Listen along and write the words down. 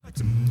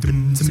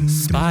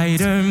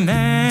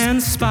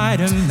Spider-Man,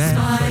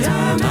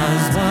 Spider-Man,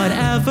 does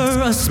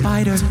whatever a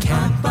spider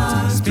can.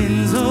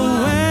 Spins a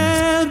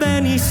web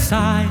any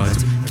size,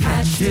 but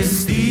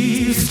catches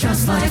thieves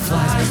just like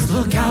flies.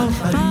 Look out,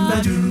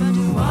 there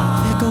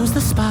goes the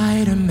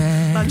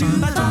Spider-Man.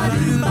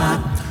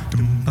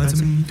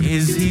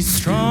 Is he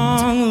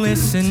strong?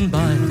 Listen,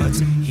 bud.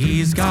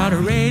 He's got a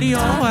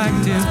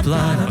radioactive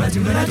blood.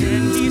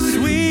 He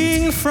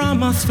swing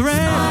from a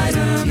thread.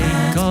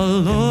 Take a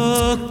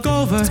look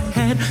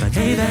overhead.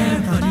 Hey there,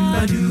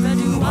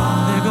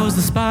 there goes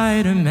the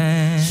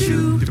Spider-Man.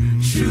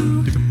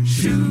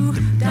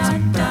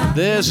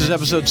 This is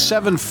episode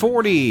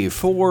 740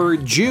 for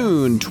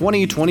June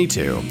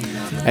 2022.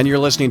 And you're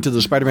listening to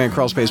the Spider-Man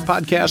Crawlspace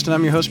podcast, and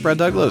I'm your host, Brad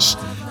Douglas.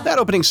 That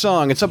opening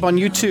song, it's up on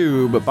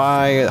YouTube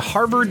by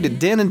Harvard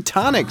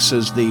Denatonics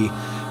is the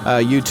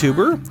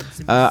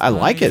YouTuber. I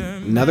like it.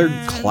 Another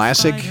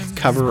classic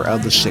cover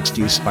of the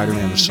 60s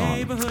Spider-Man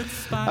song.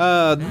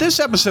 This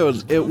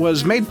episode, it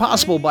was made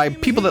possible by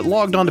people that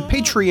logged on to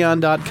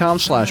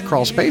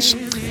patreon.com/crawlspace.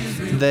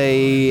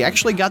 They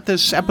actually got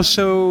this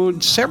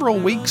episode several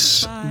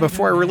weeks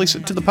before I release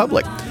it to the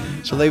public.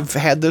 So they've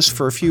had this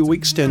for a few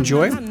weeks to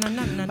enjoy.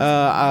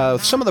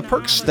 Some of the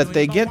perks that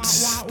they get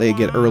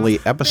early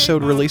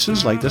episode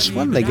releases like this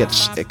one. They get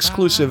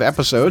exclusive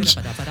episodes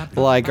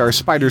like our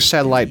Spider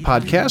Satellite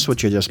podcast,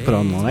 which I just put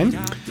online.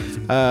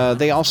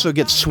 They also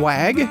get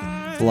swag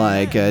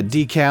like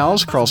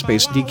decals,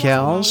 Crawlspace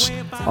decals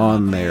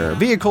on their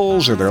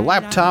vehicles or their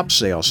laptops.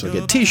 They also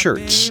get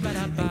t-shirts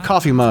and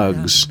coffee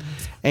mugs.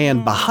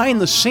 And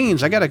behind the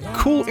scenes, I got a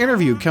cool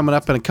interview coming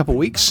up in a couple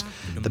weeks.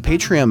 The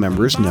Patreon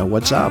members know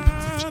what's up.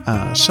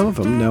 Some of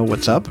them know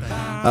what's up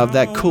of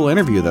that cool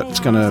interview that's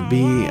going to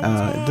be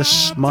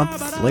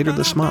later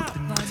this month.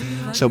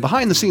 So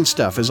behind the scenes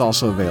stuff is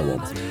also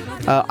available.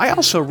 I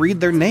also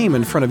read their name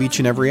in front of each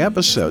and every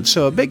episode.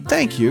 So a big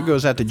thank you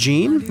goes out to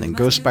Gene and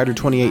Ghost Spider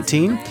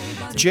 2018,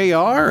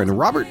 JR and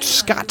Robert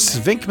Scott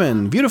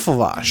Vinkman, Beautiful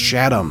Vosh,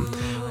 Adam,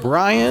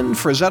 Brian,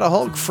 Frazetta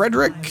Hulk,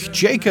 Frederick,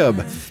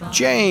 Jacob,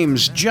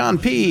 James, John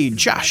P.,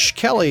 Josh,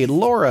 Kelly,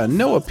 Laura,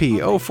 Noah P.,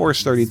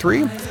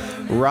 0433,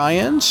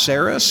 Ryan,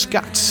 Sarah,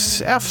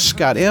 Scott F.,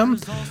 Scott M.,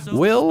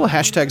 Will,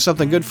 hashtag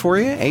something good for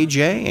you,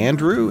 AJ,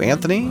 Andrew,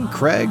 Anthony,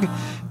 Craig,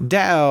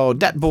 Dow,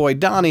 Dat Boy,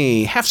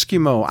 Donnie,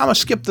 Halfskimo, I'm gonna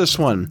skip this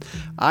one,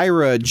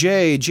 Ira,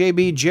 Jay,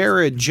 JB,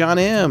 Jared, John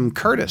M.,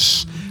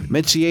 Curtis,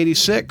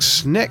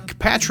 Mitzi86, Nick,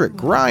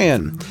 Patrick,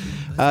 Ryan,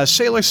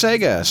 Sailor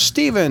Sega,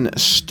 Steven,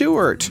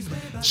 Stewart,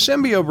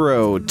 Symbio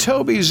Bro,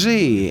 Toby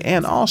Z,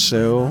 and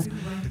also,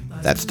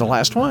 that's the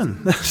last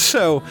one.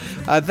 So,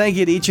 thank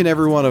you to each and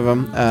every one of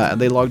them.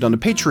 They logged on to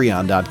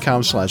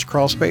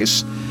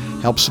patreon.com/crawlspace.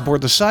 Help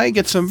support the site,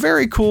 get some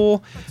very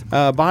cool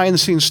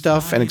behind-the-scenes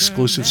stuff and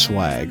exclusive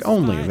swag.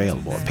 Only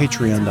available at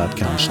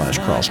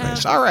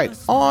patreon.com/crawlspace. All right,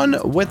 on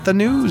with the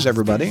news,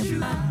 everybody. In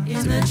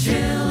the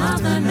chill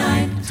of the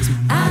night,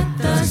 at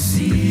the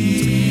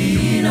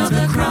scene of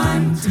the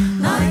crime,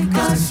 like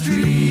a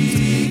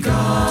streak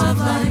of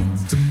light,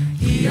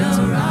 he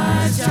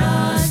arrives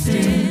just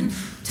in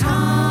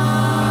time.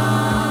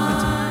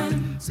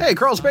 Hey,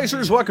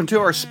 Crawlspacers, welcome to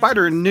our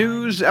Spider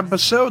News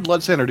episode.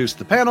 Let's introduce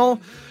the panel.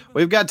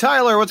 We've got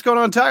Tyler. What's going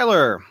on,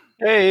 Tyler?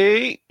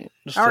 Hey.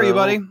 How are you,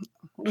 buddy? I'm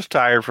just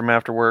tired from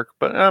after work,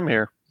 but I'm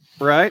here.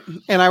 Right.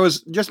 And I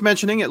was just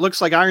mentioning, it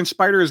looks like Iron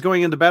Spider is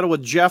going into battle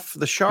with Jeff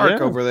the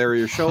Shark over there at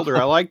your shoulder.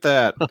 I like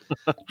that.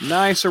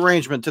 Nice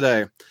arrangement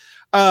today.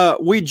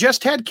 We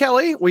just had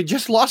Kelly. We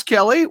just lost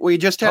Kelly. We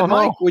just had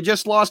Mike. No. We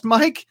just lost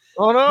Mike.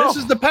 Oh, no. This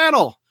is the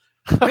panel.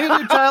 Me and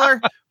you, Tyler.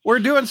 We're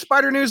doing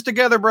Spider News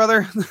together,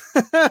 brother.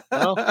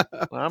 Well,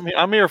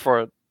 I'm here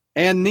for it.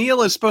 And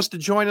Neil is supposed to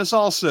join us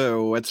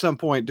also at some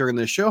point during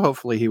this show.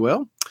 Hopefully he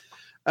will.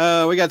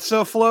 We got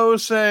SoFlo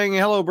saying,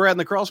 hello, Brad in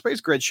the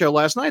Crawlspace. Great show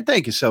last night.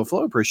 Thank you,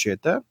 SoFlo.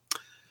 Appreciate that.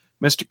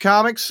 Mr.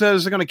 Comics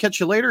says they're going to catch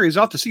you later. He's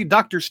off to see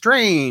Doctor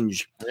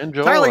Strange.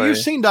 Enjoy. Tyler, you've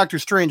seen Doctor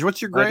Strange.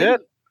 What's your grade? I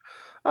did.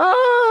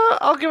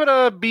 I'll give it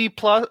a B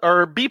plus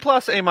or B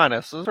plus A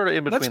minus. Sort of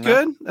in between. That's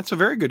good. That's a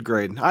very good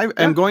grade. I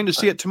am going to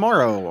see it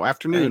tomorrow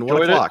afternoon.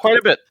 1 o'clock. Quite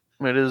a bit.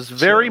 It is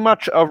very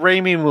much a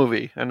Raimi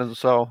movie, and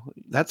so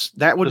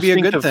that would be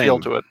a good thing. Feel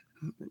to it.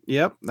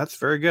 Yep, that's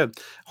very good.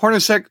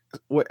 Hornacek,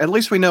 at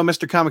least we know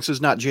Mr. Comics is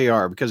not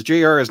JR, because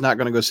JR is not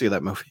going to go see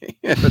that movie,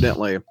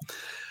 evidently. We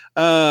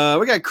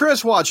got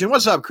Chris watching.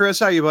 What's up, Chris?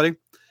 How are you, buddy?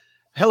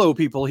 Hello,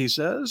 people, he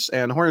says.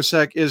 And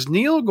Hornacek, is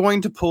Neil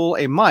going to pull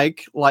a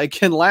mic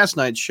like in last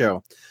night's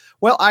show?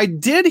 Well,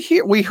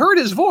 we heard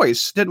his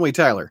voice, didn't we,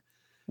 Tyler?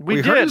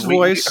 We heard his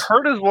voice,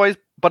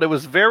 but it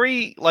was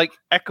very,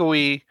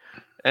 echoey,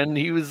 and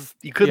you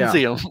couldn't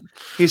see him.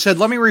 He said,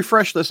 let me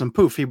refresh this, and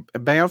poof, he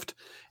bamfed.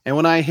 And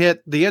when I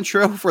hit the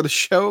intro for the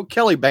show,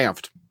 Kelly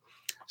bamfed.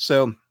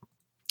 So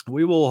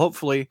we will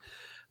hopefully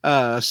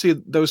see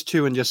those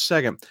two in just a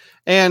second.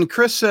 And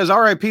Chris says,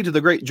 R.I.P. to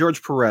the great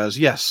George Perez.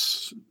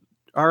 Yes,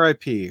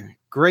 R.I.P.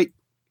 Great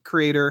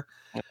creator.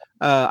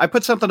 I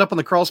put something up on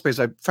the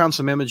Crawlspace. I found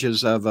some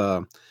images of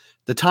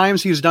the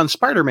times he's done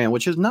Spider-Man,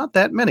 which is not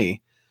that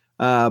many.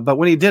 But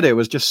when he did it, it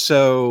was just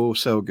so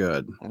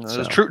good.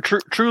 So.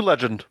 True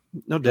legend.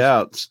 No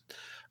doubt.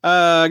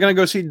 Gonna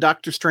go see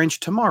Doctor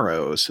Strange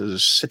tomorrow,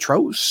 says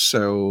Citros.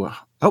 So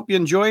hope you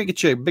enjoy.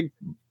 Get you a big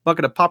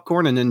bucket of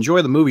popcorn and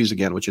enjoy the movies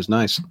again, which is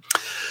nice.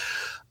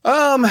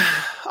 All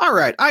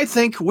right. I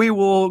think we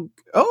will.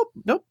 Oh,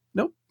 nope.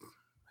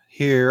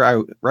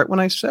 Here, right when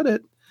I said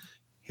it,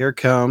 here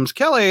comes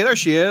Kelly. There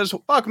she is.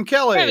 Welcome,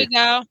 Kelly. There we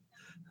go.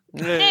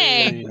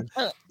 Hey.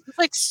 It's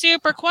like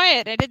super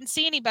quiet. I didn't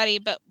see anybody,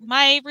 but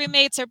my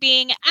roommates are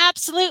being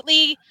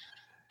absolutely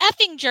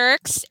effing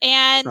jerks,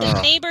 and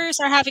neighbors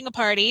are having a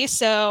party.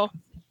 So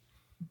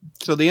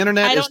the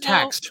internet is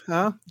taxed,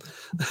 huh?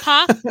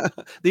 Huh?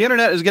 The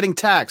internet is getting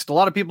taxed. A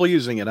lot of people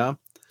using it, huh?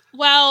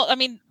 Well, I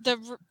mean, the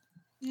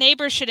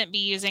neighbors shouldn't be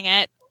using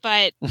it,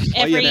 but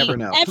every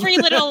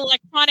little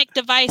electronic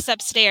device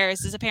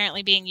upstairs is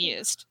apparently being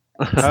used.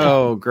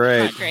 Oh,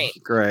 great.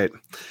 Great.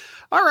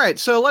 All right,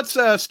 so let's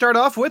start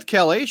off with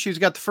Kelly. She's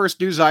got the first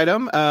news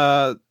item.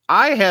 I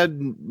had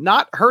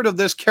not heard of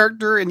this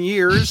character in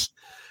years.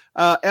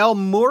 El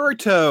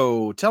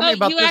Muerto. Tell me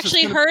about this. You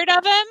actually heard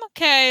of him?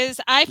 Because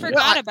I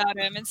forgot about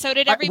him, and so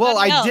did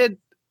everybody else.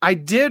 I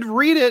did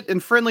read it in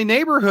Friendly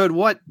Neighborhood,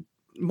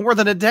 more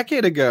than a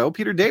decade ago.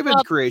 Peter David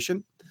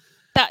creation.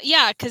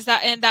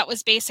 That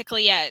was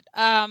basically it.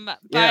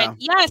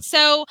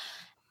 So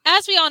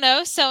as we all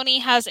know,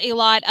 Sony has a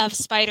lot of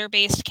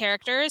spider-based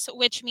characters,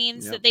 which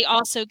means that they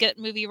also get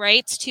movie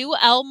rights to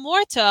El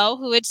Muerto,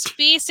 who is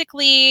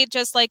basically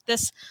just like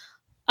this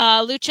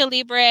lucha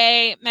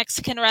libre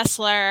Mexican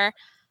wrestler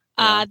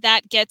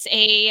that gets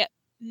a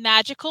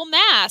magical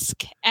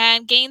mask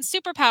and gains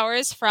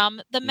superpowers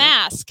from the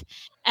mask.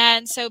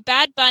 And so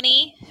Bad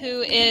Bunny,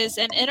 who is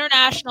an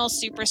international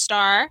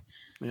superstar,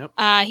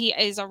 he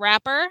is a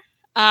rapper.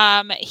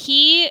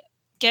 He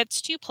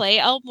gets to play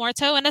El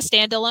Muerto in a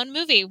standalone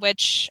movie,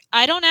 which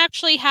I don't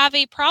actually have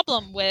a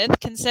problem with,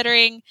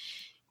 considering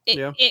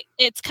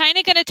it's kind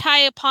of going to tie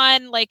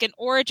upon like an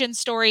origin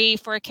story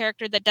for a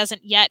character that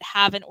doesn't yet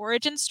have an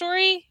origin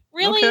story,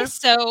 really. Okay.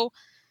 So,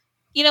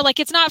 like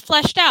it's not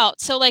fleshed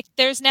out. So like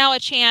there's now a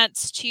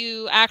chance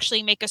to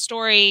actually make a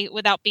story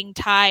without being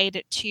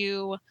tied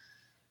to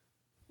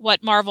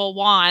what Marvel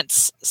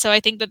wants. So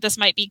I think that this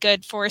might be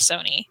good for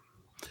Sony.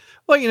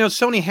 Well,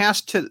 Sony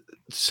has to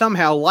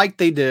somehow, like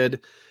they did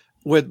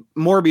with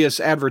Morbius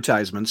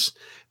advertisements,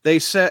 they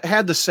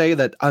had to say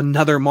that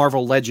another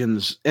Marvel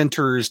Legends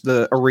enters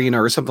the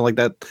arena or something like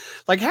that.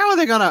 Like, how are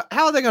they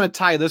gonna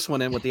tie this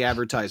one in with the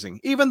advertising?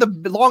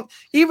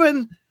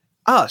 Even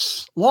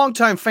us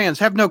longtime fans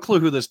have no clue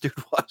who this dude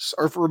was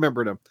or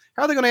remembered him.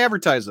 How are they going to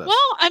advertise this?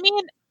 Well, I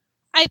mean,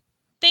 I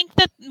think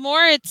it's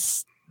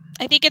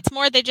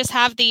more they just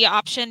have the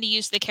option to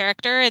use the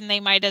character, and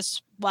they might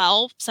as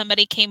well.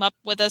 Somebody came up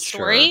with a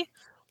story. Sure.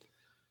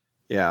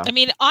 Yeah. I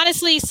mean,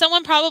 honestly,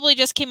 someone probably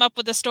just came up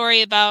with a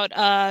story about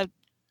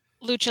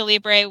lucha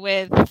libre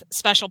with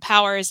special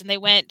powers, and they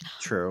went,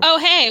 "True. Oh,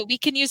 hey, we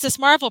can use this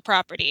Marvel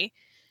property,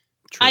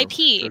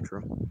 IP."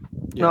 True.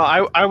 Yeah. No,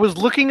 I was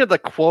looking at the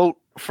quote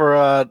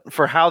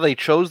for how they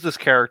chose this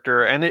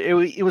character, and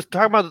it was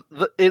talking about.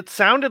 It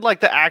sounded like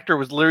the actor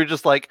was literally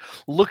just like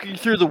looking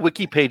through the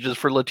wiki pages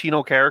for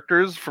Latino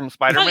characters from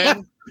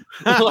Spider-Man.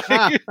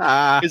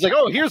 He's like,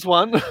 "Oh, here's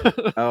one."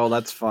 Oh,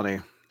 that's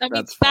funny. I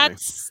mean,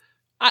 that's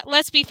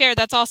let's be fair.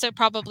 That's also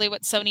probably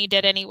what Sony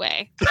did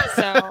anyway.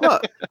 So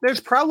look,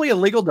 there's probably a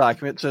legal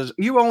document that says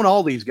you own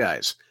all these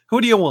guys. Who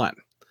do you want?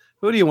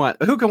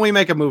 Who can we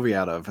make a movie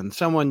out of? And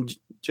someone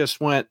just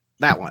went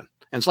that one.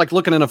 And it's like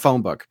looking in a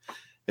phone book.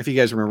 If you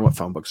guys remember what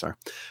phone books are.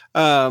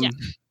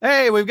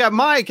 Hey, we've got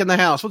Mike in the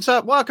house. What's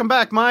up? Welcome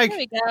back, Mike. There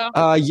we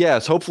go.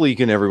 Yes. Hopefully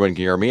everyone can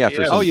hear me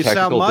after some you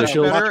technical sound much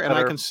issues. better, and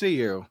I can see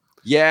you.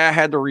 Yeah, I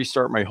had to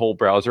restart my whole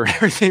browser and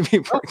everything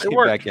before I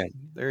came back in.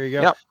 There you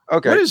go. Yep.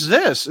 Okay. What is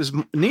this? Is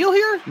Neil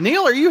here?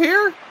 Neil, are you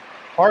here?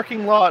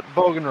 Parking lot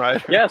Bogan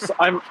Rider. Yes,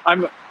 I'm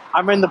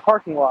in the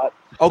parking lot.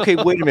 Okay,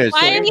 wait a minute.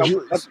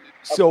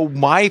 So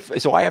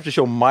I have to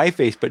show my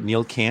face, but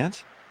Neil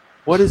can't?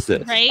 What is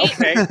this? Right?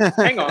 Okay,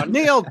 hang on.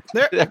 Neil,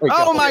 there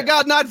oh my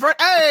God, not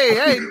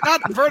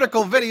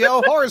vertical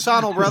video,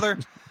 horizontal, brother.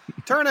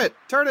 Turn it.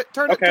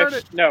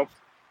 No.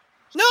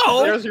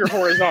 No. There's your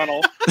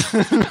horizontal.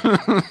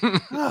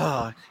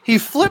 He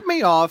flipped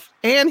me off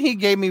and he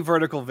gave me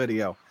vertical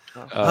video.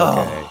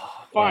 Okay.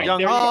 Fine.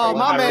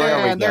 My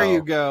man. There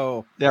you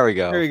go. There we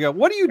go. There you go.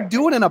 What are you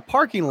doing in a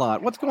parking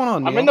lot? What's going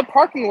on, Neil? I'm in the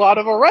parking lot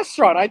of a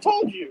restaurant. I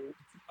told you.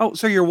 Oh,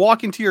 so you're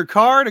walking to your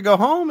car to go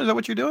home? Is that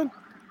what you're doing?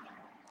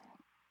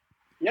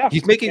 Yeah.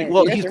 He's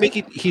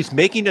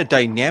making a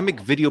dynamic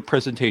video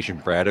presentation,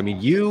 Brad. I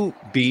mean, you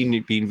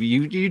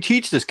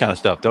teach this kind of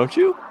stuff, don't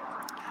you?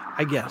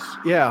 I guess.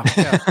 Yeah.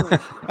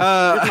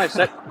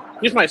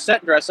 Here's my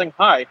set dressing.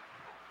 Hi.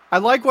 I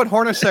like what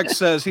Hornacek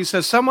says. He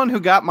says, someone who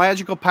got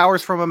magical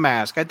powers from a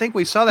mask. I think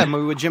we saw that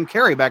movie with Jim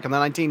Carrey back in the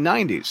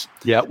 1990s.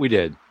 Yeah, we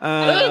did.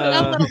 A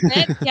little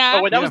bit, yeah.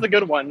 Oh, wait, that was the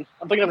good one.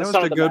 I'm thinking of the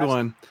Son of the good Mask.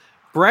 one.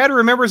 Brad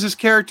remembers his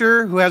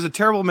character who has a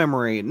terrible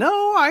memory. No,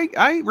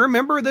 I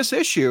remember this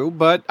issue,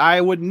 but I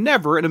would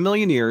never in a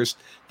million years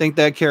think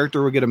that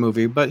character would get a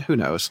movie, but who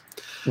knows?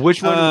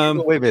 Which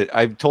one? Wait a minute.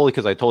 I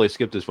totally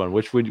skipped this one.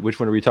 Which one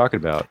are we talking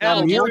about?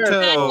 El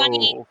Muerto.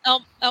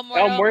 El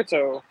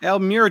Muerto. El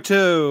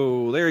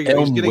Muerto. There you go. El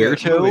He's getting a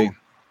Muerto? movie.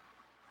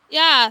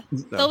 Yeah,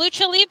 the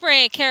Lucha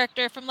Libre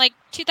character from like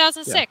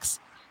 2006.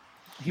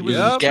 He was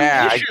Yep.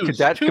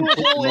 That two whole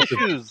completely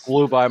issues.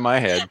 flew by my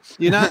head.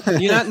 You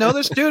not know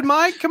this dude,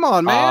 Mike? Come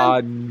on,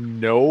 man.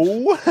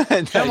 No.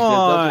 Come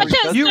on.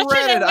 Such You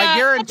read it. I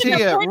guarantee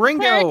such an it. important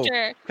Ringo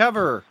character.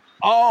 cover.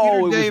 Oh, Peter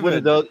it was one of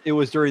David. those. It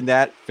was during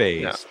that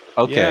phase. Yeah.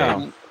 Okay.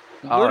 Yeah.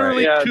 All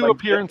Literally right. Yeah, two like,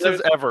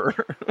 appearances ever.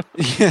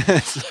 Yeah,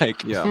 it's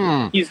like,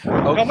 Yeah. He's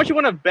how much you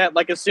want to bet?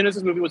 Like as soon as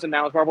this movie was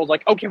announced, Marvel's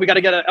like, okay, we got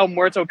to get an El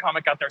Muerto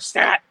comic out there.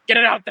 Stat, get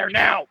it out there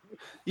now.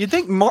 You'd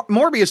think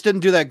Morbius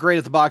didn't do that great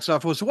at the box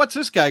office. So what's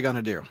this guy going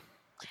to do?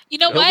 You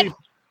know He'll what? be-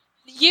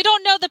 You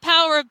don't know the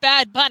power of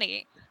Bad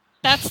Bunny.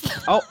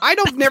 That's Oh, I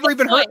don't never the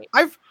even heard.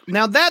 point.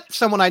 Now that's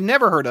someone I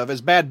never heard of is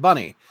Bad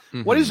Bunny.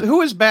 Mhm.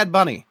 Who is Bad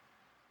Bunny?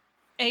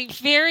 a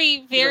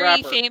very, very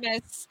rapper.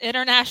 famous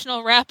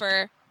international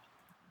rapper.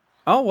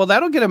 Oh, well,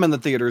 that'll get him in the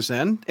theaters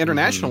then,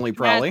 internationally,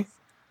 probably. Yes.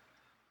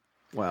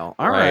 Well,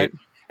 all right.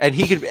 And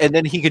he could, and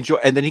then he could join,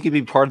 and then he could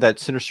be part of that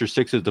Sinister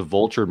Six that the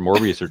Vulture and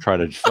Morbius are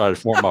trying to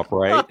form up,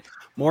 right?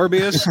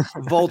 Morbius,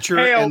 Vulture,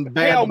 Hail- and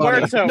Bad Hail Bunny.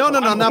 Muerto. No,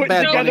 I'm not putting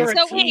Bad together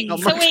Bunny. a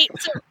So wait,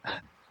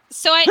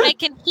 so I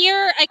can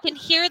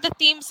hear the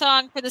theme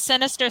song for the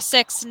Sinister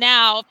Six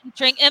now,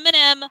 featuring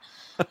Eminem,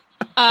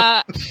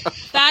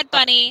 Bad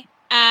Bunny,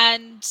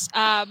 and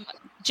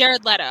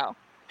Jared Leto.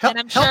 And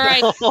I'm sure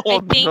I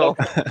think no.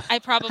 I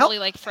probably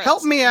like froze.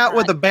 Help me out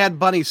with a Bad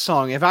Bunny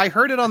song. Have I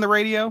heard it on the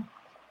radio?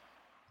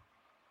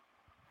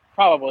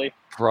 Probably.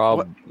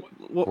 What-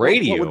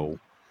 Radio.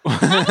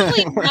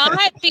 Probably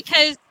not,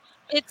 because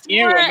it's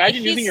Ew, more. imagine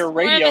He's using your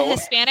more of radio. a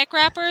Hispanic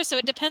rapper, so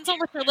it depends on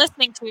what you're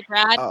listening to,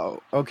 Brad.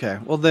 Oh, okay.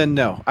 Well, then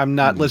no, I'm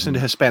not listening to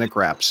Hispanic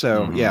rap.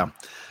 So Mhm.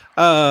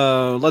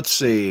 yeah. Let's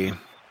see.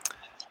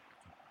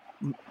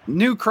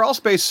 New crawl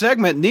space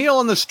segment. Neil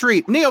on the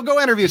street. Neil,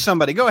 go interview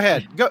somebody. Go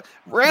ahead. Go.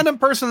 Random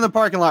person in the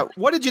parking lot.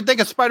 What did you think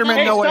of Spider-Man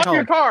Hey, No Way stop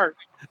your Home? car.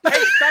 Hey,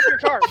 stop your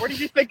car. What did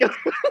you think of?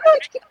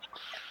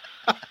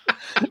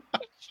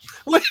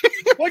 What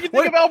did you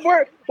think of El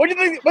Muerto? What do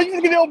you think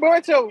of the El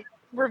Muerto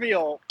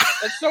reveal?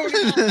 That's so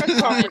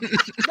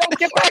No,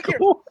 get back here.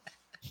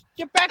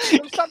 Get back here.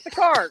 Stop the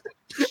car.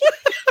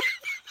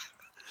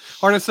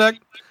 Hold on a sec.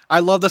 I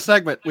love the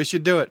segment. We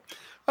should do it.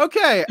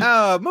 Okay.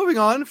 Moving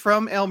on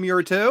from El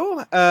Muerto.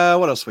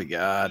 What else we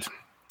got?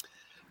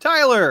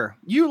 Tyler,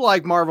 you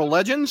like Marvel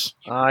Legends?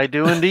 I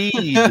do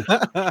indeed.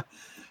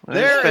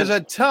 There is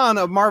a ton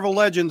of Marvel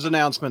Legends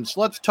announcements.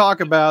 Let's talk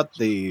about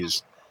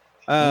these.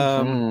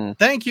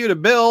 Thank you to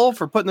Bill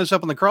for putting this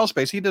up in the crawl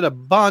space. He did a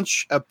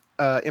bunch of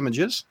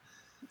images.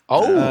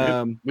 We've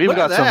look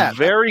got at some that.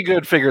 very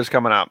good figures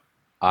coming up.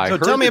 So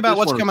tell me about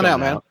what's coming out,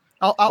 man.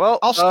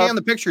 I'll scan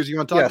the pictures. You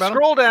want to talk about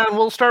scroll down.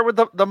 We'll start with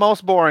the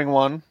most boring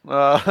one.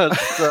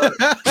 It's,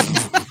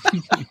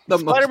 them?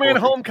 Spider-Man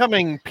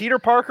Homecoming, Peter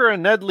Parker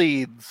and Ned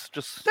Leeds.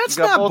 Just That's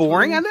you got not both of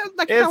boring. them.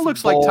 That kind of It's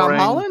looks like Tom boring.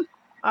 Holland.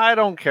 I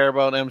don't care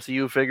about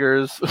MCU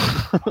figures.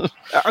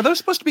 Are those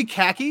supposed to be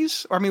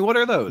khakis? Or, I mean, what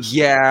are those?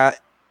 Yeah,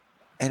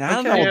 and I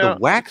don't Okay. know the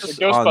wax.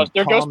 They're on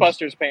They're Tom's-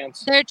 Ghostbusters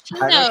pants. They're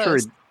I'm not sure.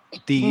 chinos.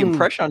 The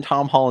impression on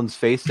Tom Holland's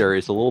face there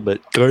is a little bit,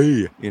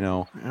 you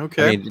know.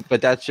 Okay. I mean, but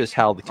that's just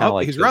how the kind of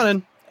like he's the-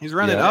 running. He's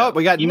running. Yeah. Oh,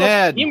 we got He must-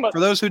 Ned. he must- For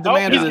those who Oh,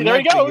 demanded a there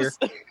he Ned goes.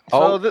 figure.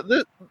 So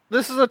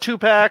this is a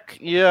 2-pack.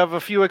 You have a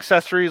few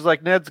accessories.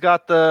 Like Ned's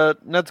got the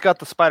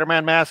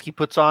Spider-Man mask he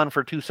puts on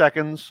for 2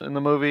 seconds in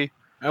the movie,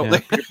 Oh, Yeah.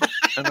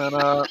 and then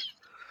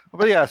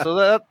but yeah.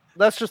 So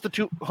that's just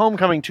the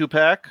Homecoming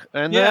 2-pack,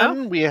 and Yeah.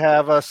 then we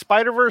have a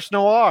Spider-Verse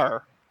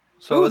Noir.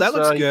 So Ooh, that it's,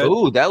 looks good.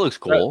 Ooh, that looks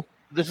cool.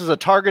 This is a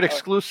Target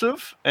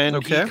exclusive, and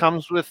Okay. he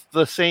comes with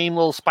the same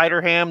little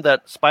Spider Ham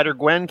that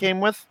Spider-Gwen came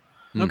with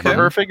Okay. for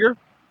her figure.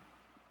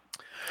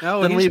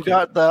 Oh, Then he's we've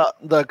good. got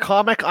the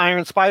comic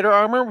Iron Spider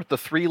armor with the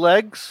 3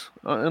 legs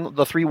and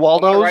the 3 I'm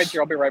Waldos right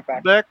here. I'll be right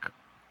back. back.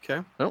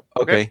 Okay. Oh,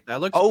 Okay. That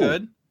looks Oh.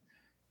 good.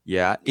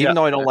 Yeah. Yeah. Even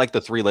though I don't like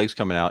the 3 legs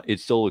coming out, it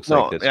still looks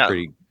No, like that's yeah.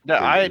 pretty.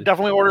 Yeah, I good.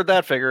 definitely ordered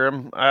that figure.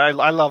 I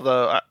love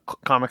the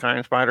comic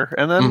Iron Spider.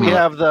 And then we Mhm.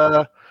 have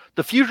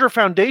the Future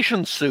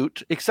Foundation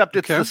suit, except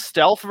it's Okay. the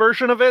stealth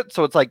version of it,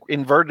 so it's like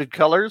inverted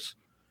colors.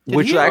 Did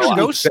Which he ever actually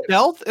go looks be-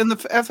 stealth in the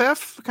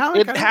FF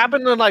comic? It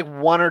happened in like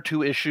 1 or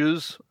 2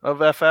 issues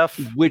of FF.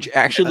 Which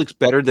actually looks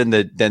better than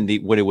the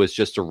when it was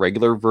just a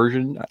regular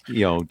version.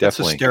 You know, That's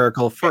definitely.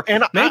 hysterical. For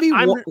And maybe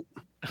I'm-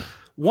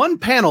 one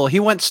panel, he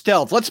went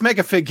stealth. Let's make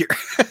a figure.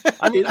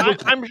 I mean,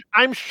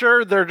 I'm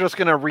sure they're just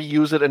gonna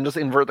reuse it and just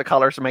invert the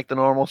colors to make the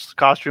normal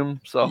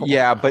costume. So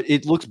Yeah, but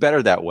it looks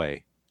better that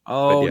way.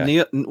 Oh, yeah.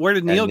 Neil, where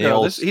did Neil go?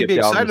 Neil He'd be skipped out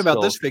excited and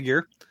about this stole.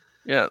 figure.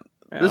 yeah,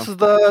 Yeah. this is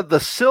the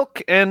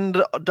Silk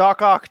and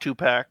Doc Ock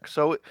 2-pack.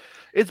 So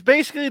it's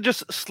basically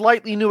just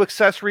slightly new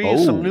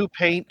accessories, Oh. some new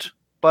paint,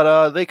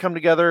 but they come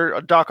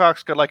together. Doc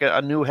Ock's got like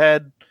a new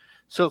head.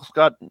 Silk's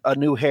got a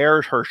new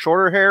hair, her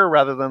shorter hair,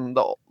 rather than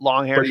the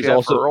long hair But she he's had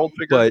also- for her old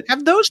figure. But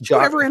Have those two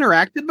Doc- ever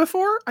interacted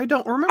before? I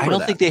don't remember. I don't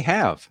that. think they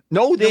have.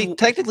 No, they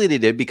technically they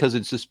did because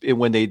it's just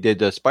when they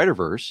did Spider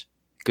Verse.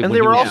 And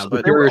they were also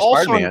but they were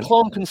also Spider-Man. in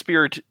Clone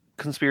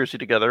Conspiracy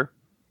together.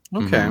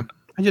 Okay. Mhm.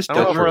 I just I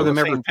don't don't know if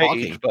remember we're them on the ever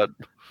same talking. page,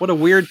 but What a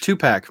weird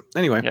 2-pack.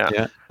 Anyway.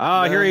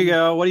 yeah. Here you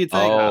go. What do you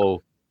think?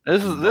 Oh,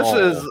 This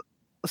is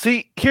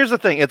see, here's the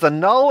thing. It's a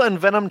Null and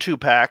Venom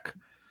 2-pack,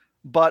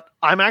 but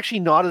I'm actually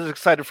not as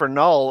excited for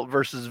Null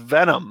versus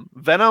Venom.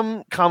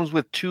 Venom comes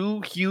with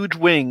 2 huge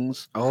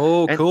wings.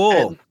 Oh, and-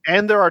 cool.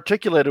 And they're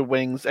articulated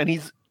wings, and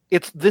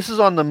this is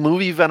on the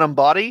movie Venom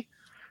body.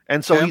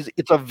 And so Okay.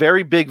 it's a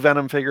very big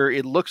Venom figure.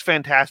 It looks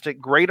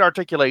fantastic, great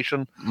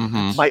articulation.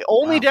 mhm. My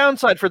only Wow.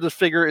 downside for this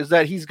figure is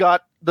that he's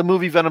got the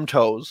movie Venom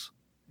toes.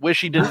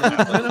 Wish he didn't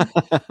have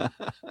them.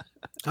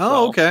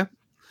 Oh, okay.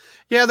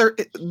 Yeah,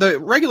 the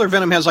regular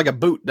Venom has like a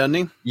boot, doesn't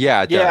he?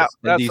 Yeah, it Yeah, does.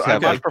 And these I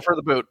have much like, prefer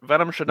the boot.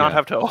 Venom should not Yeah.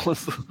 have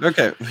toes.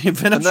 Okay.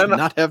 Venom And then- should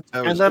not have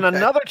toes. and then Okay.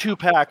 another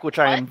 2-pack, which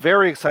I am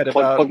very excited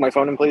Plug about. my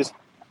phone in, please.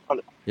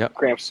 Yep.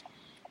 Cramps.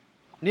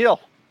 Neil,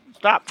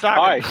 stop.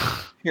 Hi.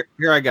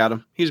 Here I got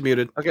him. He's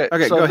muted. Okay,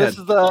 Okay, so go this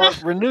ahead.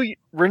 is the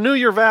Renew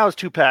Your Vows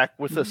 2-pack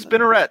with a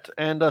Spinneret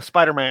and a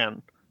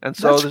Spider-Man. And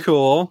so That's this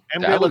cool.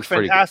 MJ That looks looks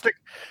pretty good. fantastic.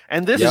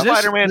 And this Is this-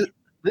 Spider-Man,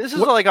 this is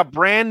like a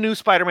brand new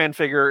Spider-Man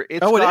figure.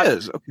 It's Oh, got, it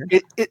is.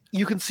 Okay. It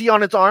you can see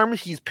on its arm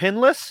he's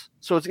pinless,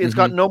 so it's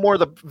got no more of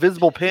the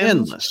visible pins.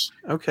 Endless.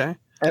 Okay.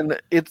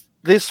 And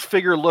this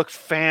figure looks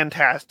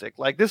fantastic.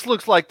 Like this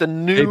looks like the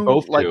new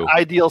both do.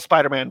 ideal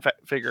Spider-Man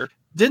figure.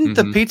 Didn't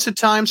the Mhm. Pizza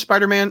Time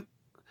Spider-Man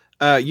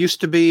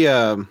used to be?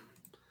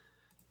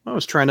 I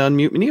was trying to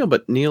unmute Neil,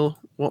 but Neil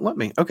won't let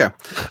me. Okay.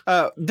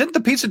 Didn't the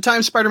Pizza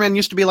Time Spider-Man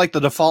used to be like the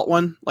default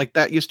one? Like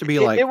that used to be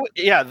like.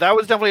 Yeah, that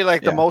was definitely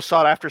like the Yeah. most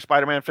sought after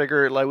Spider-Man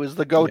figure. Like was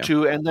the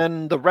go-to, and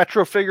then the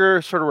retro figure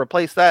sort of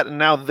replaced that, and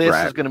now this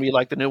Right. is going to be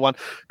like the new one.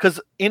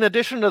 Because in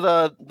addition to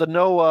the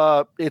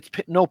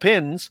no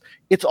pins,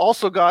 it's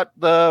also got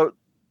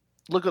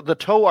look at the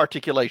toe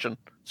articulation,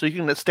 so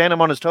you can stand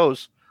him on his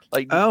toes.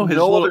 Like Oh, his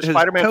no little- other his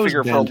Spider-Man toes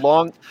figure bend. for a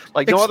long,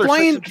 like no other.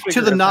 Explain 6-inch to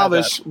figure the has had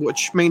novice,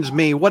 which means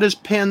me, what is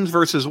pins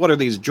versus what are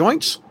these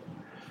joints?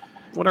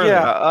 What that. are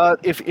Yeah,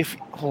 if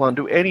hold on,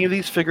 do any of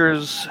these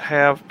figures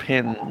have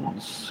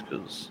pins?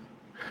 Because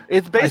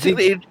it's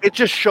basically it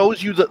just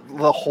shows you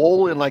the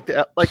hole in like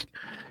the like. they?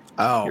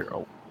 Oh, Here,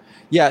 oh.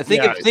 yeah.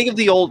 Think Yeah. of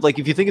the old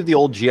if you think of the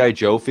old GI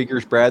Joe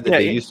figures, Brad, that Yeah,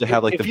 they used to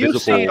have like if the you visible.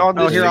 see on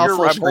oh, this here I'll figure,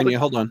 full I'm screen holding- you.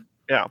 Hold on.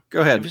 Yeah. Go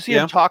ahead. If you see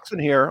Yeah. a toxin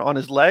here on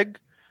his leg,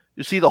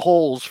 you see the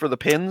holes for the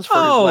pins for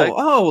his leg.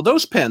 Oh,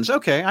 those pins.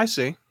 Okay, I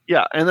see.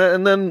 Yeah,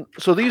 and then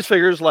so these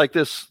figures like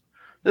this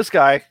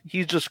guy,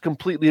 he's just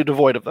completely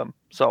devoid of them.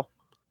 So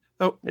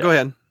Oh, Yeah. go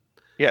ahead.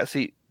 yeah,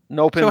 see,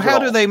 no pins. So at how all.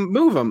 do they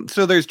move them?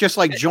 So there's just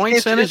like joints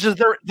It's, in it. it's just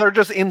they're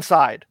just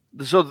inside.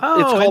 So it's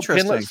called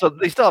interesting. pinless. So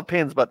they still have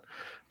pins, but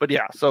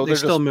yeah. So they they're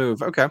still just,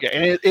 move. Okay. yeah,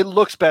 and it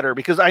looks better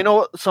because I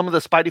know some of the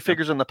Spidey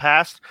figures in the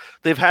past,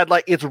 they've had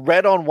like it's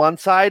red on one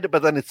side,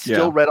 but then it's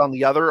still Yeah. red on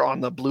the other on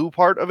the blue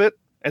part of it.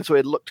 And so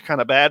it looked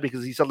kind of bad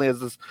because he suddenly has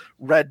this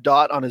red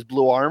dot on his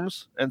blue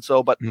arms. And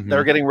so, but Mhm.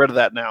 they're getting rid of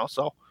that now.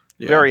 So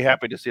Yeah. very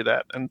happy to see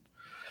that.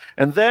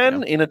 And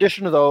then in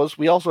addition to those,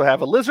 we also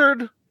have a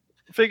lizard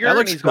figure. That and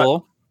looks he's got-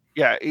 cool.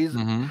 yeah,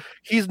 Mhm.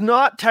 he's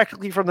not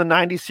technically from the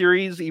 90s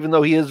series, even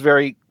though he is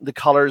the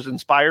colors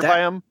inspired by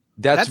him.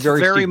 That's very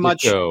very Steve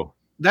much- Ditko.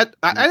 That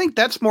I think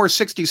that's more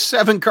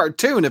 67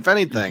 cartoon, if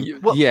anything.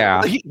 Well,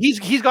 yeah.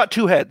 He's got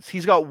 2 heads.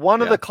 He's got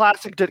one of Yeah. the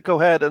classic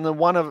Ditko head, and then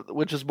one of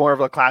which is more of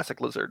a classic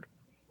lizard.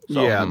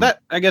 So, Yeah, that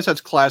I guess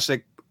that's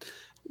classic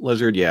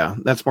lizard. Yeah,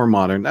 that's more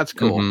modern. That's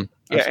cool. Mhm.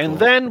 yeah. That's And cool.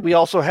 then we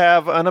also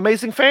have an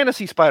Amazing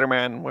Fantasy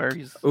Spider-Man, where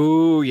he's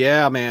Ooh,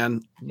 yeah,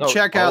 man. Oh,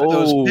 Check out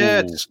those oh,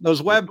 pits,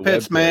 those web the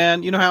pits, web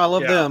man. You know how I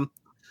love Yeah. them.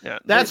 yeah.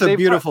 That's they've a got-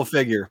 beautiful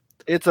figure.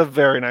 It's a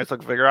very nice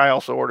looking figure. I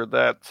also ordered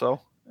that, so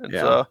it's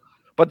Yeah.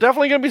 but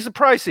definitely gonna be some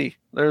pricey.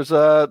 There's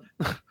Yeah,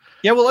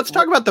 well, let's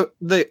talk about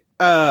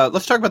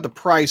let's talk about the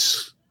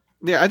price.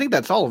 Yeah, I think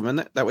that's all of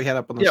them that we had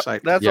up on the yeah,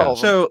 site. that's Yeah. all. Of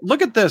them. So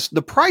look at this.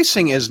 The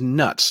pricing is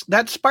nuts.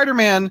 That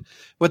Spider-Man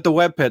with the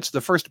web pits,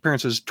 the first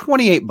appearance is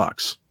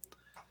 $28.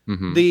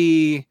 Mhm.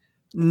 The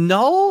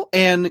Null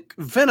and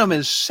Venom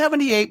is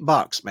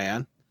 $78,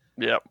 man.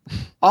 Yep.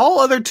 All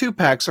other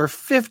 2-packs are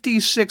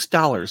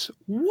 $56.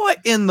 What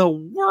in the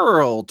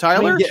world,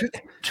 Tyler?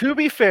 To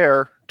be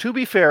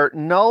fair,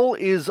 Null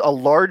is a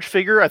large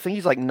figure. I think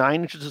he's like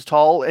 9 inches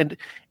tall, and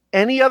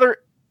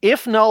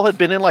if Null had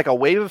been in like a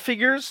wave of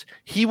figures,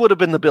 he would have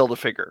been the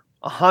Build-A-Figure,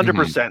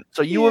 100%.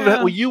 So you would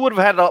have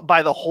had to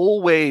buy the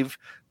whole wave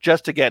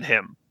just to get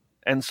him,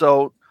 and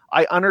so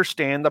I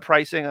understand the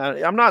pricing.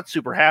 I'm not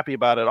super happy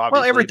about it.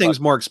 Obviously, Well, everything's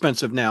more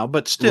expensive now,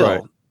 but still,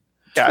 Right.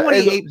 Yeah,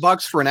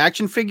 $28 for an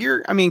action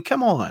figure. I mean,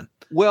 come on.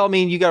 Well, I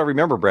mean, you got to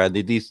remember, Brad,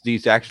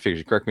 these action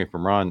figures. Correct me if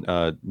I'm wrong,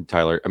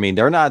 Tyler. I mean,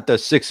 they're not the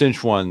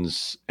 6-inch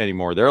ones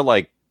anymore. They're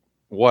like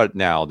what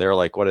now? They're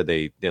like, what are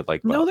they? They're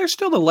like, No, they're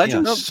still the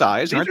Legends No,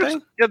 size, aren't they?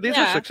 Yeah, these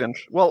are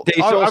 6-inch. Well, they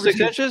still have 6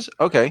 obviously- inches.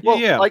 Okay. Well,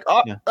 Yeah. like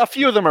a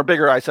few of them are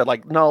bigger. I said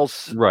like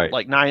Null's Right.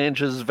 like 9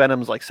 inches,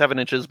 Venom's like 7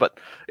 inches, but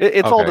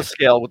it's all Okay. to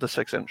scale with the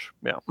 6-inch.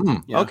 Yeah.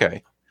 Yeah.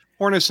 Okay.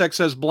 Hornacek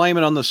says blame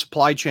it on the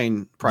supply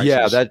chain prices.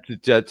 Yeah,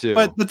 that too.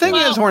 But the thing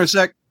is,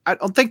 Hornacek, I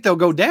don't think they'll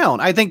go down.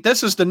 I think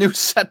this is the new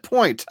set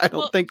point. I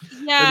don't think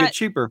they'll get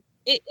cheaper.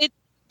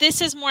 This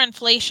is more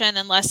inflation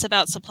and less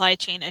about supply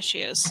chain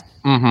issues.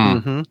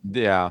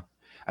 Yeah.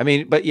 I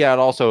mean, but yeah,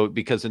 and also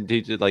because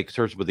indeed, like,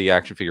 search with the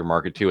action figure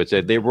market too, it's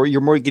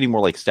you're more getting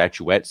more like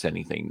statuettes than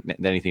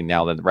anything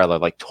now than rather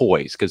like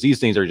toys, because these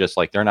things are just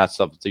like they're not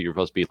stuff that you're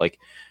supposed to be like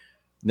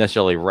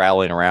necessarily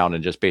rattling around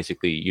and just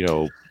basically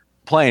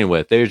playing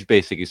with. There's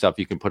basically stuff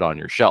you can put on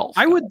your shelf.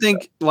 I would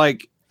think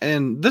like,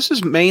 and this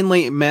is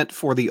mainly meant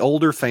for the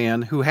older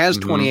fan who has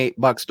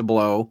 $28 to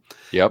blow.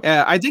 Yep.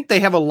 I think they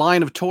have a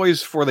line of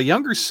toys for the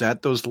younger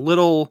set, those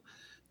little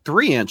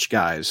 3-inch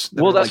guys.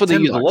 Well, that's like what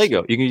they use the $10.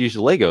 Lego. You can use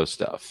the Lego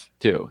stuff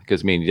too,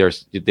 because I mean,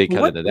 they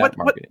cut into that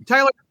market.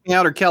 Tyler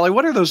out or Kelly,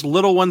 what are those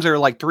little ones that are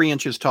like 3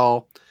 inches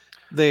tall?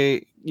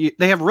 They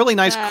have really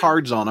nice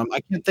cards on them. I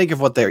can't think of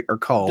what they are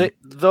called.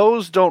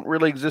 Those don't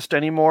really exist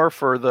anymore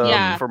for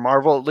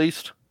Marvel, at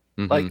least.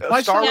 Like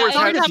Star Wars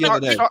had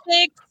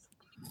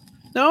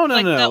No.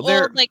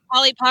 They're old, like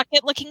Polly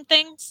Pocket looking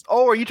things.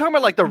 Oh, are you talking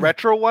about like the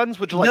retro ones,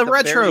 which are like the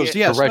retros?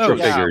 Yes, the retro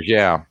figures.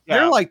 Yeah,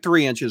 they're like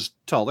 3 inches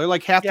tall. They're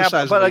like half the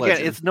size. But of the again,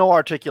 Legend. it's no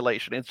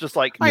articulation. It's just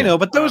like I know,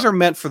 but those are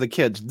meant for the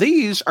kids.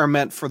 These are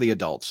meant for the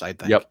adults. I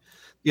think. Yep.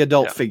 The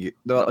adult figure,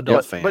 the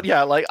adult fan. But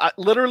yeah, like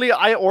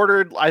I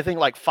ordered, I think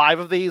like 5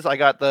 of these. I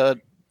got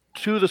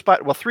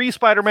three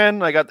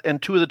Spider-Man. I got and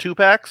 2 of the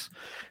 2-packs.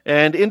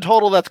 And in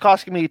total, that's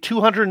costing me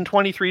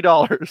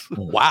 $223.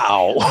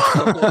 Wow,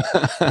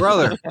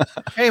 brother!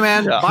 Hey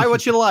man, buy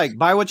what you like.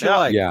 Buy what you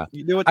like. Yeah,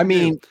 you do what I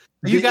mean,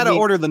 you got to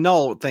order the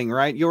Null thing,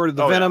 right? You ordered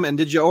the Venom, and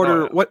did you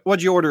order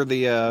what'd you order?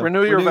 The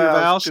Renew Your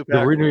Vows.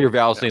 The Renew Your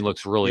Vows thing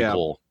looks really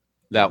cool.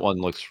 That one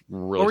looks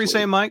really. What were you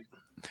saying, Mike?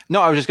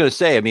 No, I was just going to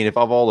say. I mean, if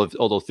of all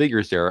those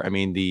figures there, I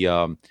mean the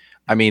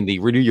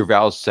Renew Your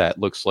Vows set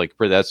looks like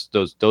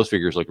those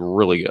figures look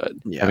really good.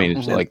 Yeah. I mean,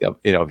 it's like if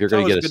you're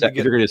going to get a set,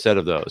 if you're going to get a set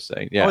of those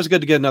things, yeah, always good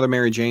to get another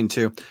Mary Jane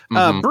too.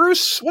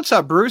 Bruce, what's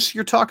up, Bruce?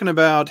 You're talking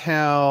about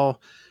how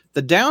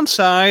the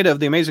downside of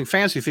the Amazing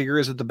Fantasy figure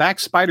is that the back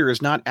spider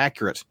is not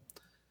accurate.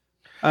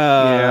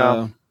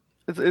 Yeah.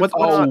 He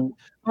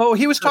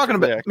was talking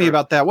about me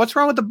about that. What's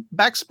wrong with the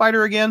back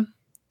spider again?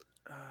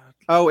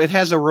 Oh, it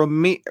has a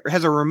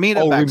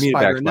Romita back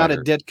spider, not a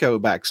Ditko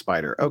back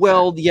spider. Okay.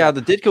 Well, yeah,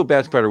 the Ditko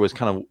back spider was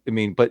kind of. I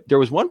mean, but there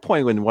was one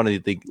point when one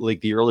of the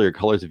earlier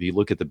colors, if you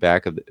look at the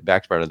back of the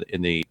back spider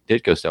in the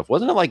Ditko stuff,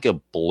 wasn't it like a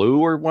blue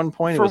or one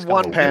point? For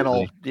one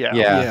panel,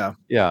 yeah.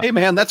 Hey,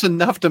 man, that's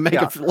enough to make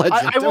a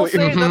legend. I will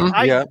say that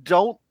I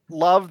don't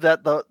love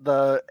that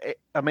the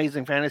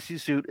Amazing Fantasy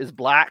suit is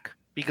black.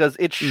 Because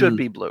it should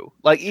be blue.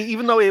 Like,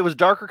 even though it was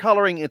darker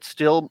coloring, it's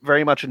still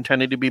very much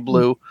intended to be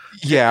blue.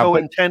 Yeah. So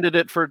intended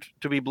it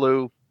to be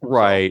blue.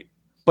 Right.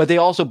 But they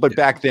also,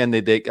 back then,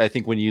 they I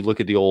think when you look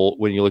at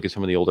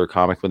some of the older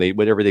comics,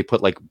 whenever they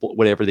put, a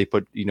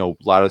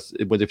lot of,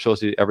 when they're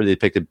supposed to ever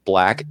depicted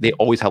black, they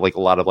always have like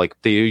a lot of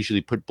they usually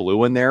put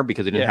blue in there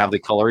because they didn't have the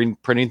coloring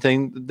printing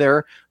thing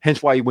there.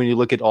 Hence why when you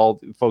look at all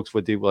folks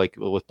with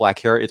black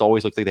hair, it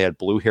always looks like they had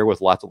blue hair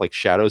with lots of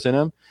shadows in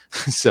them.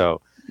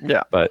 So,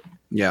 yeah. But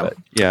yeah.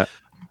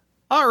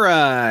 All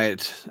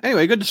right.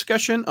 Anyway, good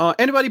discussion.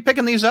 Anybody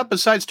picking these up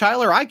besides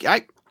Tyler?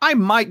 I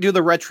might do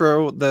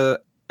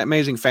the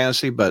Amazing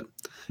Fantasy, but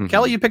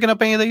Kelly, you picking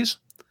up any of these?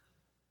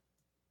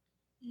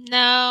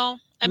 No.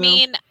 I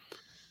mean,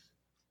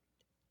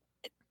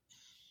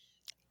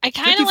 I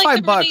kind of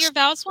like the Renew Your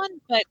Vows one,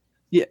 but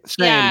yeah,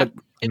 same.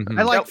 But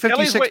I like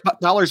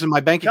 $56 in my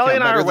bank account. Kelly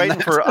and I are waiting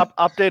for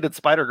updated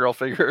Spider-Girl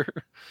figure.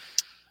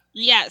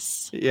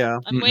 Yes. Yeah.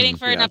 I'm waiting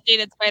for an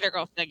updated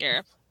Spider-Girl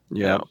figure.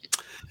 Yeah.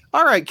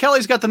 All right.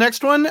 Kelly's got the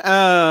next one.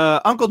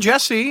 Uncle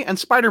Jesse and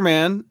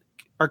Spider-Man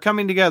are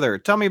coming together.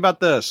 Tell me about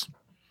this.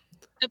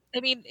 I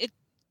mean,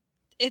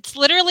 it's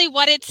literally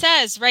what it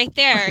says right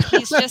there.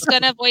 He's just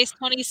going to voice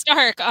Tony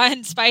Stark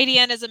on Spidey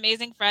and His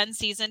Amazing Friends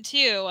Season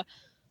 2.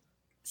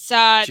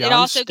 So it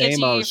also gives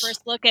you your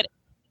first look at,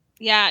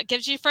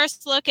 gives you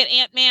first look at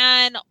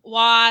Ant-Man,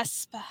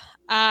 Wasp.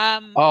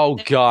 Oh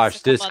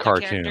gosh, this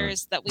cartoon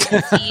that we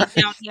will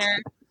see down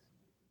here.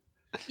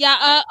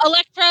 Yeah,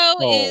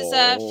 Electro is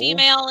a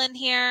female in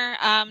here.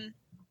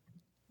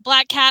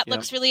 Black Cat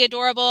looks really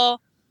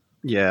adorable.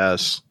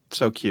 Yes,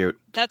 so cute.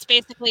 That's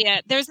basically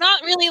it. There's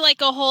not really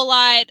a whole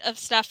lot of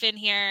stuff in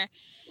here.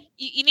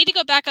 You need to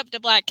go back up to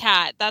Black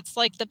Cat. That's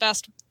the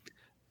best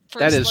first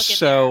that is look in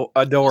so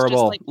there.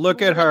 Adorable. Just,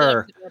 look at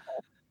her.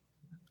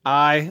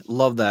 I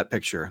love that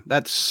picture.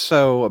 That's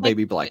so a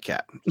baby Black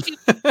Cat.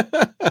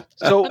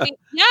 So I mean,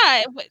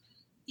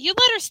 you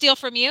let her steal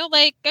from you.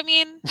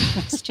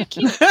 It's too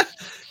cute.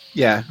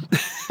 Yeah.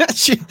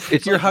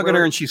 You're hugging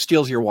her and she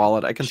steals your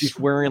wallet. She's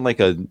wearing like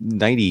a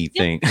nighty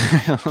thing.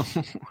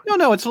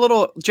 No, it's a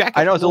little jacket.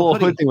 I know it's a little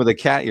hood thing with a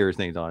cat ear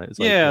things on it. It's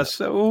like,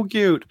 so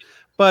cute.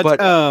 But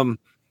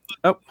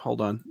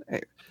hold on.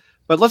 Hey.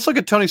 But let's look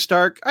at Tony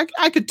Stark.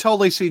 I could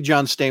totally see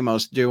John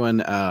Stamos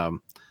doing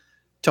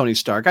Tony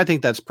Stark. I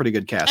think that's pretty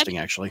good casting,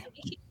 actually.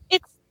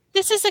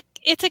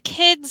 It's a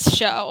kids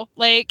show,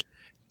 like,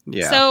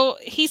 so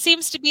he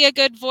seems to be a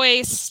good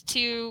voice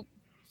to,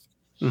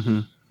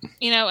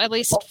 at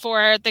least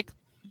for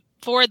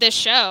this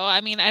show.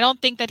 I mean, I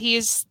don't think that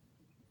he's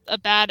a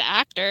bad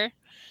actor.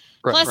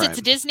 Right, Plus,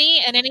 it's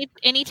Disney, and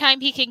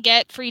anytime he can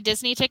get free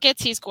Disney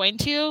tickets, he's going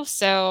to.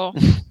 So,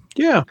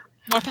 yeah,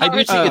 more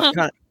power to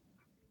him.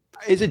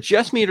 Is it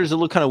just me, or does it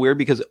look kind of weird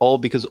because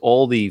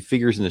all the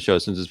figures in the show,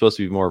 since it's supposed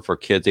to be more for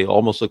kids, they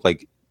almost look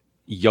like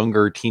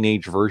younger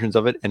teenage versions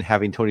of it, and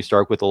having Tony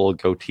Stark with a little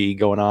goatee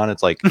going on,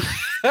 it's like,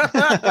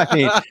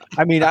 I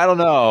mean, I don't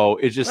know.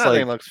 It's just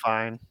it looks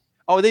fine.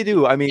 Oh, they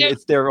do. I mean,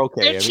 they're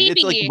okay. They're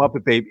it's like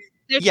Muppet Baby.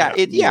 Yeah.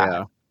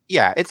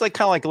 It's like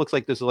kind of like it looks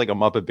like this is like a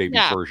Muppet Baby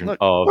version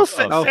of.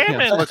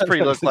 Sandman looks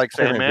pretty like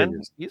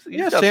Sandman.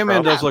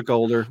 Sandman does look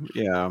older.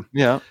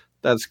 Yeah.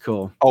 That's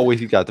cool. Always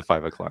you got the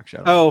 5 o'clock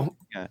show. Oh,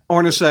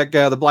 Ornisek,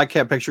 the Black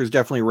Cat picture is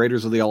definitely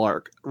Raiders of the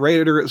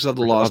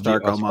Lost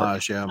Ark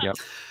homage. Yeah. Yep.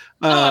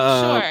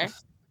 I'm sure.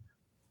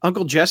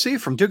 Uncle Jesse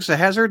from Dukes of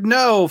Hazzard?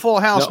 No, Full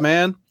House,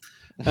 man.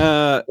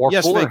 Yes,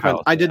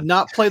 House, I did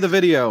not play the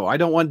video. I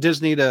don't want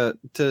Disney to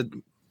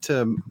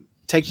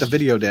take the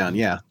video down.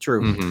 Yeah,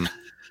 true.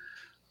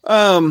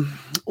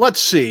 Let's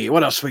see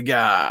what else we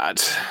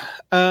got.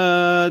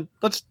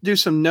 Let's do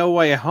some No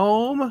Way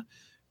Home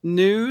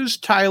news.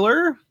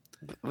 Tyler,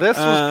 this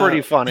was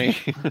pretty funny.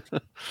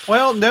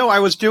 Well, no, I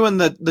was doing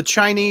the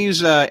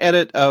Chinese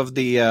edit of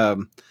the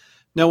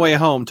No Way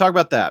Home. Talk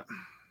about that.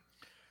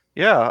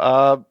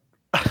 Yeah.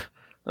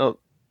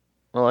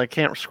 Well, I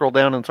can't scroll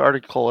down in this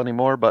article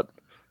anymore, but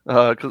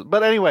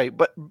anyway,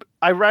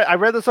 I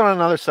read this on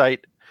another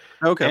site.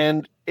 Okay.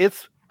 And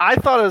I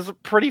thought it was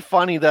pretty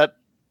funny that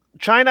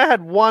China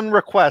had one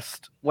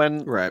request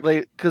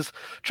because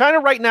China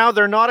right now,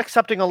 they're not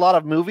accepting a lot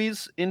of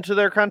movies into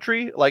their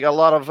country, like a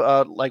lot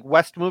of like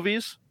West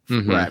movies.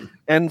 Right.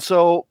 And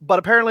so, but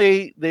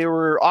apparently they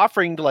were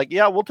offering to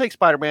we'll take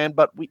Spider-Man,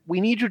 but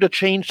we need you to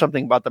change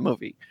something about the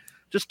movie.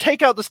 Just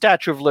take out the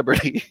Statue of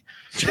Liberty.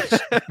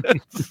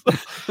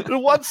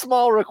 One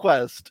small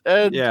request.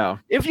 And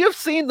if you've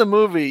seen the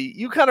movie,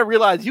 you kind of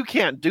realize you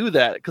can't do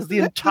that because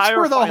that's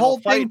where the whole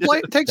thing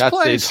takes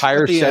place.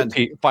 That's the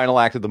entire final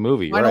act of the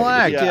movie. Final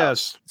act, yeah.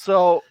 Yes.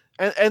 So,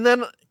 and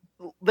then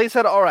they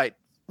said, all right.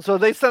 So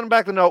they sent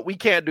back the note, we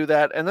can't do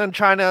that. And then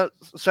China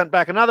sent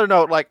back another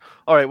note like,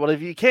 all right, well,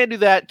 if you can't do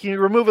that, can you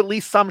remove at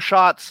least some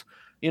shots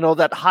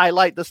that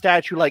highlight the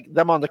statue, like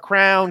them on the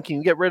crown? Can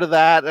you get rid of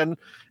that? And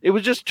it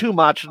was just too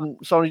much. And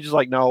Sony's just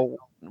like, no,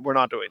 we're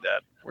not doing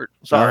that. We're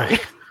sorry.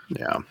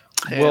 Yeah.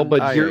 Well, but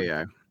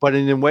but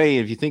in a way,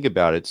 if you think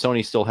about it,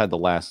 Sony still had the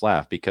last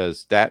laugh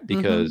because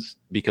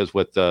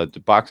with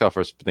the box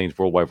office things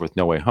worldwide with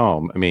No Way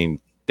Home, I mean,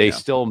 they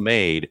still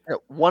made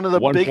one of the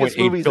biggest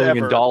movies $1.8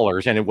 billion,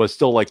 ever. and it was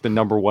still like the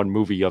number one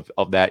movie of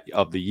that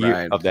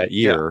year.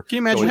 Yeah. Can you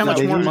imagine how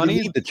much more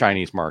money need the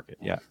Chinese market?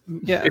 Yeah.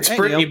 It's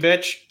Britney,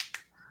 bitch.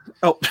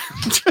 Oh.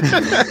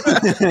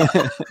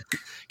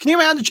 Can you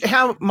imagine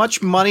how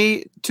much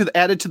money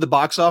added to the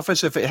box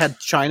office if it had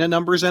China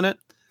numbers in it?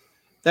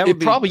 That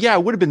would probably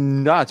it would have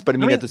been nuts. But I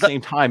mean, at the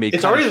same time,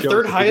 it's already the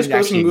third highest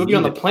grossing movie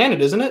on the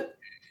planet, isn't it?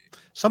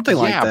 Something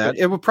like that.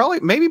 It would probably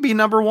maybe be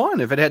number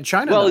one if it had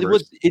China. Well,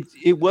 numbers.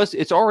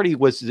 It's already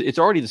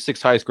the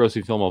sixth highest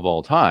grossing film of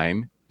all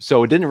time.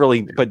 So it didn't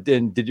really, but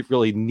then did it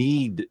really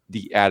need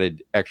the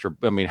added extra?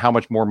 I mean, how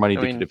much more money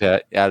could have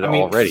had added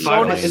already?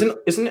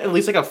 Isn't it at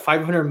least like a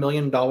 $500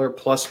 million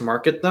plus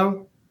market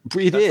though?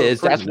 It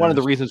is. That's one of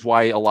the reasons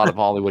why a lot of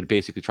Hollywood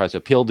basically tries to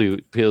appeal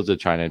to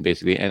China,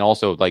 and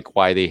also like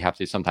why they have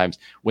to sometimes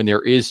when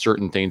there is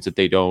certain things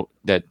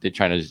that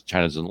China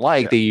doesn't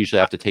like, they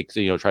usually have to take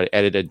try to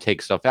edit and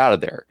take stuff out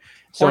of there.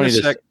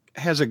 Sony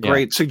has a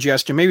great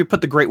suggestion. Maybe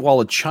put the Great Wall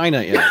of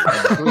China in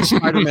it.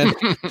 Spider-Man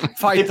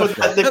fight. They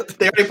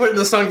already put in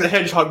the Sonic the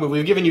Hedgehog movie.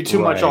 We've given you too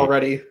much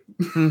already.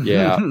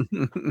 Yeah,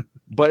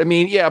 but I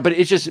mean, but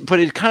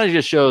it kind of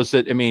just shows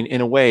that, I mean,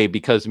 in a way,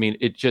 because I mean,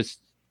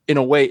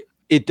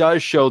 it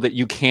does show that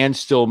you can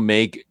still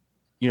make,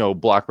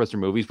 blockbuster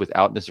movies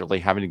without necessarily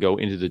having to go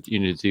into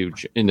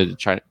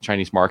the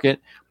Chinese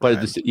market. But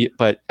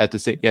at the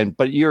same end,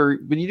 but you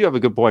do have a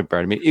good point,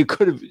 Brad. I mean, it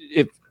could have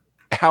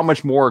how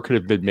much more could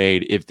have been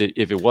made if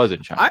it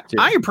wasn't China?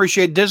 I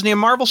appreciate Disney and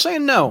Marvel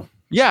saying no.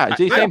 Yeah,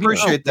 I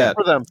appreciate that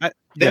for them. I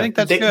think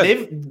that's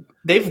good.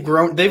 They've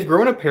grown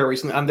a pair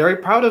recently. I'm very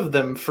proud of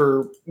them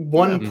for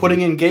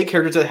putting in gay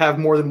characters that have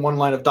more than one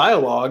line of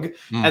dialogue,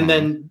 and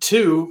then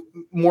two,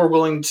 more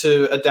willing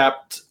to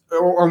adapt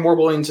or more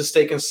willing to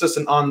stay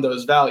consistent on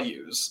those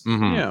values.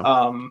 Yeah.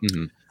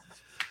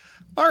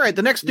 All right,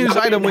 the next news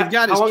item we've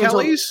got is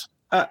Kelly's.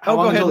 How long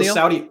go ahead,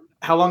 until Neil.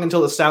 how long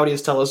until the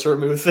Saudis tell us to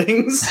remove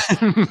things?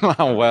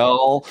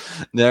 Well,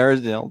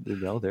 there's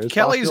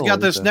Kelly's got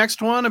this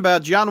next one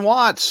about John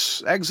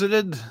Watts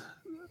exited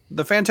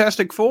the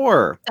Fantastic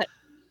Four.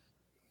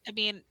 I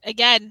mean,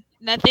 again,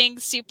 nothing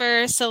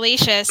super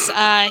salacious.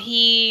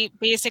 He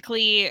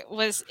basically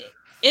was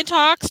in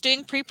talks,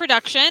 doing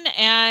pre-production,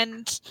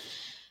 and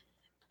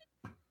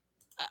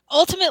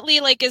ultimately,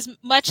 like, as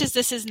much as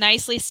this is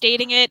nicely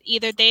stating it,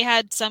 either they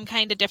had some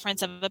kind of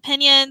difference of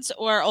opinions,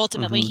 or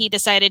ultimately he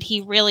decided he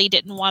really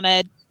didn't want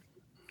to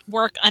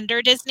work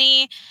under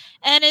Disney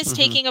and is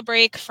taking a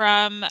break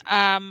from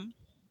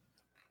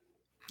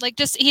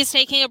he's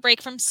taking a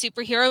break from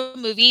superhero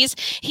movies.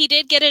 He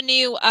did get a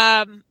new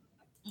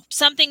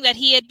something that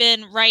he had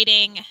been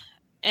writing,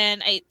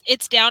 and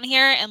it's down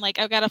here, and like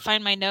I've got to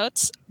find my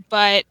notes,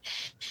 but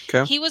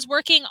he was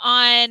working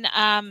on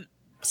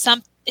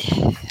some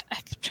I'm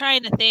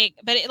trying to think,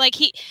 but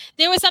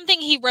there was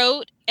something he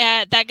wrote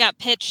that got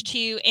pitched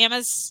to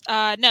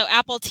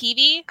Apple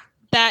TV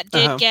that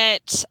did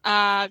get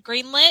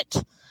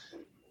greenlit,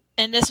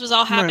 and this was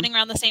all happening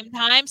around the same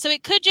time. So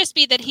it could just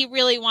be that he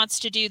really wants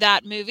to do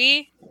that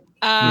movie,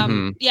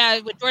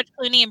 with George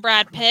Clooney and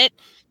Brad Pitt.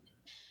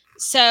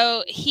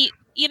 So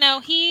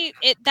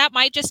that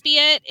might just be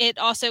it. It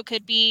also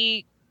could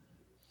be,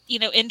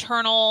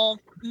 internal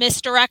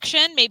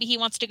misdirection. Maybe he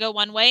wants to go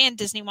one way and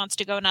Disney wants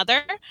to go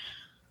another.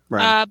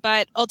 Right.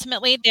 But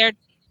ultimately, they're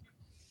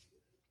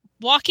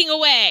walking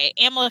away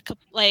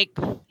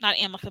not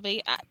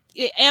amicably,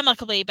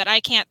 but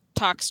I can't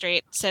talk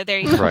straight. So there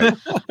you go. Right.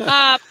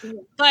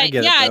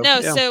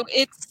 So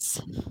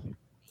it's,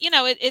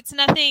 it's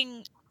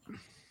nothing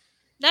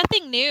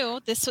new.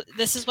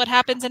 This is what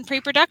happens in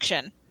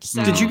pre-production.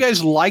 So did you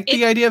guys like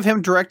the idea of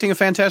him directing a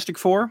Fantastic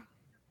Four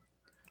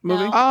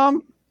movie?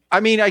 No. I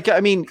think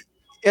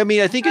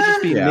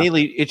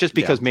it's just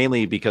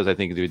mainly because I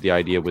think the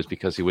idea was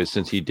because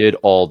since he did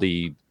all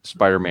the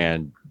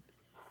Spider-Man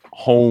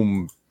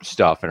home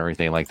stuff and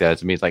everything like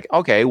that. I mean, it's like,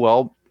 okay,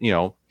 well,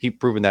 he's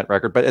proven that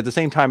record, but at the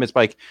same time, it's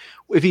like,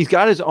 if he's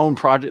got his own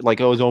project, like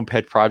his own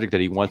pet project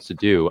that he wants to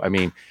do, I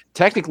mean,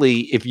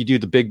 technically, if you do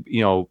the big,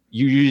 you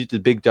use the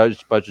big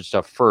budget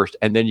stuff first,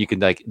 and then you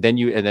can and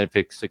then if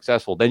it's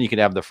successful, then you can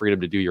have the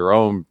freedom to do your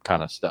own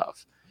kind of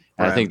stuff.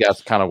 And I think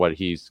that's kind of what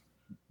he's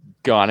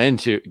gone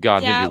into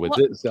with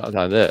this,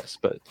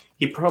 but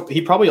he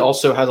probably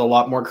also has a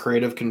lot more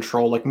creative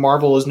control. Like,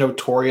 Marvel is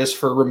notorious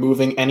for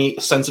removing any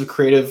sense of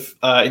creative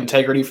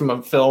integrity from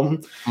a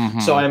film.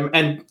 So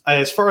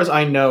as far as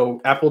I know,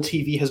 Apple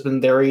TV has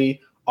been very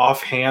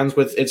offhand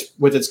with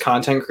its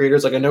content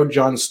creators. Like, I know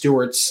Jon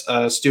Stewart's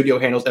studio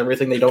handles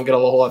everything. They don't get a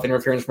whole lot of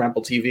interference from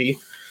Apple TV.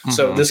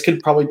 So this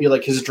could probably be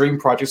like his dream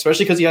project,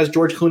 especially because he has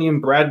George Clooney and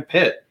Brad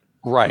Pitt.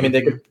 Right. I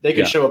mean, they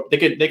could show up. They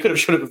could have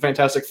showed up in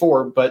Fantastic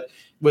Four, but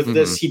with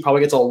this, he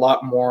probably gets a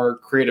lot more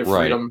creative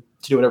freedom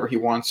to do whatever he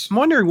wants. I'm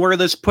wondering where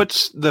this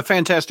puts the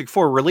Fantastic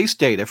Four release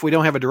date if we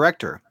don't have a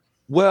director.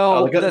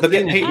 Well, they'll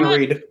find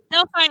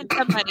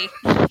somebody.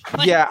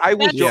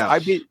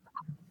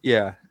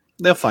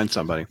 They'll find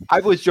somebody. I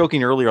was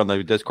joking earlier on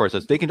the Discourse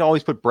that they can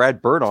always put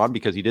Brad Bird on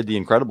because he did The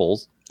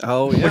Incredibles.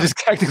 Oh, yeah. Which is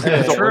technically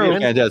a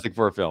Fantastic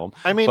Four film.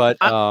 I mean, but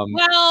they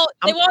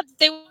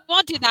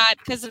won't do that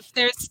because if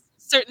there's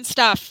certain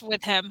stuff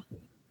with him.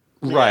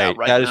 Right,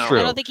 that is true.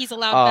 I don't think he's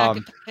allowed back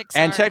at Pixar.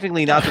 And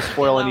technically, not to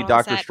spoil any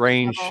Doctor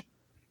Strange, stuff,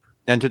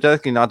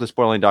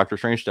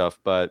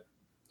 but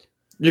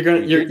you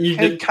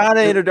did kind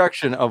of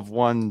introduction of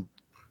one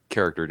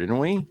character, didn't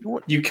we?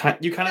 You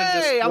kind of.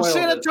 Hey, I'm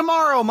seeing it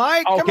tomorrow,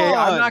 Mike. Okay, come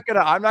on. I'm not gonna.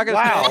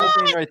 Wow. The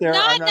whole thing right there.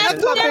 Not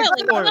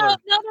necessarily. No.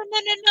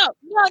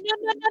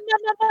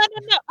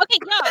 Okay,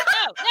 no.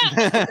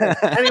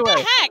 Anyway. What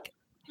the heck?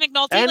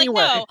 McNulty,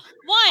 anyway, no. One,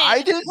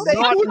 I didn't say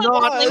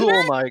not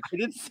cool, Mike. I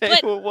didn't say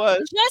who it was.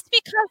 Just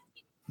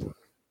because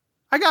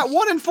I got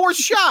 1 in 4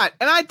 shot,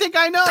 and I think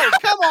I know.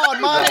 Come on,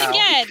 Mike.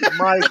 Again,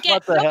 Mike,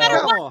 what the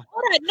hell?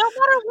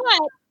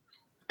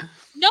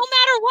 No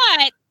matter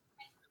what,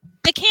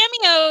 the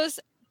cameos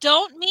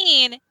don't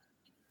mean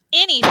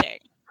anything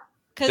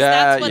because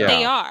that's what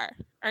they are.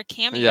 Are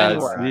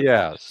cameos.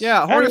 Yes.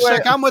 Yeah,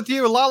 Hornacek, I'm with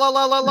you. La la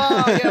la la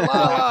la. Yeah,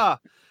 la la.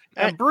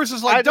 And Bruce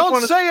is like,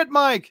 don't say it,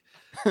 Mike.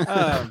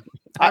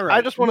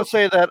 I just want to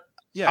say that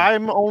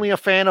I'm only a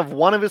fan of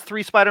one of his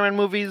 3 Spider-Man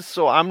movies,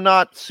 so I'm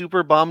not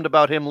super bummed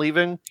about him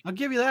leaving. I'll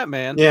give you that,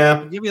 man. Yeah.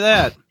 I'll give you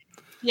that.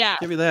 Yeah.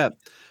 Give you that.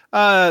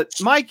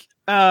 Mike,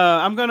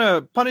 I'm going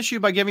to punish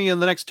you by giving you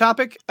the next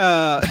topic.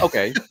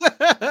 Okay.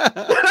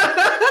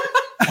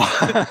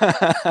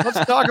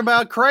 Let's talk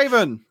about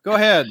Kraven. Go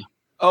ahead.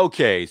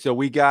 Okay, so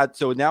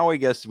now I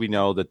guess we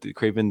know that the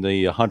Kraven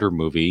the Hunter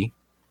movie,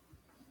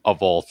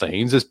 of all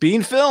things, is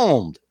being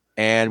filmed.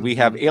 And we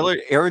have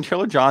Aaron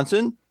Taylor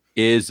Johnson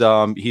is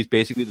he's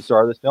basically the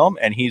star of this film,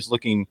 and he's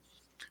looking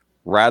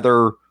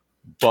rather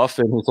buff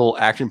in his little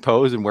action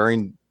pose and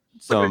wearing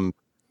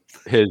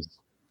his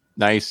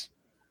nice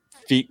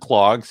feet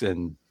clogs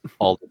and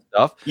all that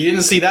stuff. You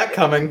didn't see that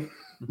coming.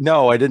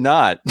 No, I did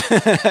not. So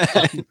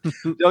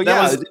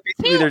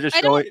basically they're just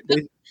showing.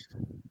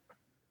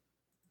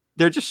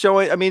 they're just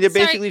showing. I mean, they're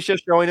basically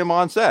just showing him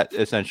on set.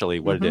 Essentially,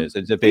 what it is.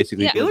 It's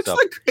basically. Yeah. He looks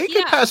like he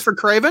could pass for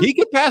Craven. He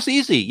could pass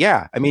easy.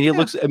 Yeah. I mean, he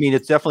looks. I mean,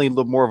 it's definitely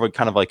more of a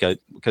kind of like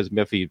because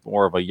Miffy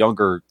more of a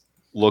younger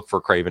look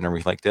for Craven and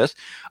everything like this.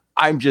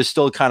 I'm just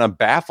still kind of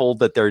baffled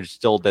that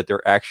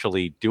they're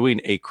actually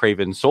doing a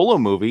Craven solo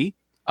movie.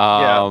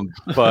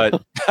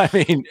 But I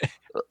mean,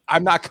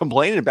 I'm not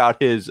complaining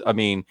about his. I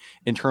mean,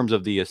 in terms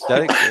of the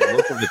aesthetic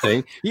look of the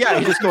thing, yeah,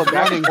 he's just going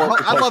back and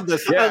forth. I love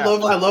this. Yeah.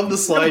 I love the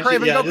slide. Go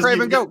Craven, yeah, go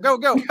Craven, go.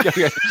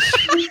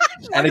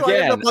 And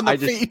again, on the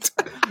feet.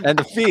 And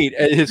the feet,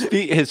 and his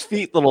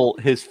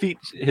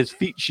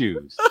feet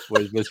shoes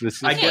was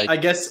I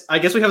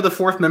guess we have the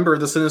fourth member of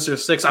the Sinister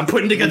Six. I'm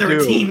putting together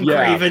a team,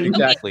 Craven.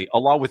 Exactly,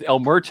 along with El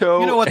Muerto.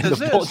 You know what this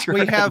is?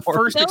 We have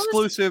first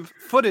exclusive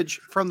footage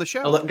from the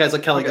show. I'll let guys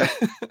like Kelly go.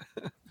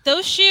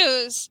 Those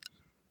shoes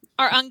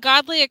are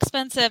ungodly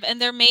expensive,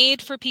 and they're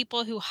made for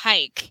people who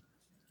hike.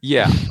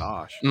 Yeah.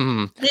 Gosh.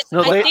 Mm-hmm.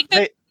 I think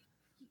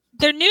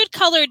they're nude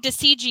colored to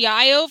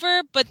CGI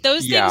over, but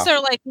those things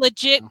are like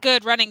legit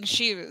good running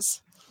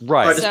shoes.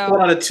 Right. I just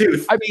pulled out a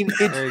tooth. I mean,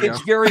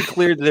 it's very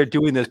clear that they're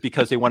doing this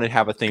because they want to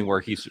have a thing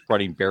where he's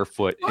running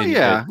barefoot. Oh, they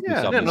yeah.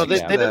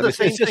 They did the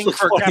same thing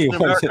for Captain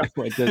America.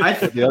 I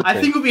think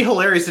it would be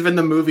hilarious if in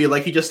the movie,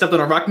 like, he just stepped on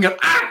a rock and go,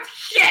 ah,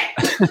 shit!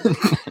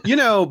 You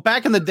know,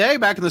 back in the day,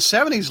 back in the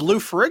 70s, Lou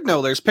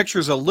Ferrigno, there's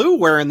pictures of Lou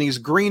wearing these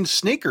green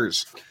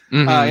sneakers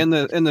in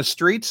the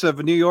streets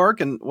of New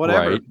York and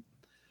whatever. Right.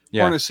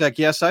 Yeah. Hornacek,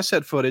 yes, I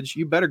said footage.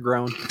 You better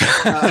groan.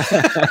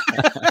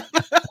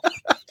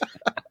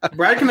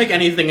 Brad can make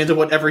anything into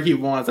whatever he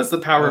wants. That's the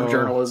power of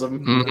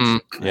journalism.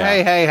 Mm-hmm.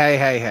 Yeah.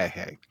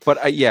 Hey. But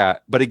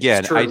but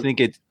again, I think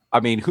it's. I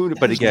mean, who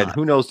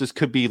knows? This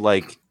could be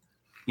like,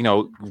 you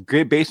know,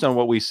 based on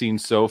what we've seen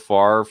so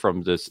far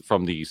from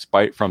Sony's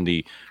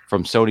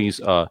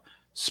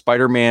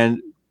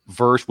Spider-Man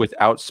verse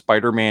without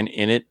Spider-Man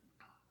in it.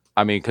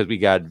 I mean, because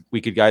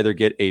we could either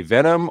get a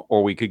Venom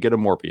or we could get a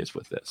Morbius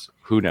with this.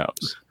 Who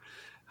knows?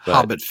 But,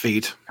 Hobbit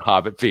feet.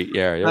 Yeah,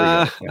 there we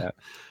go. Yeah.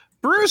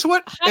 Bruce,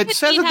 what? It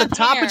says at the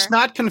top it's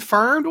not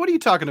confirmed. What are you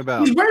talking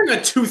about? He's wearing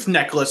a tooth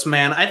necklace,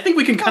 man. I think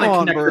we can kind of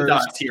connect the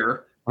dots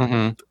here.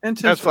 Mm-hmm.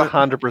 That's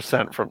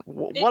 100% from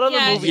what other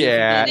movies?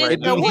 Yeah.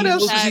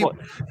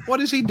 What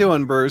is he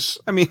doing, Bruce?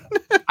 I mean,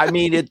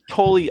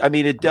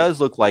 it does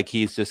look like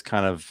he's just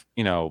kind of,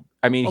 you know.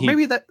 I mean,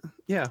 maybe that.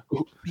 Yeah,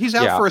 he's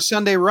out for a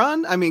Sunday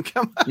run. I mean,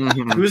 come on.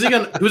 Mm-hmm. Who's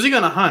he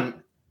gonna hunt?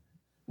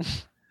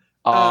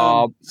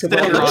 The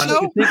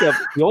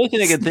only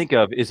thing I can think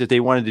of is if they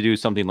wanted to do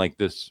something like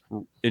this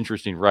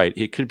interesting, right?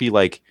 It could be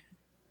like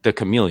the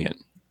Chameleon,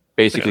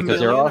 basically, because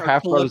there are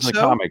half brothers in the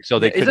comics, so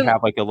they could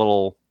have like a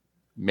little.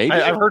 Maybe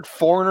I've heard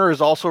Foreigner is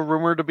also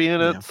rumored to be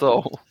in it.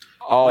 So,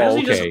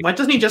 why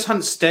doesn't he just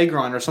hunt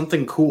Stegron or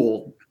something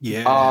cool?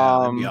 Yeah.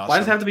 Awesome. Why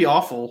does it have to be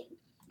awful?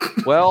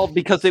 Well,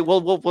 because they have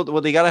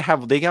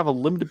a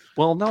limited.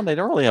 Well, no, they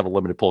don't really have a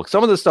limited pool.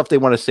 Some of the stuff they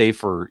want to save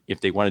for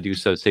if they want to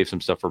save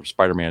some stuff for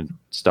Spider-Man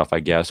stuff,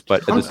 I guess.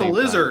 But hunt the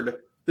lizard.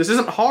 This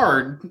isn't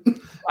hard.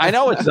 I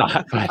know it's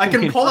not. I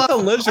can pull out the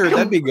lizard.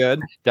 That'd be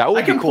good.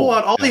 I can pull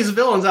out all these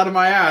villains out of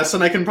my ass,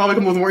 and I can probably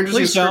come up with more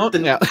interesting script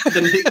than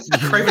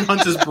Craven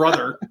hunts his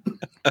brother.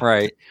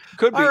 Right.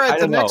 Could be. All right.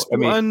 I don't know.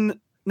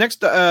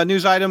 Next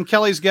news item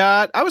Kelly's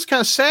got. I was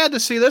kind of sad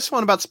to see this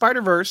one about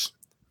Spider-Verse.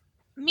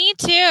 Me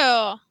too.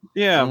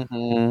 Yeah.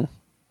 Mm-hmm.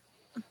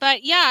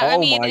 But yeah,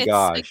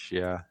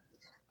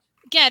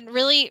 Again,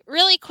 really,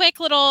 really quick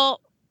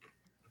little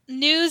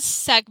news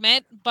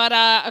segment, but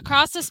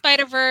Across the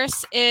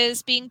Spider-Verse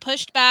is being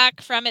pushed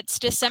back from its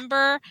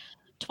December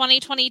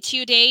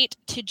 2022 date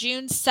to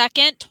June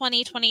 2nd,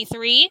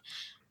 2023,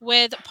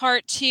 with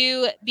part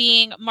 2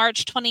 being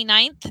March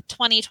 29th,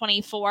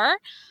 2024.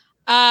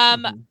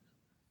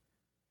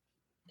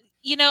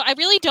 You know, I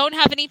really don't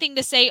have anything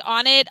to say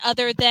on it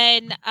other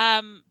than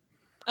a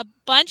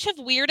bunch of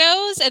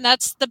weirdos, and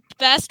that's the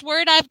best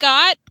word I've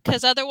got,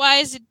 because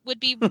otherwise it would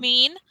be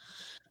mean.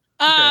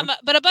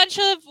 But a bunch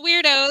of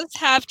weirdos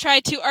have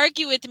tried to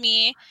argue with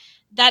me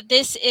that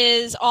this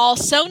is all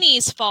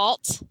Sony's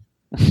fault,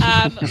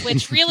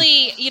 which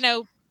really, you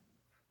know,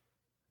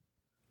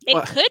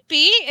 it could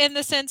be in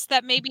the sense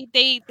that maybe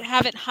they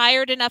haven't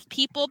hired enough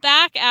people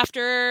back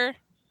after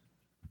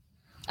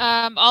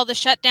all the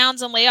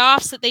shutdowns and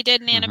layoffs that they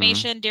did in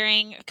animation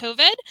during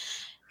COVID.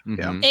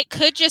 Mm-hmm. It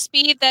could just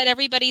be that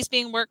everybody's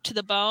being worked to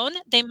the bone.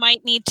 They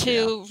might need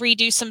to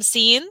redo some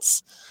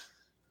scenes.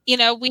 You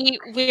know,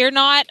 we're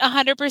not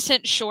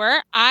 100%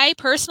 sure. I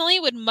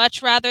personally would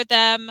much rather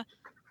them,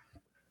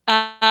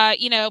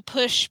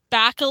 push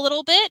back a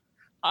little bit,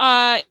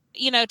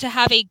 to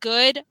have a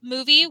good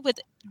movie with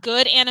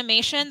good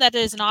animation that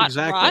is not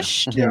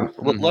rushed. Yeah.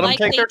 Let them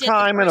take their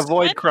time and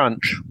avoid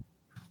crunch.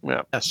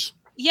 Yeah. Yes.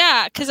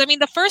 Yeah, because I mean,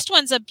 the first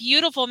one's a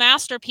beautiful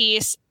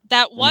masterpiece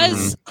that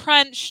was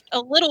crunched a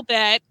little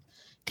bit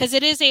because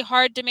it is a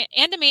hard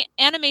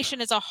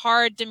animation is a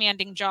hard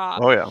demanding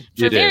job. Oh yeah,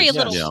 for very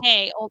little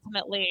pay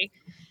ultimately,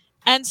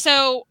 and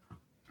so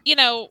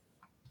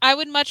I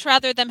would much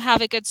rather them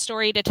have a good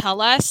story to tell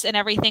us and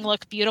everything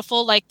look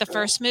beautiful like the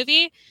first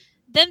movie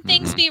then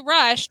things be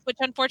rushed, which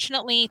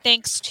unfortunately,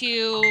 thanks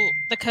to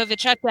the COVID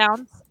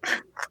shutdowns,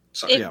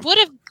 it would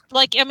have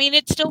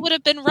it still would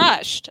have been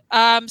rushed.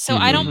 So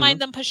I don't mind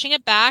them pushing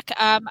it back.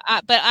 But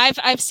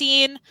I've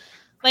seen,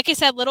 like I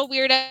said, little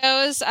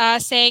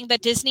weirdos saying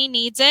that Disney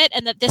needs it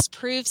and that this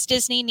proves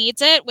Disney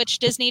needs it, which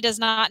Disney does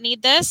not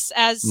need this,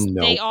 as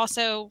they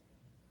also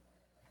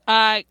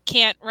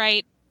can't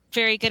write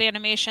very good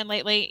animation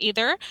lately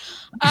either.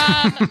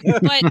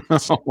 But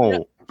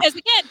because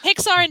again,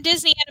 Pixar and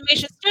Disney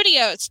Animation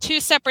Studios,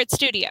 two separate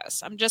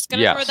studios. I'm just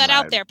going to throw that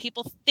out there.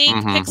 People think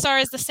Pixar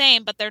is the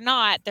same, but they're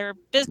not. They're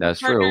business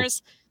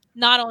partners,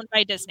 not owned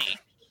by Disney.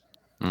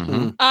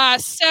 But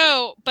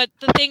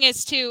the thing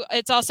is too,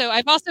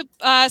 I've also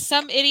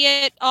some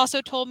idiot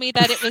also told me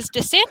that it was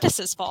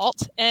DeSantis's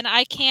fault, and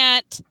I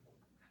can't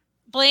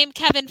blame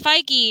Kevin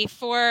Feige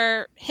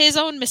for his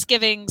own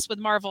misgivings with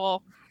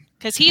Marvel.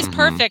 Because he's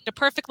perfect, a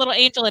perfect little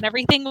angel, and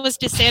everything was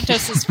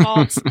DeSantis'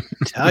 fault.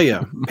 Tell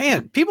you,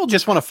 man, people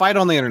just want to fight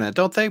on the internet,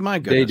 don't they? My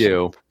goodness, they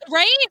do,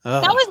 right?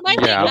 That was my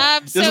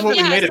thing. This is what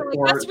we made it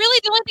for. That's really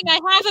the only thing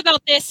I have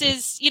about this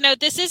is,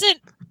 this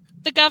isn't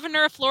the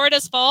governor of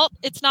Florida's fault.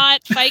 It's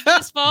not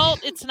Feige's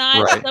fault. It's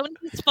not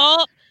Sony's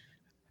fault.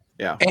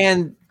 Yeah,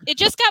 and it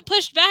just got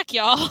pushed back,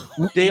 y'all.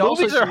 They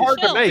also are hard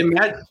to make.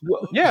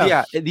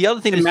 Yeah. The other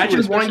thing,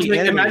 imagine wanting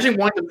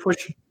to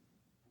push.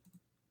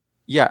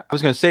 Yeah, I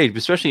was going to say,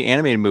 especially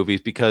animated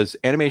movies, because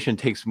animation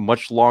takes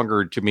much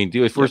longer to make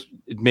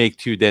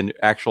to then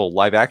actual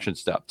live action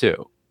stuff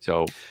too.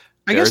 So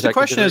I guess the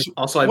question is,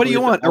 also, what do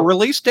you want? A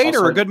release date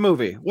or a good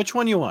movie? Which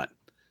one you want?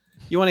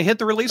 You want to hit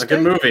the release date?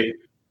 A good movie.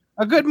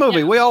 A good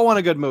movie. Yeah. We all want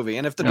a good movie.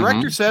 And if the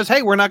director says,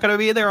 "Hey, we're not going to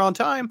be there on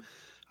time,"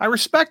 I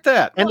respect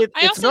that. And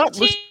it's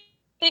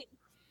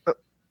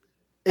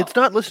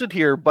not listed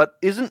here,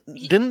 but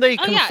didn't they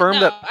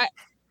confirm that?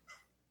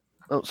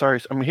 Oh,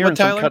 sorry, I'm hearing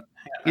some cut.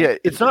 Yeah,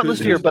 it's not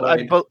listed here, but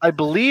I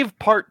believe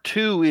part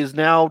 2 is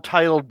now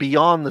titled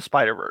Beyond the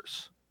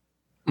Spider-Verse.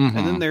 And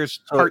then there's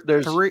part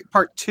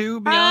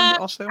 2 Beyond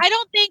also? I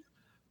don't think...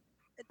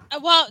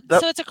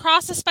 so it's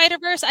Across the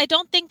Spider-Verse. I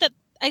think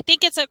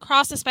it's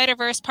Across the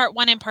Spider-Verse part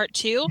 1 and part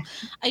 2.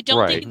 I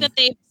don't think that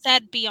they've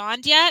said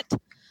Beyond yet.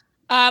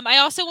 I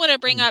also want to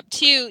bring up,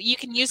 too, you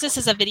can use this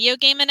as a video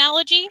game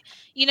analogy.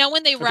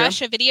 When they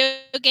rush a video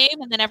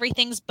game and then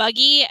everything's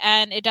buggy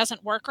and it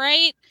doesn't work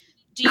right?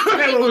 Do you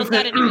really want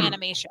that in your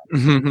animation?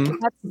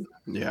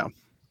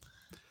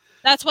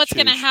 That's what's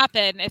going to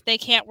happen if they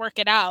can't work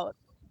it out.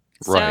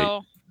 Right.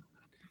 So,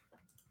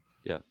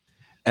 yeah.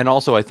 And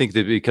also, I think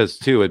that because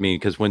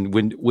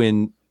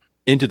when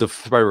Into the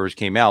Spider-Verse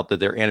came out, that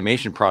their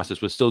animation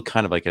process was still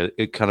kind of like an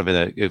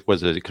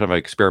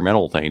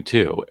experimental thing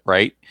too,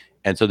 right?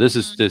 And so this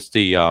is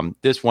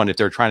this one, if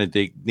they're trying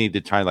to need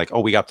to try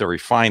we have to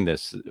refine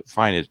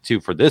it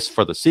too for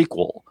the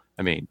sequel.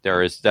 I mean,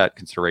 there is that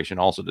consideration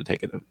also to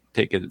take it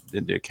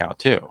into account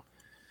too.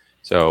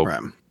 So,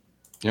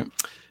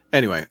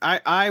 Anyway,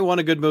 I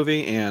want a good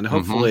movie, and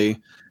hopefully,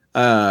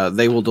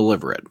 they will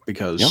deliver it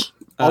because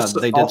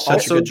they did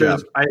such a good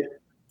job.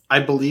 I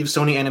believe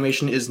Sony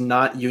Animation is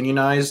not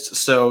unionized,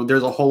 so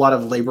there's a whole lot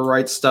of labor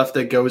rights stuff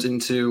that goes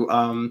into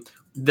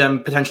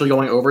them potentially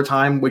going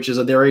overtime, which is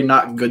a very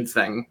not good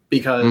thing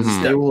because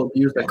they will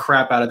abuse the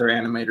crap out of their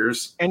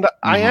animators. And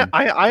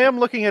I am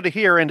looking at it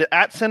here, and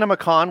at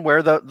CinemaCon,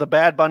 where the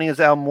Bad Bunny is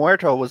El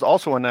Muerto was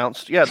also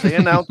announced. Yeah, they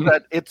announced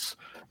that it's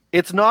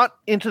not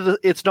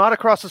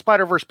Across the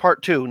Spider-Verse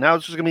Part 2. Now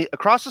it's just going to be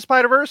Across the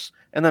Spider-Verse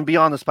and then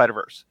Beyond the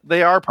Spider-Verse.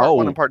 They are Part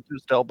 1 and Part 2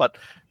 still, but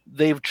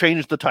they've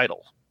changed the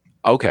title.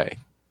 Okay,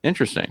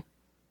 interesting.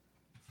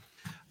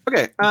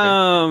 Okay,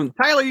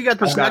 Tyler, you got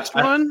this next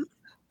one.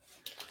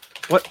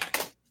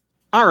 What?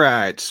 All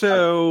right.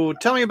 So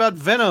tell me about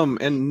Venom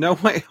and No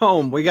Way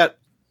Home. We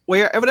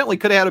evidently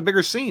could have had a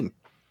bigger scene.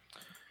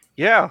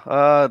 Yeah.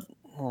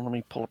 Let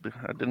me pull up.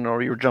 I didn't know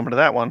you were jumping to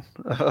that one.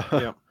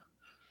 Yeah.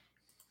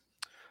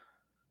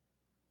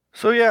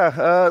 So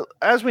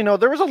as we know,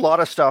 there was a lot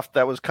of stuff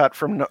that was cut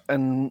from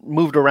and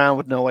moved around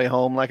with No Way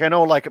Home. Like I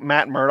know,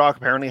 Matt Murdock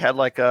apparently had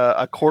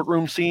a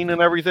courtroom scene and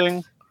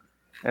everything.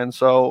 And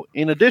so,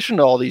 in addition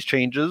to all these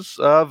changes,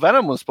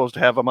 Venom was supposed to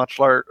have a much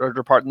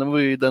larger part in the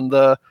movie than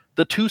the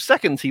 2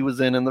 seconds he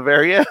was in the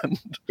very end.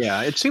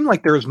 Yeah, it seemed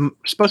like there was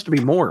supposed to be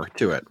more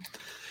to it.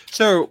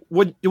 So,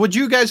 would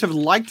you guys have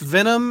liked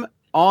Venom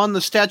on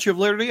the Statue of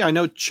Liberty? I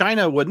know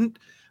China wouldn't,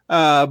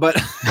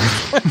 but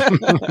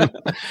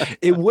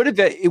it would have.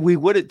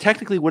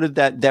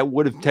 That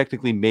would have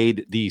technically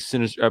made the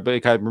Sinister. I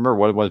remember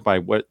what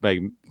my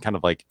kind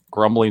of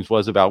grumblings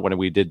was about when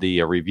we did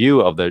the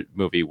review of the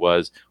movie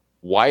was.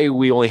 Why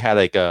we only had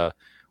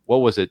what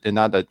was it? And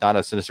not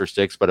a Sinister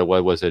Six, but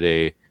what was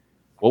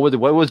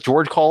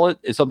George call it?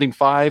 Is something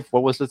 5?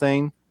 What was the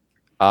thing?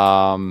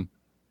 The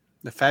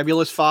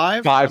Fabulous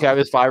Five?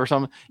 Fabulous 5 or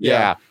something.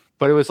 Yeah.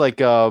 But it was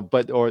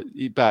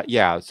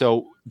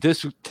so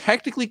this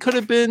technically could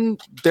have been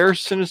their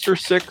Sinister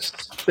Six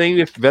thing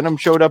if Venom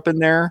showed up in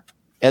there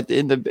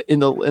in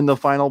the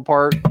final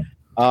part.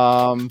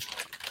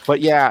 But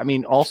yeah, I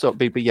mean, also,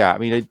 but yeah, I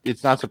mean,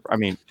 it's not. I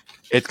mean.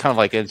 it's kind of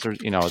like it's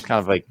kind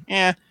of like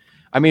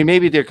I mean,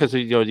 maybe they're because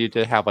you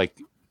did have like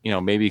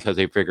maybe because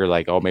they figured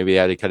like maybe they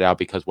had to cut it out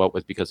because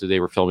they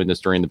were filming this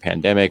during the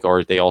pandemic,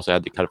 or they also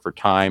had to cut it for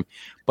time.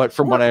 But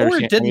from what I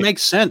understand, it didn't make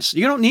sense.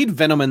 You don't need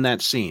Venom in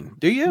that scene,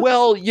 do you?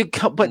 Well,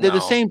 but at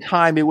the same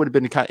time, it would have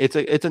been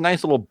it's a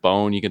nice little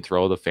bone you can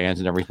throw the fans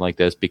and everything like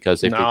this because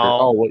they figured,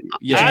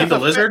 did you need the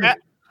lizard?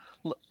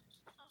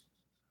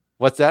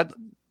 What's that?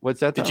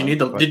 Did you need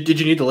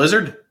the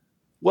lizard?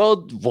 Well,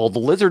 the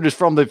lizard is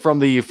from the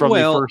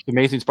first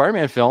Amazing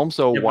Spider-Man film.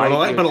 So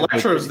why? But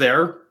Electro's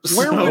there.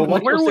 Where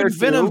would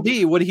Venom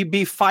be? Would he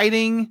be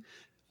fighting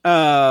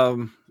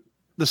the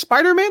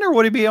Spider-Man, or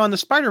would he be on the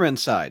Spider-Man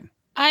side?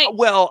 I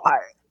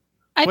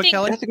think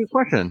Kelly? That's a good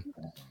question.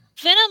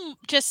 Venom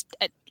just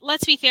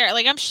let's be fair.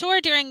 Like I'm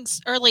sure during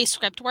early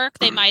script work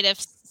they might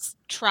have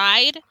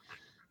tried,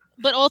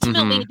 but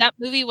ultimately that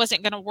movie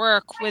wasn't going to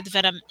work with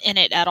Venom in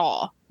it at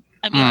all.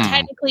 I mean,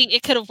 technically,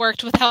 it could have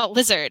worked without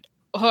Lizard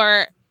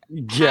or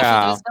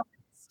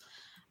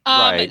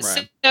right.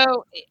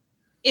 So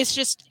it's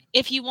just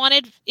if you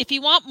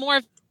want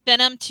more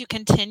Venom to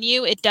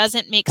continue, it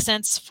doesn't make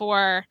sense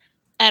for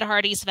Ed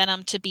Hardy's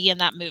Venom to be in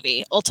that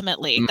movie.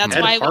 Ultimately, that's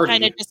why we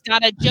kind of just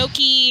got a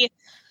jokey,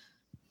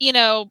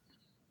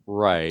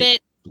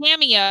 bit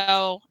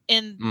cameo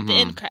in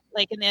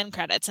the end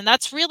credits, and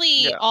that's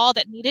really all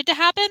that needed to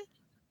happen.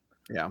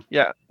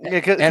 Yeah.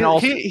 And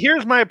also,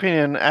 here's my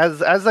opinion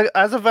as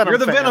a Venom. You're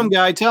the fan. Venom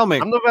guy. Tell me.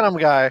 I'm the Venom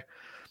guy.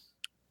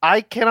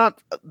 I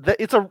cannot.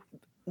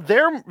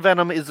 Their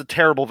Venom is a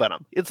terrible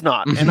Venom. It's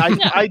not, and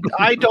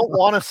I don't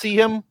want to see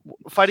him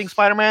fighting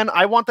Spider-Man.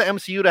 I want the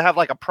MCU to have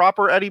like a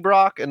proper Eddie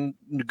Brock and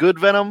good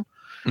Venom.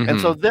 And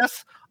so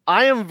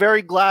I am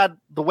very glad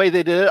the way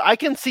they did it. I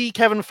can see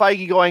Kevin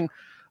Feige going,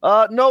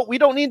 no, we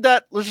don't need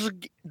that. Let's just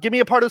give me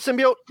a part of the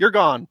symbiote. You're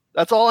gone.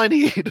 That's all I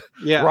need.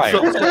 Yeah, right.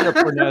 So, set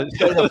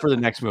it up for the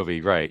next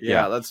movie, right?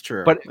 Yeah, that's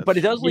true. But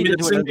it does lead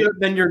into symbiote,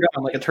 then you're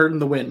gone like a turd in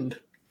the wind.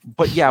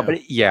 But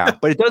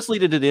it does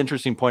lead into the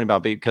interesting point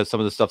about because some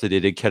of the stuff that they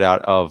did cut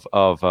out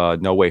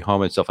of No Way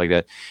Home and stuff like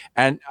that.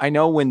 And I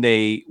know when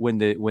the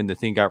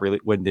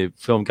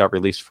film got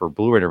released for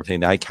Blu-ray and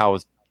everything,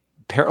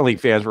 apparently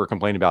fans were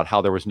complaining about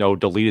how there was no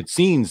deleted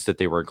scenes that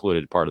they were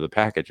included part of the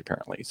package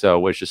apparently. So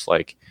it was just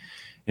like,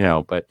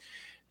 but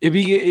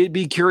it'd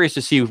be curious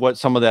to see what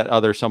some of that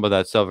other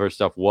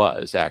stuff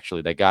was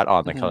actually that got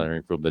on the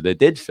coloring film that they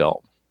did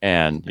film,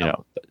 and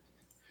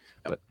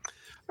but.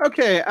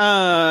 Okay,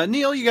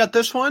 Neil, you got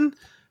this one.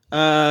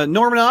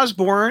 Norman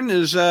Osborn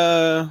is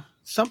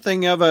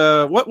something of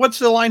a what's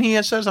the line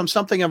he says? I'm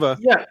something of a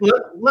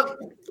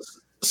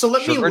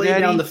let me lay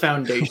down the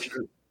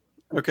foundation.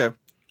 Okay.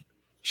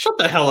 Shut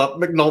the hell up,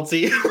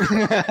 McNulty.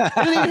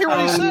 I didn't even hear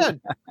what he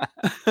said.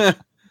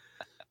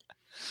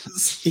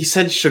 He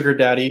said sugar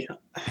daddy.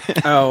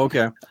 Oh,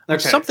 okay.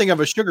 Something of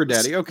a sugar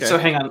daddy. Okay. So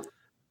hang on.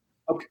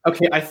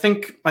 Okay, I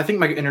think my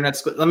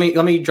internet's. Let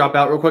me drop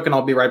out real quick, and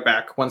I'll be right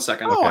back. 1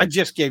 second. Oh, I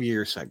just gave you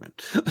your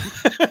segment.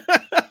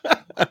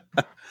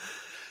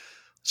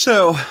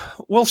 So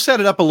we'll set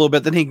it up a little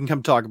bit, then he can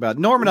come talk about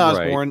Norman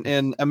Osborn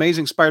and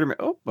Amazing Spider-Man.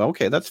 Oh,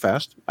 okay, that's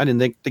fast. I didn't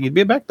think he'd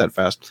be back that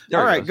fast.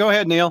 All right, go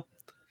ahead, Neil.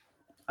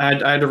 I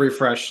had to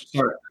refresh.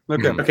 Sorry.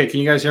 Okay. Okay, can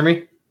you guys hear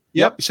me?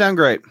 Yep, you sound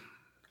great.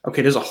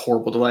 Okay, there's a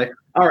horrible delay.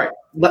 All right,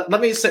 let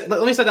me set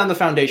down the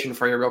foundation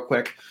for you real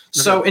quick. Okay.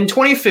 So in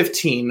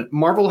 2015,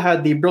 Marvel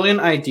had the brilliant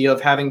idea of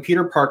having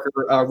Peter Parker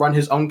run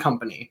his own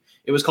company.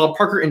 It was called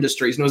Parker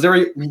Industries, and it was a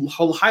very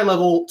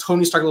high-level,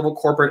 Tony Stark-level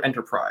corporate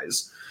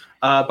enterprise.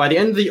 By the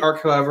end of the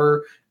arc,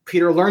 however,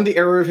 Peter learned the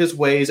error of his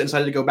ways and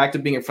decided to go back to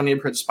being a friendly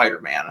neighborhood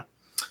Spider-Man.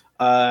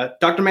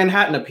 Dr.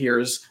 Manhattan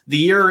appears. The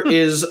year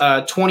is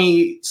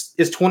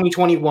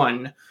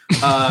 2021.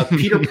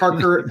 Peter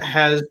Parker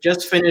has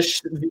just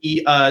finished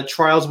the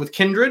trials with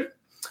Kindred,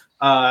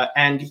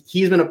 and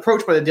he's been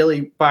approached by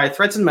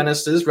Threats and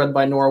Menaces, read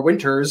by Nora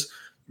Winters,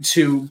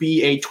 to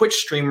be a Twitch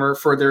streamer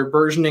for their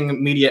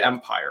burgeoning media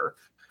empire.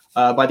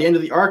 By the end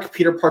of the arc,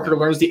 Peter Parker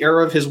learns the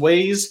error of his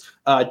ways,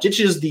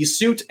 ditches the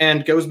suit,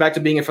 and goes back to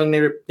being a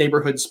friendly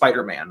neighborhood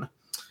Spider-Man.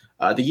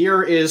 The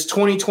year is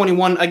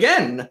 2021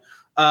 again.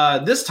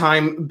 This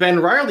time, Ben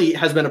Reilly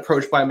has been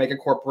approached by a mega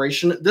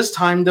corporation, this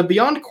time the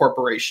Beyond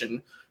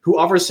Corporation, who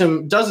offers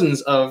him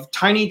dozens of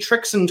tiny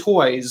tricks and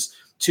toys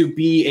to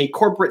be a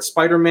corporate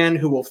Spider-Man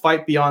who will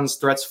fight Beyond's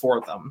threats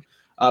for them.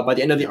 By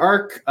the end of the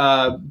arc,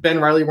 Ben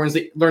Reilly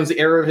learns the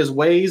error of his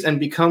ways and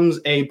becomes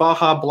a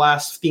Baja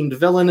Blast-themed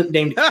villain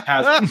named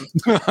Chasm.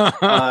 And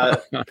I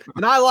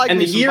like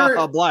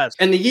Baja Blast.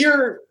 And the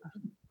year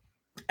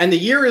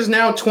is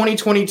now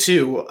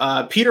 2022.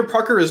 Peter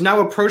Parker is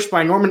now approached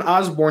by Norman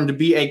Osborn to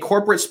be a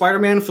corporate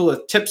Spider-Man full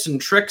of tips and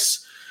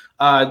tricks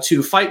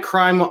to fight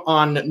crime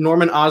on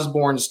Norman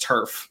Osborn's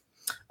turf.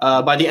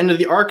 By the end of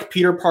the arc,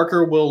 Peter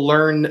Parker will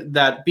learn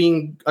that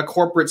being a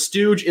corporate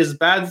stooge is a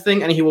bad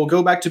thing, and he will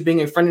go back to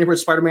being a friendly neighborhood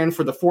Spider-Man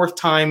for the 4th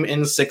time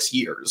in 6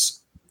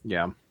 years.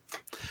 Yeah.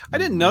 I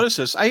didn't notice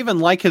this. I even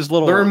like his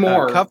little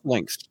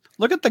cufflinks.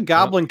 Look at the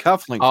goblin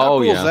cufflinks. How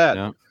cool is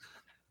that?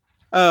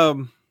 Yeah.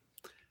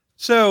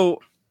 So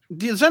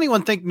does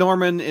anyone think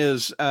Norman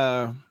is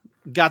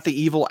got the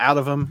evil out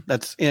of him?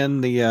 That's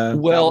in the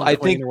I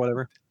think or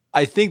whatever.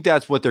 I think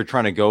that's what they're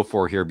trying to go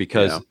for here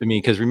because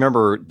because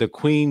remember the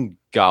Queen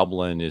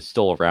Goblin is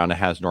still around and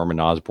has Norman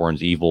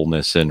Osborn's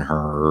evilness in her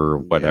or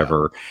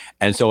whatever,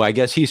 and so I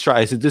guess he's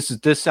trying.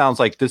 This sounds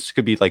like this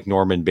could be like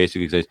Norman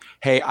basically says,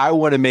 "Hey, I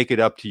want to make it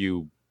up to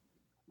you,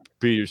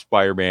 Peter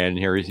Spider-Man.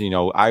 Here is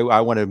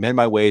I want to amend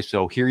my ways.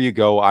 So here you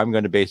go. I'm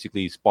going to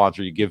basically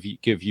sponsor you, give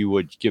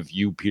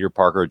you Peter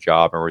Parker a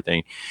job and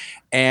everything,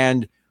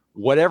 and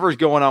whatever's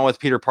going on with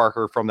Peter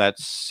Parker from that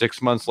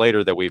 6 months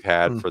later that we've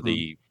had for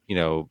the."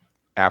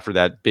 After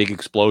that big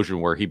explosion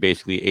where he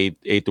basically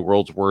ate the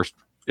world's worst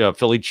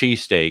Philly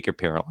cheesesteak,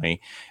 apparently,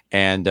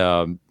 and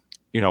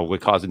with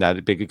causing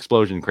that big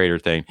explosion crater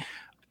thing,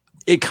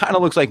 it kind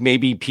of looks like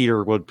maybe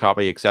Peter would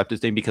probably accept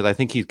this thing because I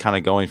think he's kind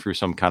of going through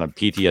some kind of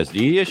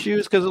PTSD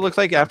issues because it looks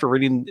like after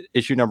reading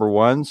issue number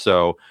 1.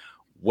 So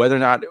whether or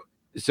not,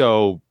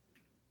 so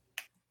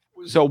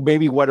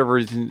maybe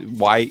whatever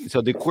why.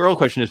 So the real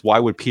question is, why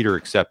would Peter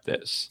accept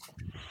this?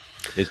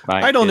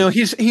 I don't know.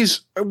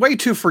 He's way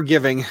too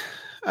forgiving.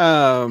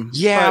 But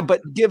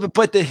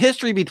the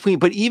history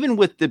between, even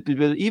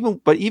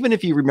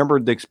if you remember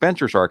the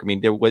Spencer's arc, I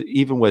mean,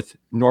 even with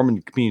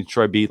Norman being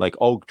trying to be like,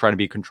 trying to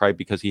be contrite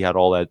because he had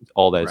all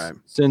that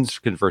sins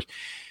conversed.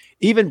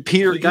 Even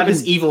Peter got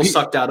his evil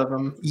sucked out of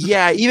him.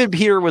 Yeah, even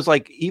Peter was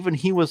like,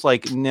 he was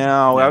like,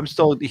 no, I'm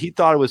still. He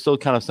thought it was still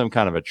kind of some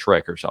kind of a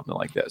trick or something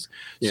like this.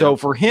 Yeah. So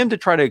for him to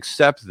try to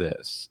accept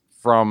this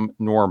from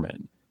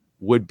Norman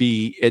would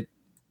be it.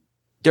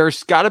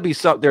 There's got to be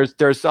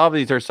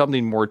there's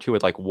something more to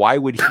it. Like, why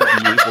would he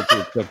be able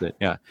to accept it?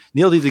 Yeah,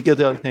 Neil needs to get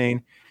the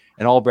thing,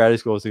 and all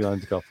Bradley's goes on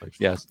to conflict.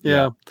 Yes,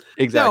 yeah,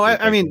 exactly. No,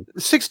 I mean,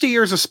 60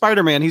 years of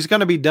Spider-Man, he's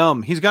going to be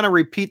dumb. He's going to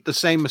repeat the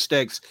same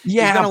mistakes.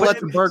 Yeah, he's going to let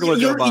the burglar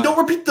go by. You don't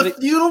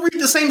repeat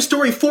the same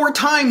story 4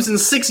 times in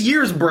 6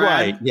 years, Brad.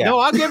 Right. Yeah. No,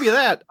 I'll give you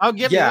that. I'll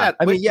give you that.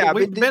 I mean,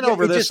 we've been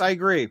over this. I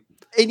agree.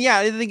 And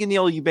I think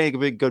Neil, you make a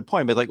big good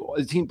point, but like,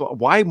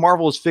 why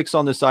Marvel is fixed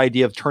on this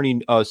idea of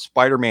turning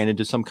Spider-Man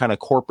into some kind of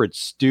corporate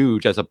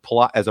stooge as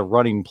a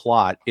running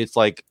plot? It's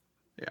like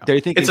they're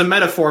thinking it's a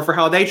metaphor for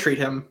how they treat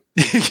him.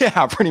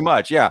 Yeah, pretty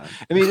much. Yeah,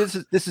 I mean,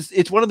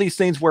 it's one of these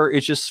things where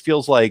it just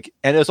feels like,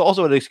 and it's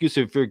also an excuse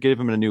to give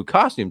him a new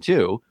costume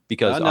too,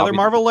 because another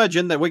Marvel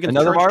Legend that we can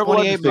charge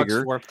 $28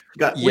 figure.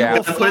 We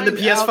will put in the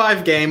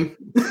PS5 game.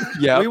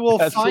 Yeah, we will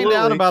find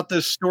out about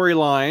this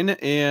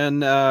storyline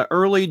in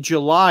early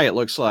July. It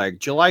looks like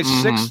July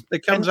 6th.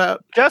 It comes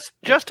out. Just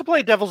to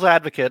play devil's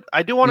advocate,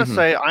 I do want to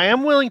say I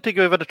am willing to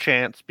give it a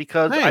chance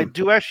because I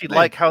do actually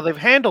like how they've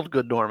handled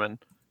Good Norman.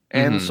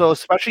 And so,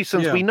 especially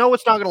since we know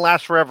it's not going to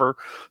last forever,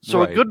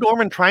 so a good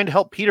Norman trying to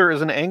help Peter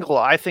is an angle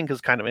I think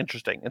is kind of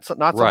interesting. It's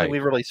not something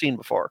we've really seen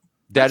before.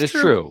 That is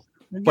true.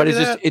 But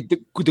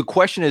the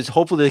question is,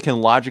 hopefully they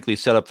can logically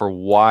set up for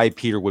why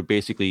Peter would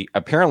basically,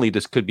 apparently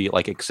this could be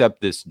like,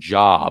 accept this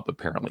job,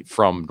 apparently,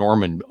 from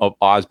Norman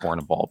Osborn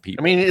of all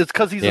people. I mean, it's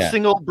because he's a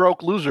single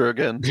broke loser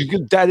again.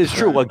 That is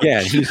true.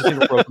 Again, he's a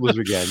single broke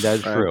loser again. That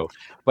is true.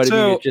 But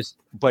so,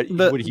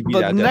 would he be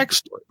the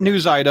next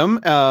news item,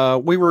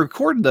 we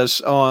recorded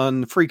this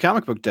on Free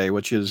Comic Book Day,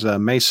 which is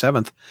May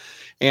 7th.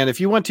 And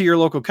if you went to your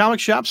local comic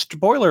shop,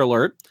 spoiler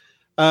alert,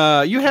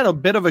 you had a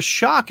bit of a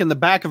shock in the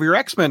back of your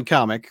X-Men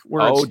comic.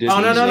 Where no.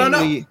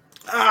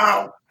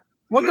 Oh.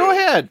 Well, go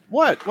ahead.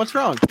 What's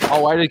wrong?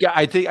 Oh,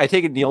 I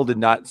take it Neil did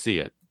not see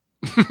it.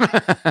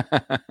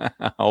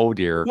 Oh,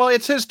 dear. Well,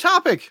 it's his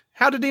topic.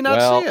 How did he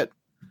not see it?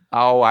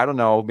 Oh, I don't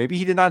know. Maybe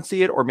he did not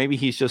see it, or maybe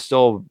he's just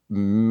still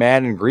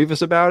mad and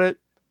grievous about it.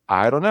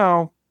 I don't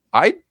know.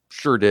 I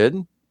sure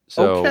did.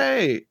 So.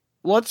 Okay.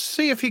 Let's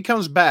see if he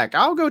comes back.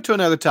 I'll go to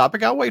another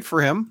topic. I'll wait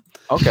for him.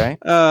 Okay.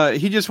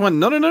 He just went,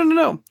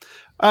 no.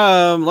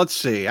 Let's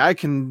see. I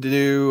can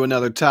do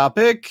another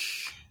topic.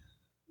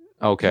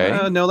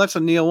 Okay. No, that's a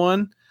Neil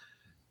one.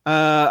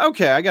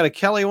 Okay, I got a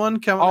Kelly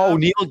one coming. Oh,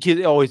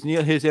 Neil,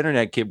 his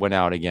internet kit went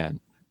out again.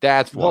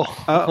 That's what.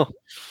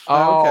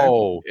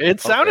 Okay.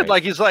 It sounded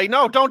like he's like,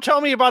 no, don't tell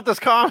me about this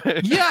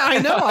comic. Yeah, I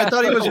know. I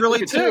thought he was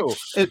really too.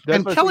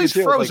 And Kelly's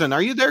frozen.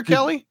 Are you there,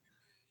 Kelly?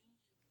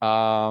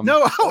 No.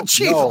 Oh,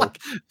 geez. No.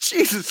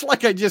 Jesus,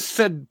 like I just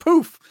said,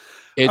 poof.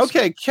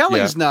 Okay,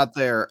 Kelly's not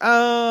there.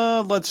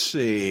 Let's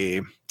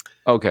see.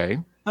 Okay.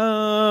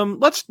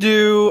 Let's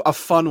do a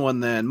fun one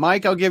then.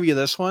 Mike, I'll give you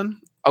this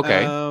one.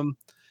 Okay.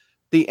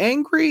 The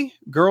angry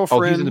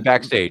girlfriend. Oh, he's in the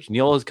backstage.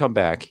 Neil has come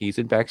back. He's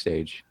in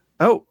backstage.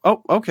 Oh,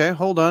 okay.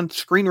 Hold on.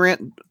 Screen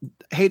Rant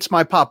hates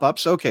my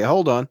pop-ups. Okay,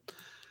 hold on.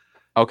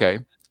 Okay.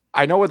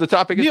 I know what the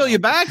topic is. Neil, you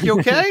back? You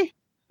okay?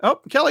 Oh,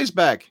 Kelly's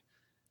back.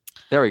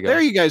 There we go. There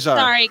you guys are.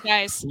 Sorry,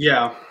 guys.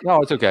 Yeah.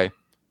 No, it's okay.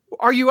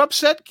 Are you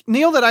upset,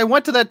 Neil, that I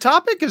went to that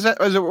topic? Is it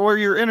where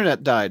your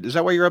internet died? Is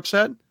that why you're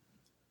upset?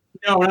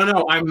 No.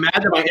 I'm mad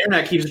that my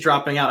internet keeps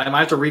dropping out. I might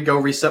have to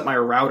reset my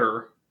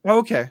router.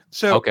 Okay.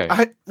 So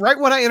right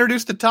when I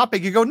introduced the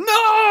topic, you go,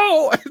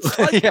 no! It's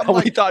like,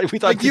 we thought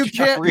like you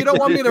can't, you don't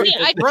want me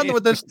to run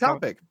with this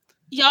topic.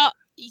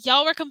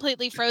 Y'all were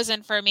completely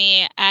frozen for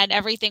me and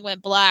everything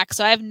went black.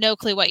 So I have no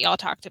clue what y'all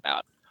talked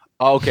about.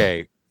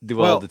 Okay.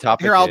 Well, the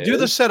topic here, I'll do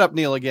the setup,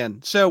 Neil,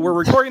 again. So we're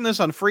recording this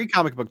on Free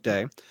Comic Book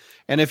Day.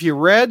 And if you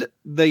read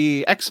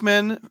the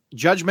X-Men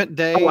Judgment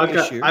Day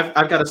issue...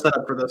 I've got a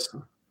setup for this.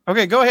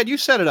 Okay, go ahead. You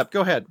set it up.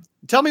 Go ahead.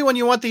 Tell me when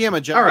you want the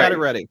image. I've got it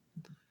ready.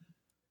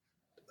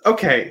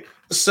 Okay.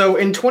 So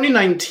in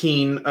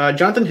 2019,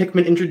 Jonathan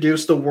Hickman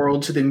introduced the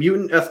world to the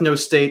mutant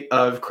ethno-state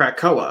of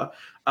Krakoa.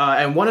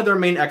 And one of their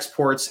main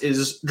exports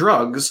is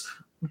drugs.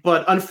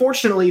 But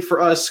unfortunately for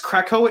us,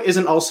 Krakoa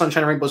isn't all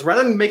sunshine and rainbows.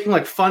 Rather than making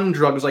like fun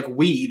drugs like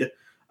weed,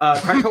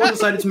 Krakoa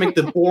decided to make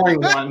the boring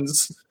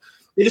ones.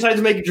 They decided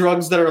to make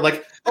drugs that are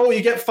like, oh,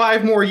 you get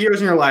 5 more years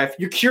in your life.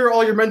 You cure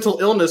all your mental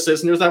illnesses.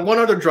 And there's that one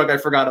other drug I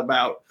forgot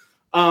about.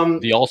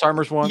 The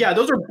Alzheimer's one? Yeah,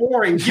 those are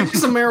boring. Give me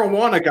some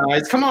marijuana,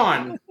 guys. Come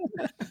on.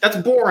 That's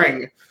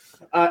boring.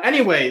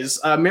 Anyways,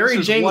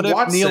 Mary Jane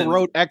Watson. Neil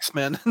wrote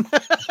X-Men.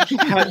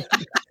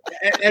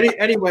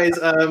 Anyways,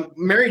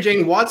 Mary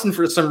Jane Watson,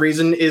 for some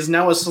reason, is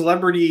now a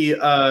celebrity.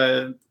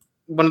 One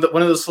of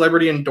the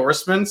celebrity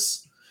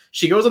endorsements.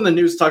 She goes on the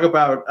news to talk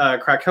about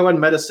Krakoan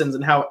medicines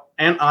and how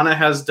Aunt Anna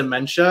has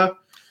dementia.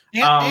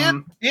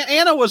 Aunt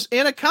Anna was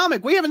in a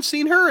comic. We haven't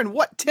seen her in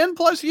 10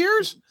 plus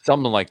years?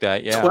 Something like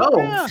that, yeah. 12.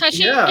 Because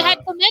she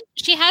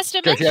has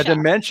dementia. She had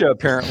dementia,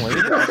 apparently.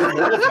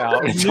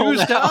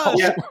 News to us.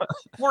 Yeah.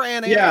 Poor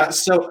Aunt Anna. Yeah,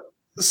 so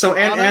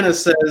Aunt Anna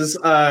says,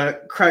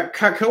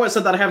 Krakoa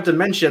said that I have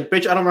dementia.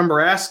 Bitch, I don't remember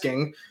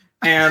asking.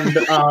 And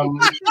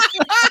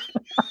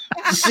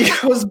she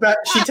goes back.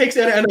 She takes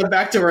Aunt Anna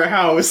back to her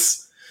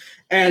house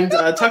and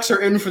tucks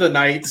her in for the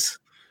night.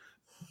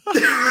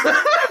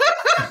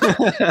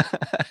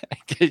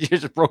 You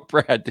just broke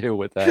Brad too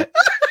with that.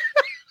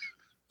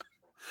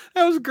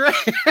 That was great.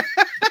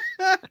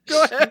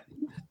 Go ahead.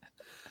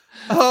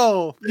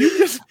 Oh,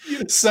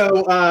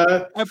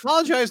 I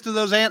apologize to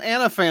those Aunt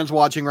Anna fans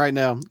watching right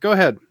now. Go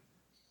ahead.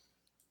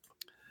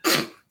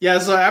 Yeah,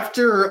 so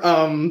after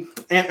Aunt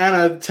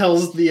Anna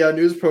tells the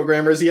news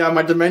programmers, yeah,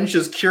 my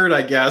dementia's cured,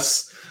 I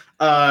guess,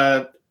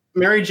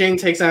 Mary Jane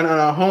takes Aunt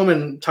Anna home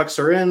and tucks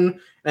her in.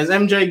 As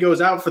MJ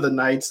goes out for the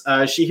night,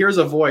 she hears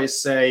a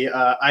voice say,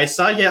 I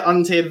saw you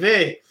on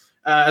TV,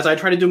 as I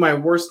try to do my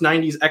worst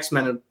 90s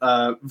X-Men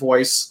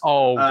voice.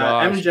 Oh,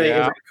 gosh,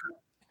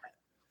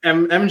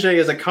 MJ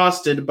is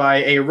accosted by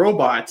a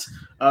robot.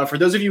 For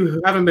those of you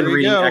who haven't been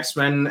reading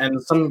X-Men,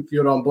 and some of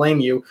you don't blame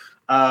you,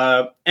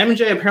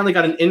 MJ apparently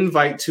got an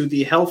invite to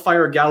the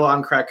Hellfire Gala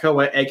on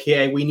Krakoa,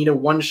 a.k.a. we need a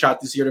one-shot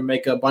this year to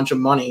make a bunch of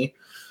money.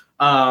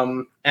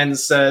 And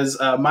says,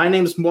 my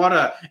name's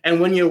Moira,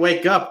 and when you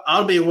wake up,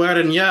 I'll be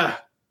wearing ya.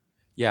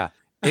 Yeah.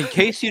 In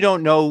case you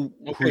don't know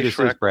who this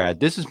is, Brad,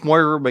 this is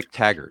Moira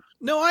McTaggart.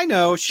 No, I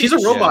know. She's a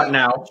robot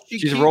now.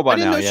 She's a robot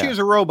now. I didn't know she was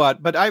a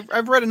robot, but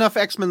I've read enough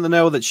X-Men to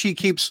know that she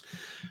keeps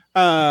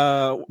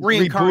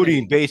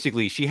rebooting.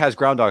 Basically, she has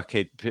Groundhog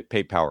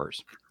Day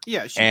powers.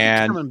 Yeah, she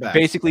and keeps coming back.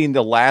 Basically, in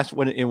the last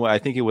one, I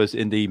think it was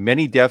in the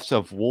Many Deaths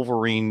of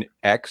Wolverine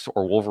X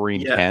or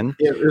Wolverine 10.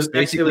 It was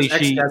basically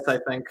X-Deaths, I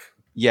think.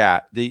 Yeah,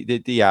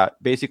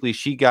 basically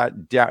she got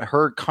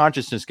her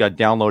consciousness got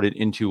downloaded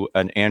into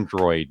an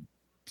android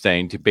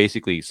thing to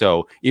basically,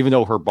 so even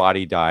though her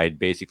body died,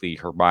 basically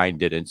her mind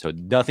didn't, so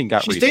nothing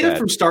got reset. She's dated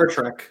from Star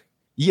Trek.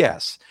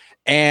 Yes.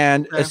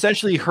 And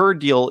essentially her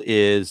deal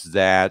is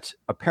that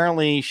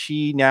apparently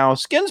she now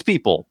skins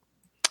people.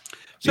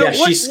 So yeah,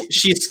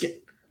 she's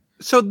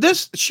So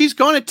she's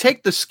going to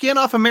take the skin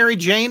off of Mary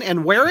Jane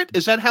and wear it?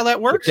 Is that how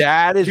that works?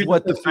 That is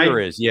what the fear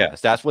is.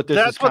 Yes, that's what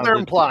they're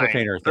implying.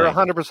 They're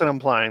 100%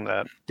 implying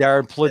that.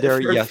 For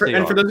those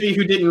of you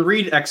who didn't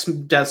read X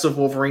Deaths of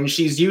Wolverine,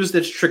 she's used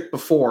this trick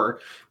before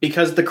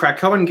because the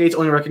Krakoan gates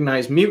only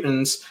recognize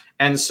mutants,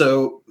 and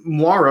so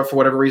Moira, for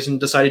whatever reason,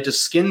 decided to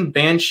skin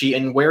Banshee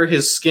and wear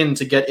his skin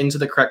to get into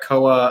the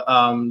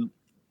Krakoa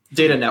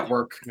data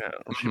network. Yeah,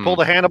 she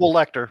pulled a Hannibal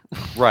Lecter.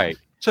 Right.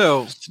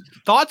 So,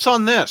 thoughts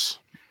on this?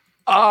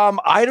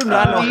 I do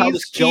not know how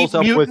this gels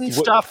up with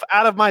stuff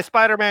out of my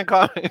Spider-Man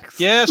comics.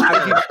 Yes,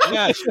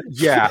 yes,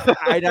 yeah.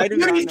 I do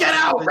not get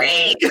out,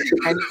 Reed.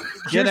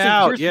 Get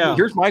out. Yeah.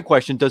 Here's my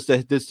question: Does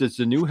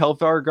the new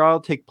Hellfire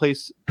Gala take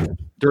place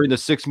during the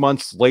 6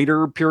 months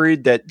later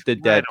period that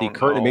the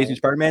current Amazing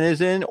Spider-Man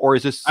is in, or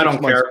is this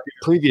 6 months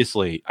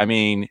previously? I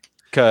mean,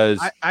 because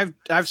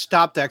I've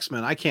stopped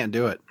X-Men. I can't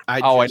do it. I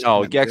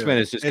know. X-Men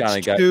is just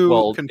kind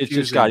of it's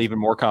just got even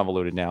more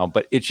convoluted now.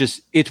 But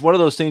it's one of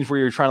those things where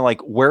you're trying to like,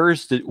 where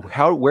does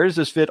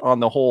this fit on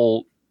the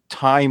whole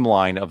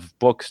timeline of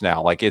books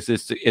now? Like, is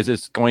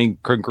this going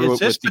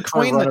congruent with the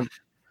current run of?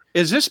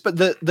 Is this but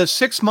the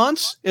 6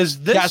 months? Is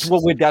this that's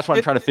what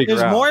I'm trying to figure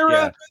out. Is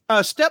Moira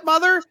a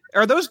stepmother?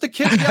 Are those the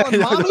kids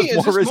yelling mommy?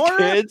 Is this Moira?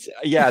 Kids?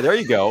 Yeah, there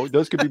you go.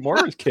 Those could be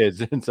Moira's kids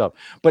and stuff.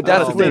 But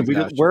that's the thing.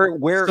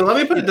 Where so let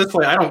me put it this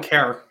way, I don't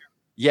care.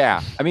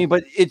 Yeah, I mean,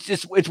 but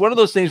it's one of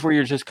those things where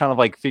you're just kind of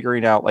like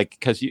figuring out, like,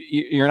 because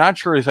you're not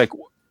sure. It's like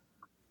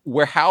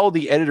how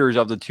the editors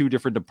of the two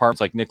different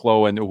departments, like Nick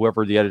Lowe and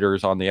whoever the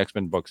editors on the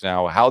X-Men books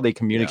now, how they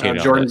communicate on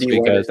Jordan this. D.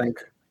 White, I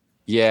think.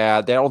 Yeah,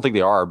 I don't think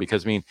they are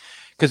because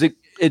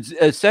it's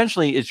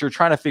essentially you're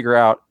trying to figure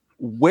out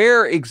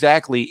where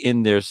exactly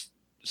in this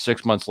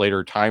 6 months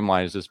later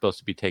timeline is this supposed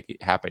to be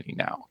happening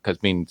now? Because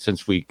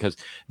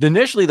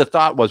initially the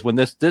thought was when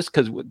this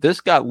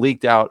got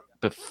leaked out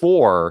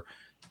before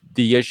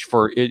the issue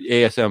for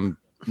ASM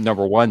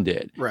 #1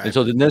 did, Right. And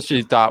so the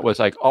initial thought was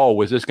like, oh,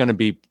 was this going to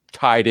be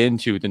tied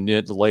into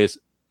the latest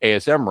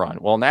ASM run?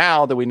 Well,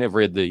 now that we never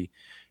read read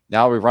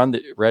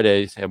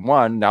ASM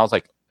 1, now it's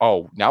like,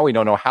 oh, now we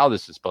don't know how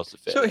this is supposed to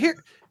fit. So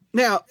here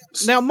now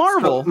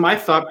Marvel. So my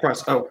thought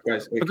process. Oh,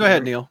 guys, wait, Go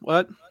ahead, Neil.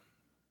 What?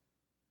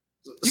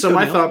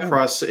 My thought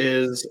process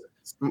is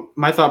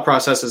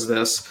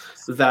this: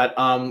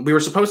 that we were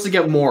supposed to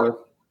get more.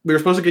 We were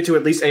supposed to get to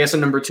at least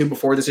ASM #2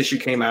 before this issue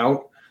came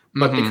out,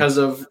 but because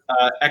of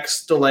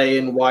X delay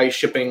and Y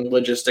shipping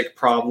logistic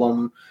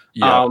problem,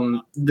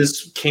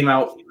 this came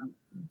out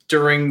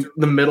during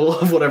the middle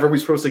of whatever we were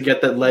supposed to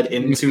get that led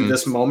into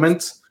this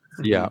moment.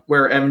 Yeah,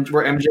 where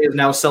MJ is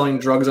now selling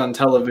drugs on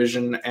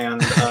television,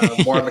 and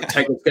Moira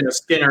McTaggart is going to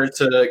Skinner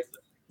to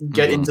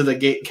get into the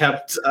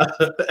gate-kept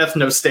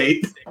ethno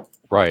state.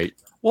 Right.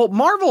 Well,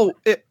 Marvel,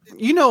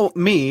 you know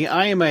me,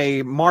 I am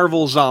a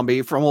Marvel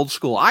zombie from old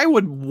school. I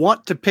would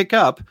want to pick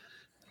up,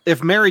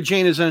 if Mary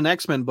Jane is in an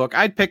X-Men book,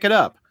 I'd pick it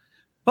up.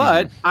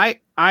 But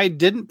I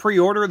didn't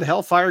pre-order the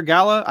Hellfire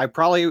Gala. I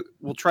probably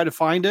will try to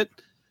find it.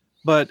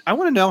 But I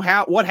want to know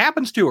what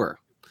happens to her.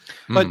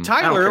 But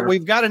Tyler,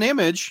 we've got an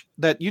image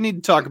that you need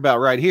to talk about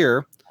right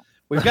here.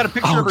 We've got a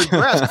picture of her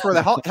dress for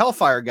the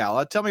Hellfire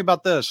Gala. Tell me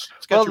about this.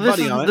 It's got your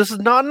buddy on it. This is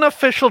not an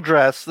official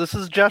dress. This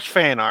is just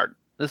fan art.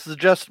 This is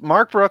just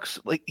Mark Brooks.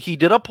 Like, he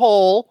did a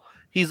poll.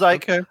 He's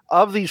like,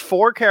 of these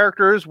 4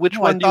 characters, which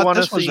one do you want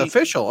to see? This was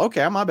official.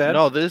 Okay, my bad.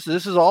 No, this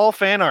is all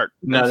fan art.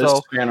 No, this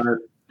is fan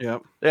art.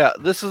 Yep. Yeah,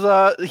 this is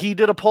he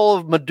did a poll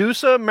of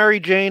Medusa, Mary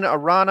Jane,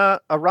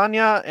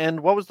 Aranya, and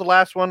what was the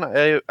last one?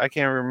 I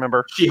can't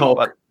remember.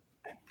 She-Hulk.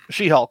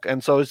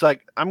 And so he's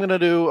like, I'm gonna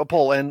do a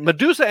poll, and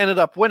Medusa ended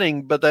up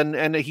winning, but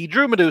then he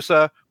drew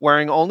Medusa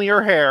wearing only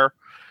her hair,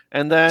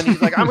 and then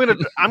he's like, I'm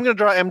gonna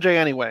draw MJ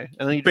anyway,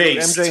 and then he drew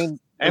MJ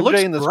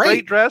in this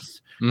great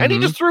dress. And he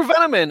just threw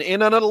Venom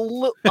in a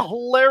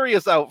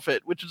hilarious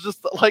outfit, which is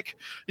just like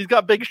he's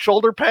got big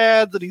shoulder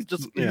pads, and he's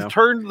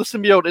turned the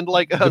symbiote into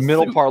like the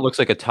middle part looks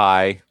like a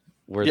tie.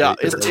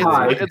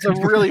 It's a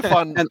really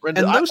fun. and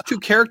those two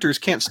characters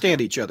can't stand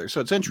each other,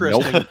 so it's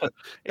interesting. Nope.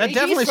 That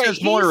definitely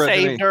says Moira.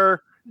 He saved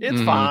her.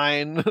 It's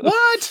fine.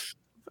 What?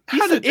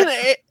 In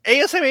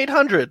ASM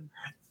 800.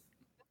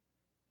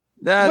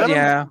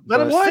 Venom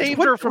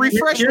saved her from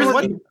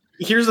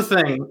Here's the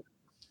thing.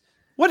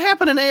 What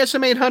happened in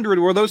ASM 800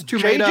 where those two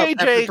made up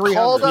after 300?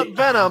 Called up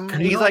Venom.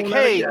 He's like,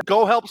 hey,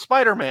 go help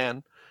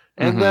Spider-Man.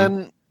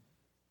 And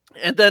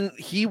then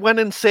he went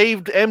and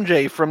saved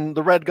MJ from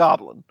the Red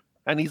Goblin.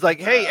 And he's like,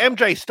 hey,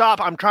 MJ,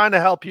 stop. I'm trying to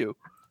help you.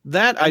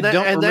 Don't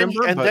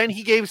remember. Then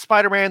he gave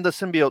Spider-Man the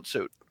symbiote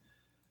suit.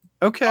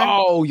 Okay.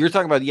 Oh, you're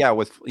talking about,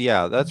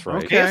 that's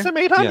right. Okay. ASM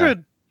 800.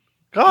 Yeah.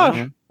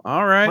 Gosh.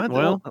 All right.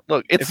 Well,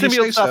 look, it's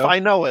symbiote stuff. I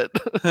know it.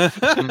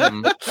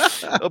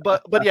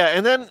 But yeah,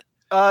 and then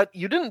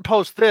you didn't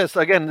post this.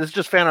 Again, this is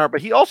just fan art,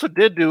 but he also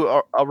did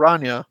do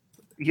Aranya.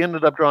 He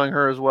ended up drawing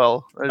her as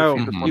well.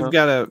 You've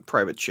got a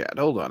private chat.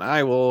 Hold on.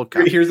 I will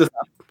here's the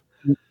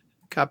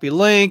copy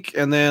link,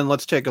 and then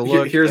let's take a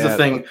look. Here's the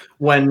thing.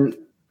 When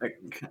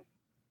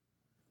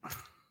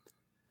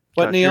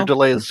Neil? Your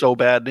delay is so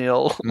bad,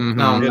 Neil.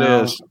 It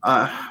is.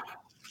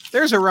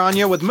 There's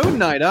Aranya with Moon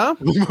Knight, huh?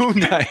 Moon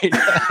Knight.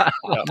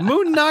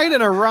 Moon Knight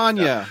and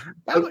Aranya.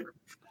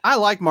 I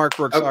like Mark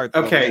Brooks' art.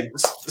 Okay,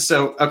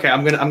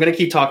 I'm gonna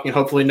keep talking.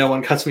 Hopefully, no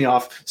one cuts me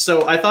off.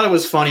 So I thought it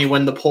was funny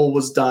when the poll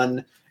was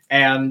done,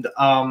 and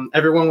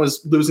everyone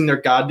was losing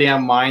their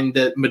goddamn mind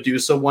that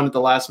Medusa won at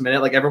the last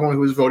minute. Like, everyone who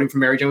was voting for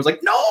Mary Jane was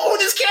like, "No,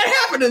 this can't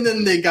happen," and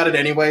then they got it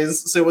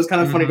anyways. So it was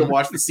kind of funny to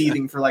watch the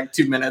seething for like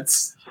 2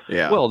 minutes.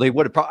 Yeah. Well, they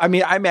would have. I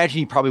imagine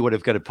he probably would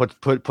have got to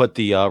put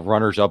the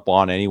runners up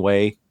on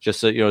anyway,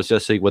 just so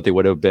just see what they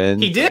would have been.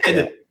 He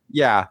did.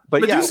 Yeah,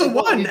 but Medusa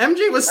won.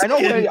 MJ was. I know.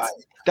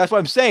 That's what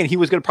I'm saying. He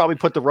was going to probably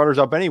put the runners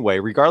up anyway,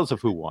 regardless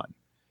of who won.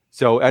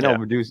 So I know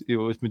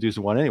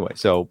Medusa won anyway.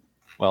 So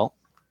but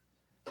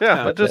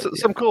just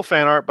some cool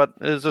fan art. But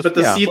it's just,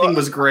 the seething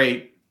was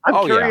great.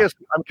 I'm curious.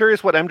 Yeah. I'm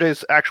curious what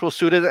MJ's actual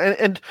suit is,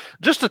 and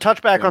just to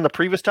touch back on the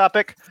previous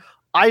topic.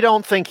 I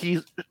don't think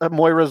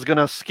Moira's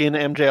gonna skin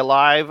MJ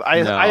alive.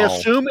 I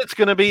assume it's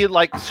gonna be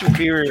like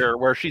Superior,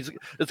 where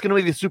it's gonna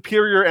be the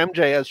superior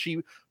MJ as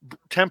she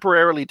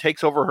temporarily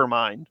takes over her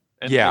mind.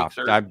 And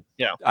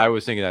I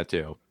was thinking that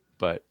too,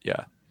 but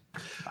yeah.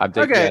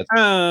 Okay.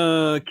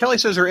 Kelly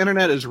says her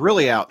internet is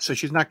really out, so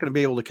she's not going to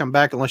be able to come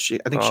back unless she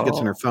gets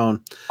in her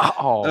phone.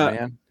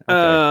 Man.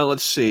 Okay.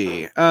 Let's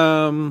see.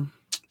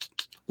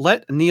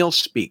 Let Neil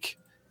speak.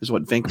 Is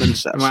what Vinkman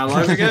says. Am I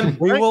alive again?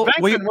 We're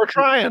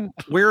trying.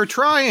 We're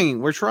trying.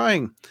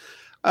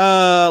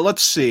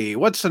 Let's see.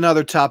 What's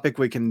another topic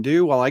we can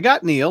do? Well, I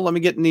got Neil. Let me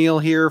get Neil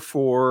here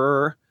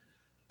for.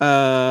 Did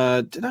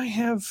I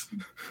have?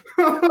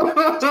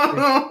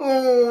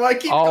 I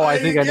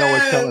think I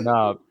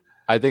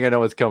know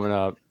what's coming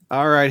up.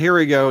 All right, here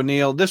we go,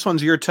 Neil. This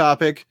one's your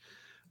topic.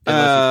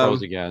 Unless he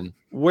froze again.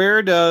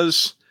 Where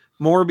does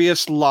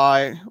Morbius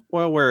lie?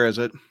 Well, where is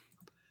it?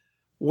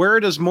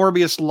 Where does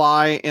Morbius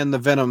lie in the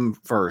Venom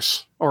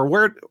verse? Or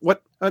where?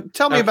 What?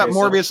 Tell me about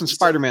Morbius and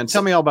Spider-Man.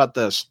 Tell me all about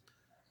this.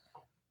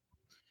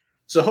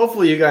 So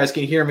hopefully you guys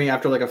can hear me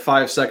after like a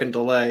 5-second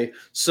delay.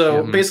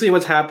 So basically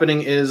what's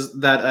happening is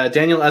that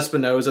Daniel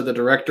Espinosa, the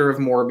director of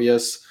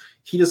Morbius,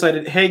 he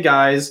decided, hey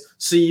guys,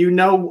 so you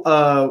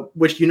know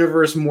which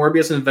universe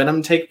Morbius and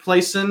Venom take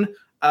place in?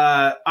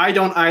 I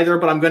don't either,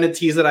 but I'm going to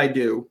tease that I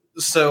do.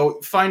 So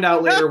find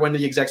out later when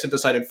the execs have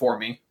decided for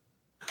me.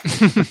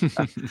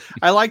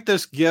 I like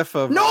this gif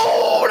of...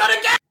 No, not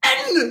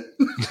again!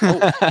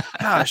 Oh,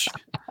 gosh.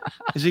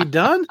 Is he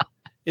done?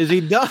 Is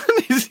he done?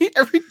 Is he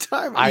every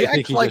time? I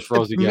think he just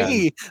froze again.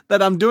 Me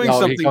that I'm doing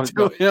something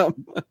to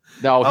him.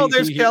 No.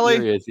 There's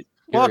Kelly.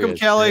 Welcome,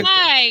 Kelly.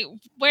 Hi.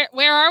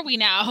 Where are we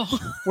now?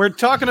 We're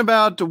talking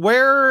about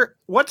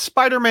what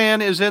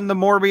Spider-Man is in the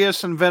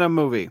Morbius and Venom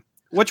movie.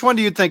 Which one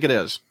do you think it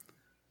is?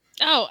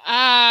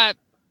 Oh,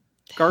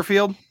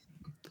 Garfield.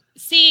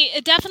 See,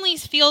 it definitely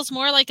feels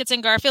more like it's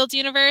in Garfield's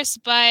universe,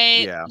 but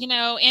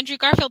Andrew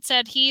Garfield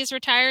said he's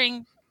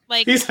retiring.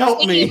 Like he's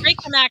helped me break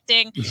from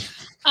acting.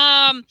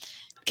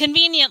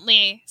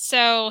 Conveniently,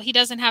 so he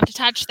doesn't have to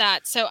touch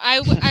that. So I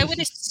would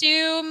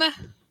assume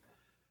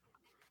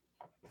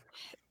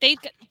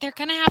they're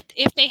gonna have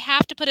to, if they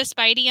have to put a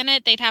Spidey in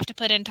it, they'd have to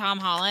put in Tom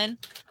Holland,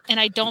 and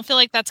I don't feel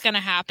like that's gonna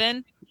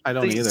happen. I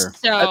don't either.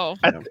 So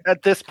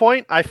at this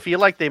point, I feel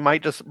like they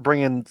might just bring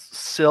in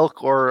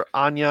Silk or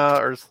Anya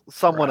or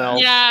someone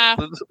else. Yeah.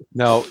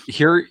 No,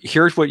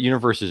 here's what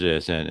universe it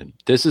is in.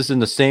 This is in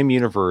the same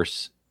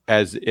universe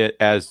as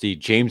the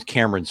James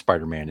Cameron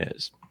Spider-Man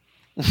is.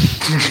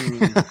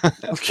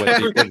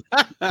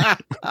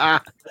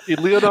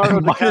 Leonardo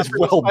might as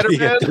well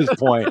be at this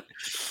point.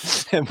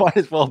 It might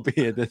as well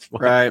be at this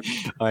point. Right.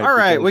 All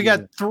right. We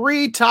got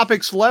 3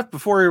 topics left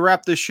before we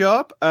wrap this show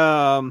up.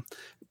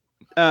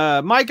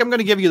 Mike, I'm going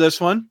to give you this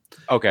one.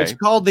 Okay. It's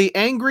called the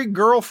Angry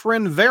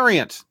Girlfriend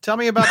variant. Tell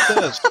me about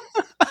this.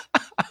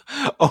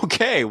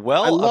 Okay,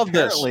 well, I love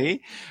this.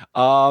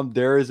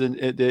 There is an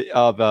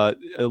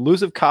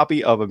elusive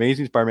copy of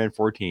Amazing Spider-Man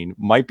 14.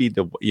 Might be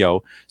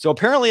So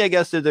apparently, I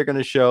guess that they're going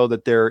to show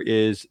that there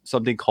is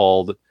something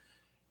called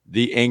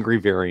the Angry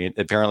variant.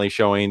 Apparently,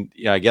 showing.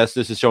 I guess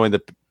this is showing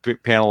the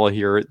panel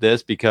here.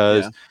 This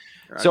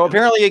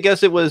apparently, I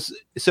guess it was.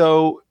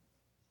 So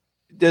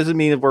doesn't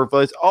mean it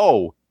was.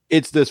 Oh,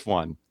 it's this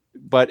one.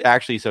 But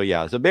actually, so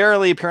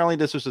apparently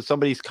this was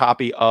somebody's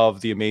copy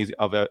of the amazing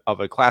of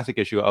a classic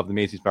issue of the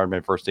Amazing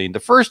Spider-Man first scene, the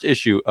first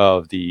issue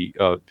of the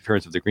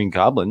appearance of the Green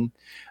Goblin,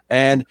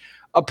 and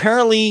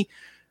apparently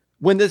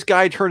when this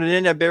guy turned it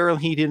in,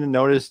 apparently he didn't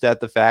notice that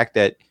the fact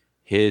that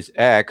his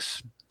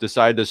ex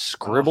decided to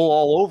scribble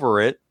all over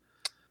it,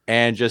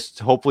 and just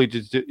hopefully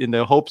just in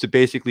the hopes to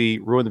basically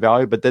ruin the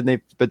value. But then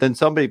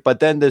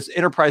this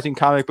enterprising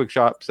comic book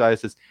shop guy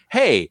says,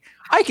 "Hey,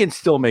 I can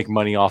still make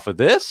money off of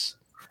this."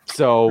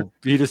 So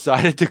he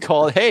decided to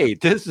call it, hey,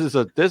 this is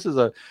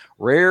a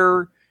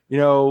rare,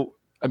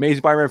 Amazing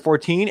Spider-Man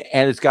 14,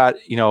 and it's got,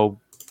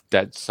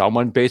 that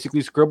someone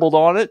basically scribbled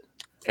on it,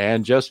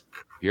 and just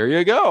here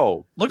you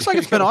go. Looks like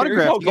it's been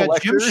autographed. You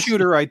got Jim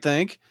Shooter, I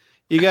think.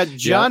 You got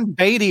John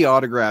Beatty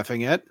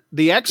autographing it.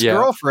 The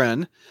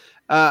ex-girlfriend.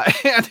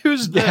 And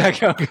who's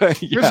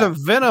here's a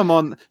Venom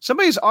on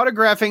somebody's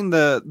autographing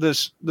the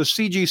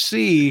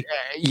CGC.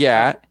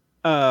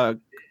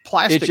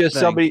 Plastic. It's just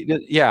thing.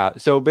 somebody.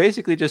 So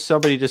basically, just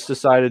somebody just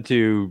decided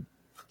to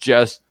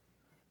just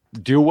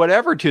do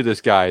whatever to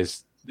this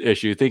guy's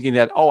issue, thinking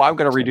that I'm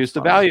going to reduce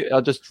the value.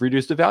 I'll just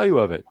reduce the value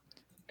of it,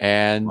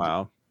 and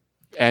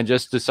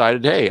just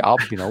decided, hey, I'll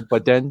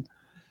But then,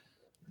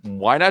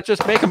 why not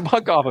just make a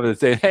buck off of it?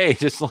 Saying, hey,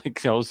 just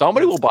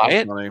somebody will buy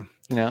it. Funny.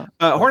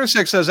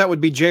 Hornacek says that would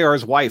be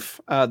JR's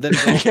wife. Then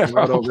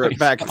wrote over it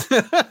back.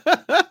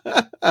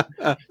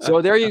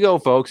 So there you go,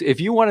 folks. If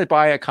you want to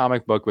buy a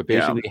comic book, but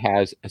basically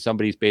has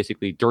somebody's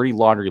basically dirty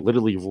laundry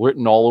literally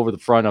written all over the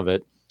front of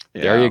it,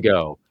 there you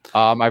go.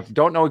 I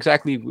don't know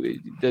exactly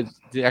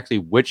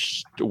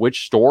which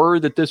store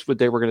that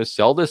they were going to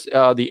sell this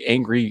the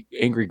angry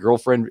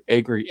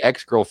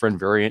ex-girlfriend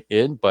variant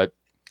in, but.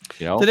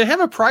 Did it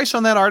have a price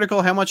on that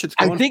article? How much it's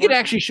going I think for? It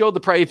actually showed the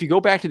price. If you go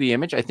back to the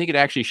image, I think it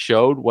actually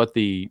showed what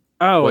the.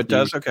 It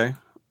does. Okay.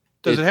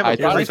 Does it have a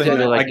price?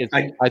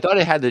 I thought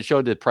it had to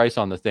show the price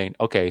on the thing.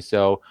 Okay,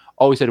 so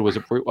he said it was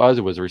a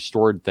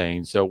restored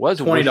thing. So it was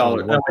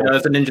 $20.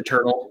 That's a Ninja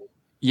Turtle.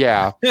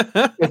 Yeah, it's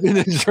a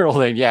Ninja Turtle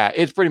thing. Yeah,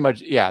 it's pretty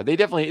much. Yeah, it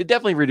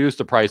definitely reduced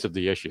the price of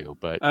the issue.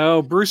 But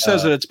Bruce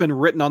says that it's been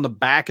written on the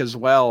back as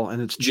well,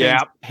 and it's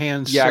changed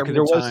hands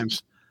several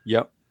times.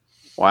 Yep.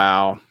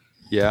 Wow.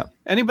 Yeah.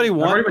 Anybody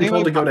want? I've already been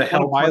told to go to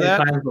hell buy that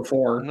times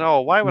before.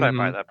 No, why would I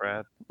buy that,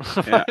 Brad?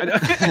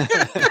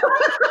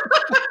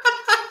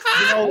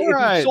 If you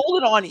sold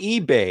it on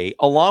eBay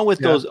along with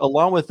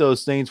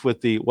those things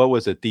with the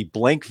the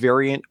blank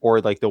variant,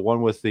 or like the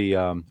one with the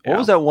what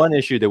was that one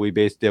issue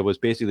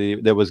that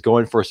that was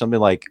going for something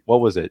like, what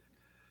was it?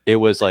 It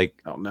was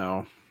like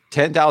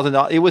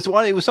 $10,000. It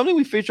was something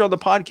we featured on the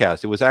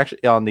podcast. It was actually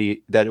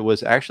it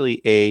was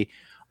actually a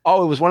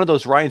Oh, it was one of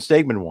those Ryan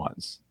Stegman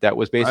ones that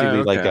was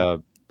basically like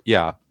a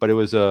but it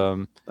was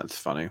That's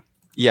funny.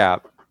 Yeah,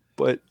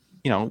 but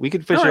we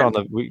could fish it on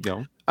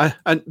the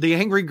the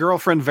Angry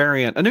Girlfriend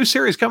variant. A new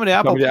series coming to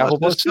Apple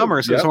Plus this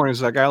summer. Says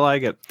Hornacek. I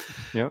like it.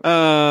 Yep.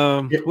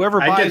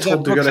 Whoever I buys get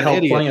told that to go book's to an hell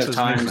idiot, plenty of says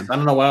times. Nathan. I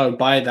don't know why I would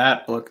buy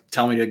that book.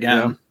 Tell me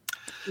again.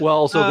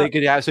 Well, so they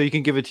could have, so you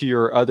can give it to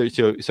your other.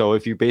 So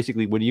if you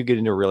basically, when you get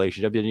into a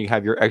relationship, then you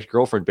have your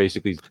ex-girlfriend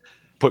basically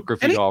put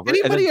graffiti over.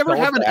 Anybody ever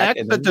have an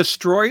ex that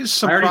destroys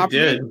some property?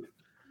 Did.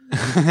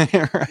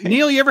 Right.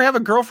 Neil, you ever have a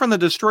girlfriend that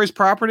destroys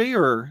property,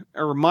 or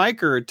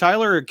Mike, or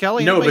Tyler, or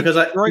Kelly? No, because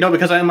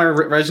I in my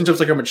relationships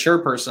like a mature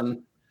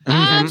person.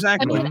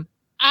 Exactly. I mean,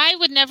 I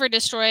would never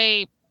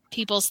destroy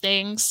people's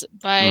things,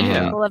 but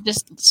people have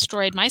just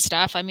destroyed my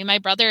stuff. I mean, my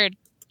brother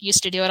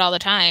used to do it all the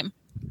time.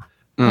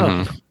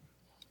 Mm-hmm.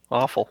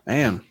 Awful.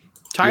 Man.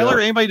 Tyler,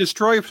 anybody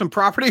destroy some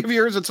property of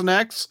yours that's an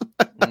ex?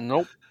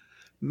 Nope.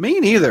 Me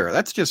neither.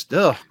 That's just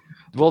Well,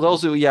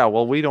 those who,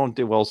 well, we don't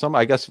do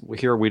I guess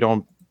here we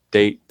don't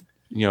date,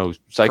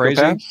 psychopaths,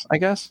 Crazy. I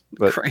guess.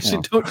 But crazy.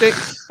 Don't date.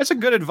 That's a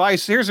good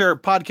advice. Here's our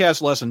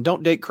podcast lesson.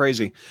 Don't date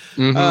crazy.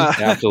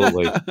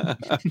 Absolutely.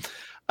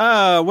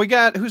 We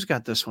got, who's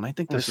got this one? I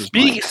think this is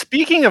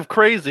Speaking of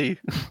crazy.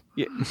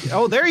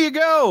 Oh, there you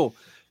go.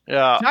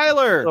 Yeah.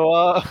 Tyler.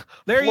 So,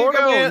 there you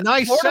go.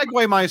 Nice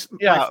segue, my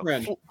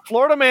friend.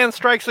 Florida man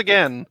strikes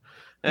again.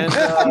 And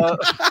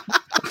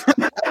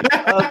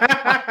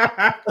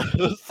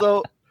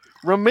so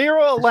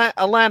Ramiro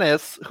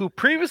Alanis, who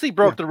previously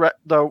broke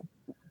the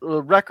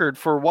record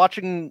for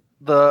watching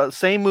the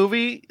same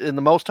movie in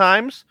the most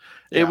times,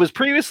 it was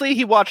previously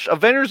he watched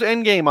Avengers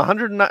Endgame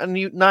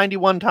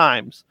 191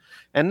 times,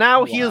 and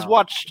now he has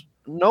watched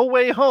No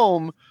Way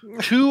Home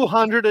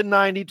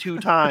 292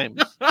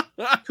 times.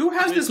 Who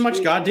has this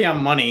much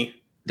goddamn money?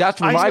 That's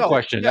my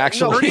question,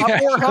 actually.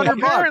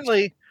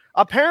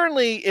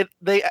 Apparently,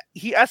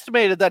 he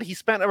estimated that he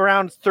spent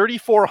around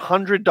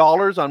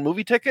 $3,400 on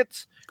movie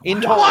tickets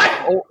in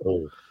total.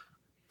 What?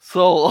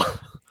 So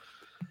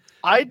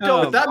I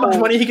don't. With that much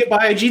money, he could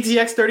buy a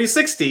GTX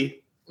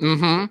 3060.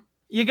 Mm-hmm.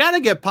 You got to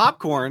get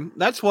popcorn.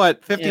 That's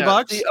what,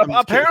 $50? See,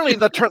 apparently,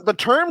 the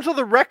terms of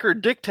the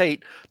record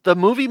dictate the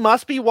movie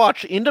must be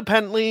watched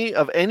independently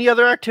of any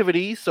other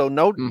activity. So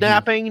no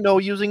napping, no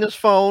using his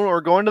phone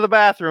or going to the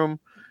bathroom.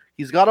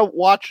 He's got to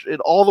watch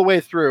it all the way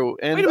through.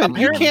 And wait a minute,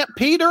 you can't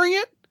pee during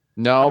it?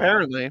 No,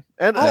 apparently.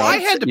 And I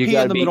had to pee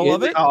in the middle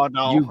of it. Oh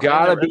no, you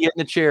gotta be in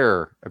the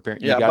chair.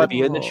 Apparently, you gotta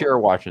be in the chair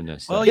watching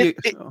this. Well, you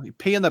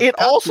pee in the. It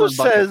also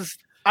says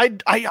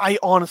I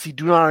honestly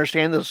do not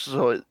understand this.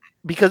 So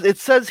because it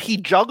says he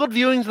juggled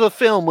viewings of the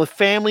film with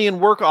family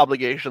and work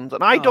obligations,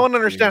 and I don't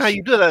understand how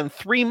you do that in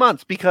 3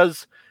 months.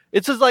 Because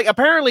it says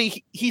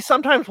apparently he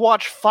sometimes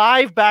watched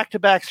 5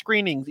 back-to-back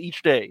screenings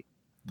each day.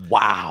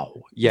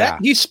 Wow. Yeah.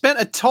 He spent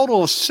a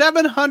total of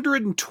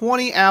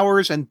 720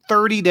 hours and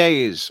 30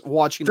 days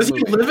watching the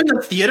movie. Does he live in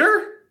the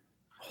theater?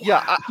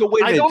 Yeah.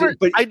 I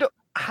don't.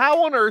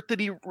 How on earth did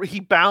he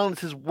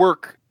balance his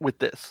work with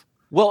this?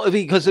 Well,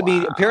 because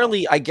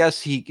apparently, I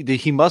guess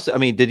he must. I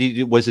mean,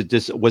 was it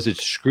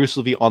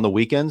exclusively on the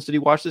weekends? Did he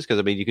watch this?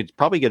 Because you could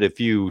probably get a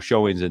few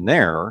showings in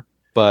there,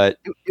 but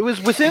it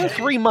was within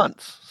 3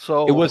 months.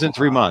 So it wasn't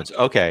 3 months.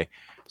 Okay.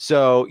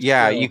 So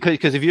you could,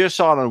 because if you just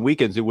saw it on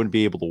weekends, it wouldn't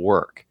be able to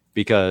work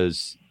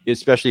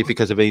especially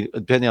because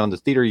depending on the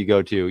theater you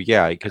go to,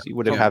 because you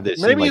wouldn't have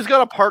this. Maybe he's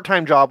got a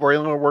part-time job where he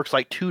only works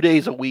 2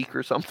 days a week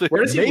or something.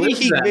 Where does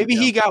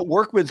he got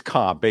workman's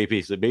comp,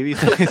 maybe. So maybe.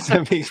 Sorry,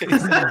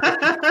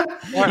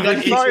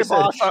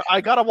 boss. I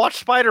gotta watch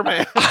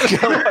Spider-Man.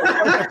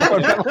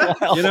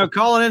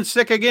 Calling in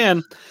sick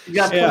again. You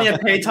got plenty of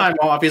pay time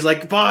off. He's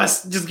like,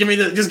 boss, just give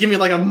me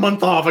like a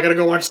month off. I gotta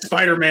go watch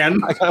Spider-Man.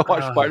 I gotta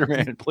watch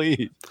Spider-Man,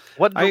 please.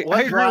 I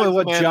agree with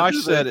what Josh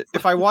said.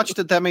 If I watched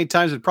it that many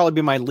times, it'd probably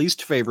be my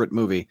least favorite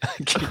movie.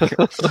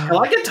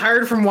 Well, I get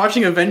tired from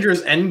watching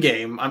Avengers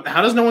Endgame.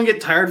 How does no one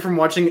get tired from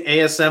watching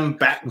ASM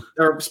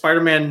or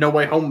Spider-Man No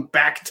Way Home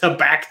back to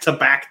back to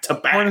back to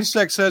back?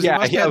 Hornacek says he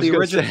must have the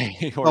original,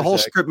 the whole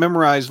script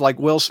memorized, like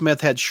Will Smith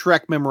had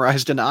Shrek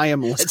memorized, and I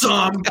Am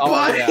Legend.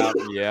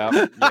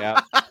 Yeah.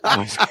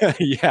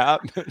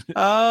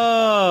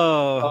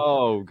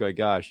 Oh, good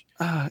gosh.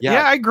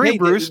 I agree,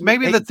 Bruce.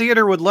 Maybe the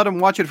theater would let him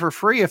watch it for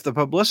free if the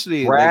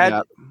publicity.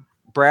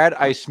 Brad,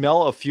 I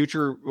smell a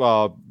future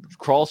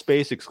crawl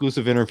space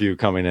exclusive interview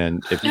coming in.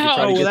 If you could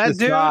try to get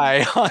this guy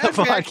on the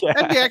podcast,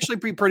 that'd actually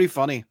be pretty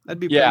funny. That'd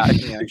be pretty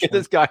funny, get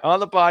this guy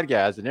on the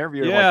podcast and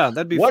interview him. Yeah,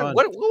 that'd be fun.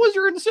 What was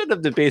your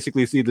incentive to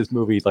basically see this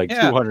movie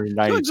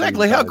 290?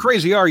 Exactly. How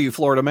crazy are you,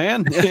 Florida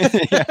man?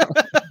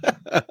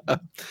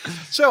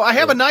 So I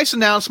have a nice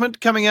announcement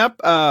coming up.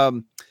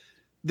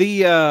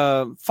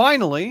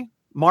 Finally,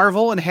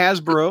 Marvel and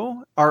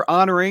Hasbro are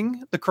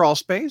honoring the crawl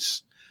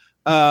space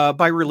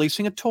by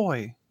releasing a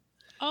toy.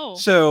 Oh.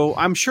 So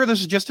I'm sure this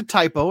is just a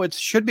typo. It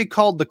should be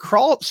called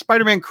the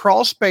Spider-Man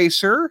Crawl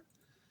Spacer.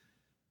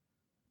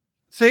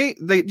 See,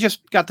 they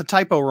just got the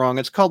typo wrong.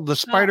 It's called the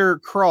Spider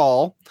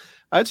Crawl.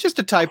 It's just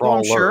a typo,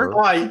 I'm sure.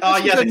 Yeah,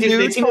 This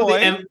is a new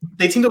toy.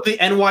 they teamed up with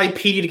the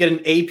NYPD to get an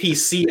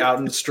APC out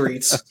in the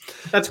streets.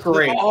 That's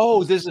great.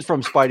 Oh, this is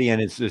from Spidey and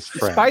his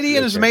friends. Spidey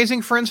and his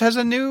amazing friends has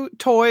a new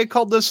toy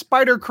called the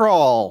Spider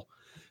Crawl.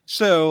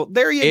 So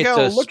there you go.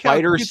 It's a Look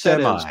spider how cute that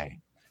is. semi.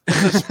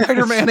 It's a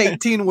Spider-Man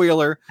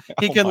 18-wheeler.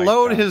 He Oh can my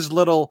load God. his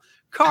little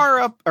car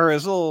up, or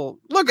his little.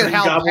 Look at Green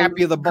how Goblin.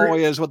 happy the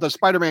boy is with the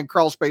Spider-Man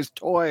crawl space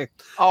toy.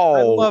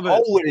 Oh, love it.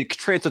 Oh, and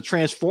it's a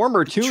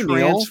transformer too,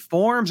 Neil.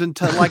 Transforms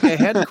into like a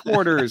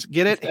headquarters.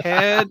 Get it?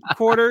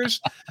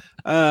 Headquarters.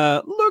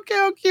 Look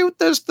how cute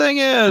this thing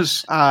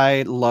is.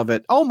 I love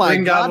it. Oh my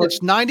Green God, Goblin. it's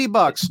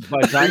 $90.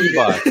 By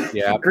 $90.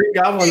 Yeah. Green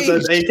Goblin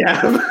says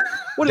ACAB.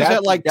 What is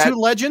that, like 2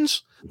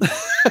 legends?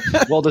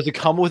 Well, does it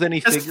come with any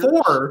That's figures?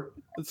 4.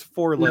 It's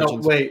 4 No,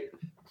 legends. wait.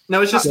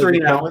 No, it's just Does 3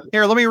 it come now. with-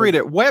 Here, let me read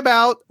it. Web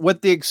out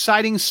with the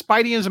exciting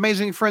Spidey and his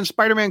amazing friend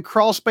Spider-Man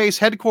Crawl Space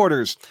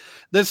Headquarters.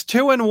 This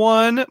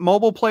 2-in-1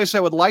 mobile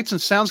playset with lights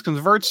and sounds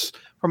converts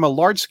from a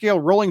large-scale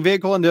rolling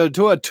vehicle into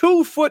a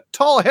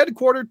 2-foot-tall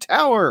headquarter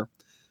tower.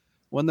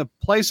 When the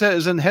playset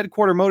is in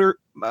headquarter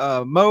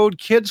mode,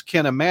 kids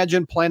can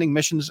imagine planning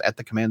missions at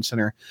the command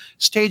center,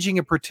 staging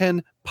a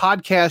pretend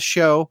podcast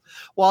show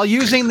while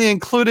using the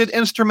included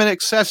instrument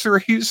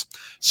accessories,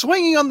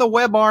 swinging on the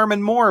web arm,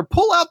 and more.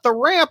 Pull out the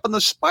ramp, and the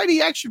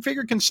Spidey action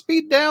figure can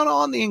speed down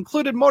on the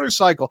included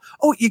motorcycle.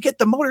 Oh, you get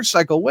the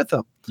motorcycle with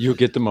them. You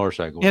get the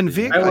motorcycle. In with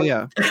it. vehicle,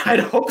 yeah. I'd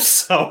hope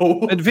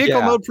so. In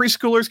vehicle Yeah. mode,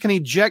 preschoolers can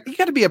eject. You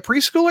got to be a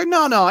preschooler?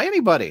 No,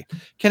 anybody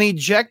can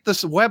eject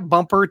this web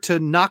bumper to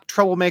knock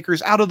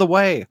troublemakers out of the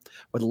way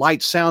with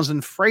light sounds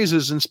and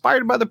phrases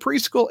inspired by the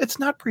preschool. It's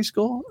not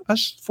preschool.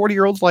 Us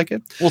 40-years like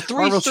it. Well, three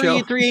Marvel show.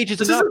 age is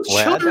This enough. is a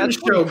Brad. children's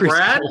That's pretty show,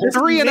 Brad. preschool. This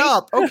is 3 and amazing.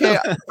 up. Okay,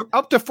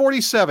 up to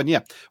 47. Yeah.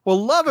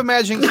 Well, love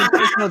imagining some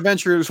personal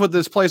adventures with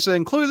this playset,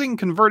 including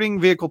converting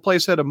vehicle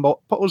playset, a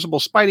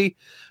posable Spidey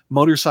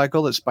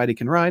motorcycle that Spidey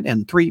can ride,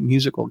 and 3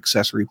 musical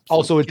accessory.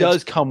 Also, it kids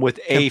does come with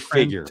a can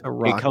bring figure. to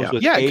rock It comes out.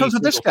 with Yeah, it a comes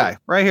with this single guy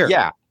right here.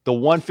 Yeah, the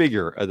one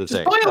figure of the Just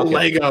thing. buy a Okay.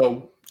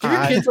 Lego. Give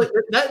your kids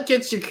that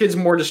gets your kids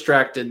more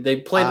distracted. They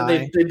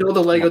they build a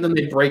Lego, then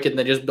they break it, and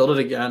they just build it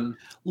again.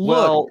 Look,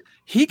 Well,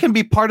 he can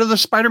be part of the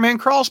Spider-Man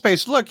crawl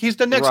space. Look, he's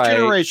the next Right.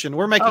 generation.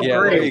 We're making yeah,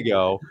 great. there you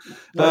go.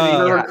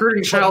 They're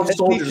recruiting child At least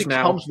soldiers it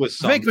now. comes with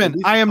some. At Vickman,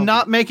 least I it am comes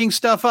not making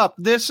stuff up.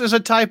 This is a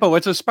typo.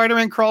 It's a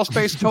Spider-Man crawl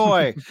space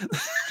toy.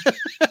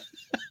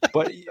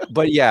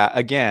 but yeah,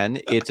 again,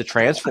 it's a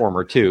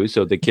transformer too,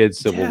 so the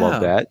kids will Yeah.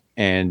 love that.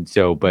 And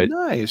so, but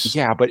Nice.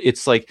 yeah, but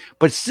it's like,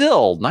 but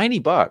still,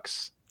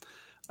 $90.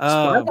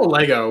 Buy a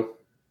Lego.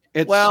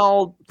 It's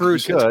Well,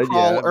 Bruce. you could, it's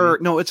crawl, yeah. or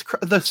no, it's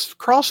the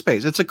crawl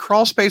space. It's a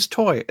crawl space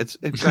toy. It's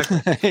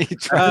exactly.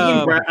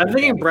 I'm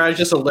thinking Brad's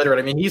just illiterate.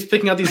 I mean, he's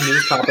picking out these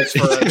news topics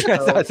for us.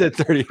 so- I said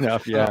 30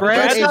 enough. Yeah.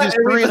 Brad Brad's not ages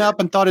 3 and up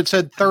and thought it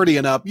said 30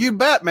 and up. You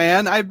bet,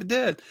 man. I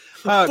did.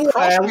 Crawl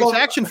I space love-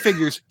 action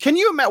figures. Can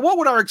you imagine what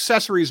would our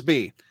accessories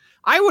be?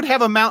 I would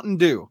have a Mountain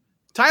Dew.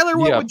 Tyler,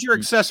 what Yeah. would your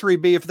accessory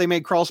be if they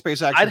made crawl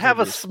space action? I'd have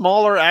a figures?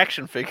 smaller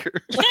action figure.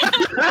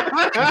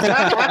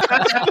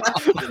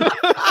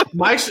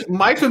 Mike's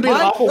would be an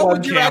Mike, awful what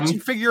would your webcam. action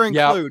figure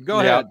Yeah, include? Go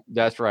yeah, ahead.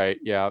 That's right.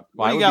 Yeah.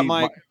 What do you would got, be-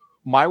 Mike?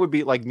 Mine would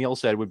be like Neil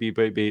said, would be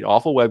an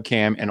awful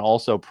webcam, and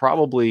also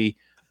probably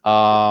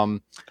I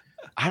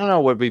don't know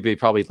what would be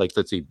probably like,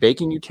 let's see,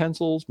 baking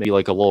utensils, maybe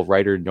like a little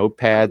writer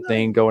notepad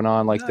thing going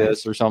on like Nice.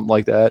 this or something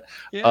like that.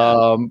 Yeah.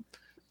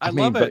 I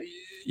love but it.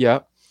 yeah.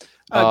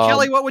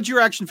 Kelly, what would your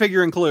action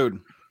figure include?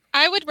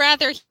 I would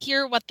rather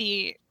hear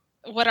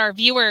what our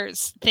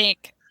viewers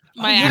think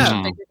my yeah.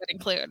 action figure would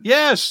include.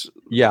 Yes.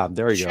 Yeah,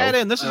 there you Chat go.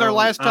 in. This is our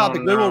last Oh,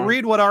 topic. We will no.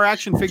 read what our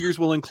action figures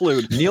will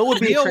include. Neil would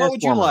be Neil, a what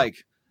would you transformer.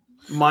 like?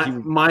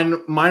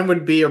 Mine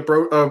would be a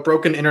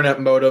broken internet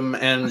modem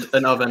and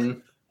an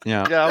oven.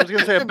 Yeah. Yeah, I was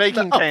gonna say a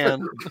baking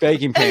pan.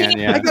 Baking pan,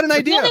 I yeah. got an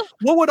idea. Only-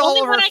 What would all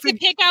Only of one our I could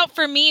pick out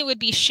for me would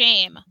be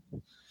shame.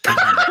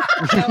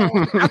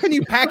 How can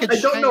you package? I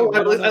don't know.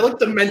 I looked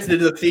demented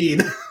into the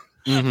feed.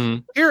 Mm-hmm.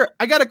 Here,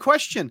 I got a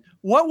question.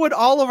 What would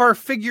all of our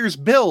figures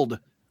build?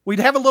 We'd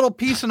have a little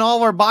piece in all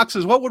of our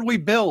boxes. What would we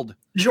build?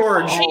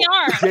 George.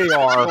 JR.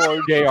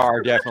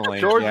 JR, definitely.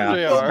 George yeah.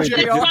 JR.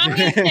 The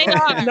Rocky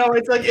JR. No,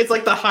 it's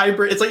like the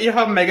hybrid. It's like you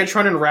have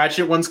Megatron and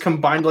Ratchet once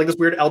combined like this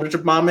weird Eldritch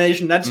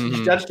abomination. That's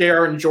Mhm. that's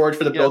JR and George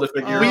for the Yeah. Build a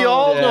Figure. We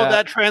all know yeah.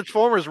 that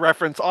Transformers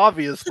reference,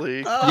 obviously.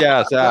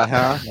 Yes,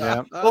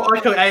 yeah. Well,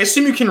 okay, I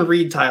assume you can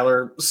read,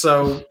 Tyler.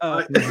 So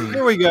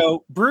Here we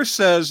go. Bruce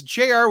says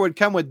JR would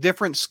come with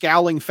different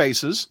scowling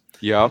faces.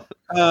 Yep.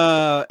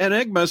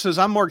 Enigma says,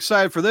 I'm more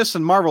excited for this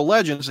than Marvel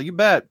Legends. So you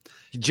bet.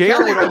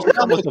 JR would also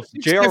come with JR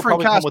would Different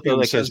probably come with costumes,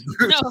 like says a,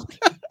 Bruce. No.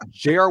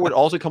 JR would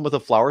also come with a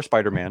flower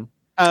Spider-Man.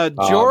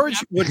 George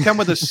would come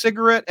with a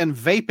cigarette and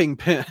vaping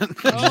pen.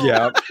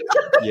 Yeah.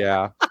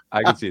 Yeah.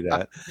 I can see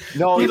that.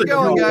 No, Keep like,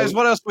 going, no. guys.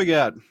 What else we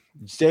got?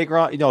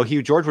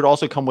 Stegron, George would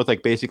also come with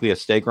like basically a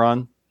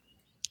Stegron.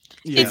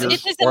 It's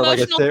his Or like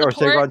a emotional Stegron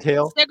support.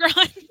 tail.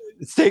 Stegron.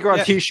 Stegron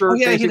Yeah. t-shirt. Oh,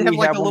 yeah, he'd basically, have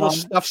like a one little on.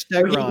 stuffed he,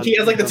 Stegron. he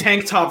has like the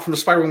tank top from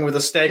Spider-Man with a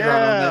Stegron on it.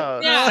 Yeah,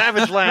 Yeah.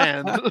 Savage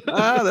Land.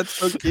 Ah, that's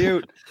so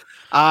cute.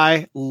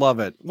 I love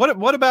it.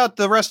 What about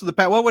the rest of the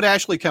pack? What would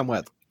Ashley come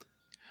with?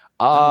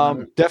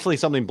 Definitely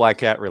something Black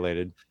Cat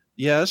related.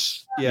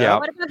 Yes. Yeah. Yeah.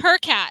 What about her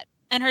cat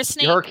and her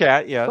snake? Her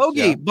cat, yes.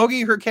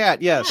 Bogey, her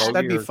cat. Yes, Bogey,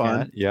 that'd be her fun.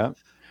 cat, yeah.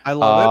 I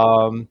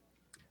love it.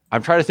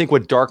 I'm trying to think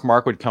what Dark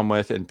Mark would come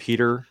with, and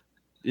Peter.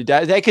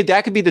 That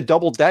could be the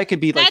double. That could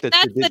be like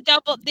that's the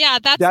double. Yeah,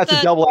 that's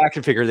a double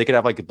action figure. They could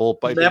have like a bullet.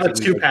 They have a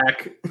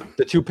 2-pack.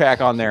 The 2-pack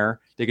on there.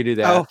 They could do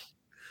that. Oh,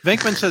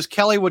 Vinkman says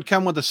Kelly would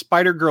come with a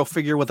Spider Girl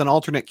figure with an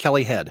alternate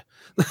Kelly head.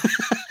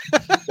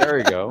 There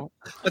you go.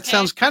 That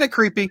sounds kind of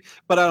creepy,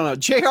 but I don't know.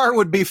 JR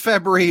would be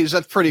Febreze.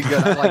 That's pretty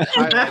good. I like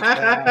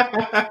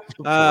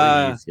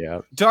that.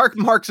 Yeah. Dark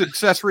Mark's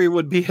accessory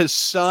would be his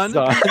son.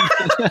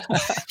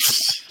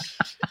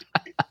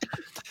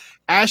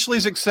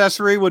 Ashley's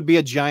accessory would be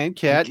a giant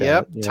cat.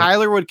 Yep.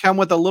 Tyler would come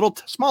with a little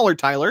smaller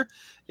Tyler.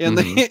 In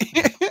the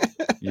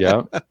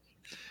yeah.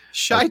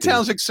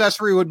 Chi-Town's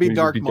accessory would be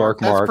Dark Mark.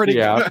 That's pretty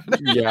good.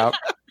 Yeah.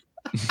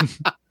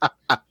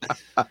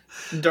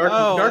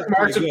 Dark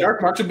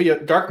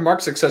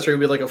Mark's accessory would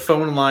be like a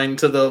phone line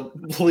to the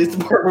police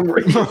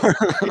department.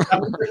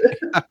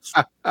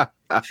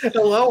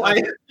 Hello,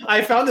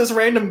 I found this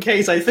random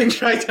case. I think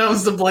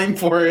Chi-Town's to blame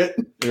for it.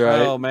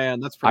 Right. Oh man,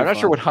 that's pretty I'm not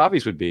fun. sure what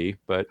hobbies would be,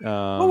 but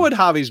what would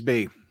hobbies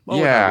be?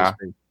 Let's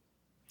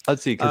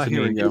see. Because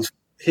here we go.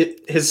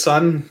 His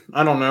son.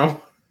 I don't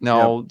know.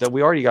 No, that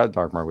we already got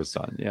Dark Mark with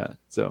son. Yeah.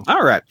 So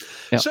all right.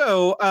 Yep.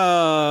 So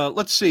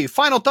let's see.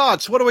 Final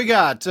thoughts. What do we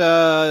got?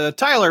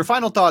 Tyler,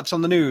 final thoughts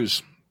on the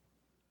news.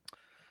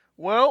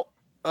 Well,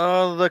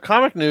 the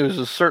comic news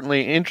is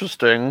certainly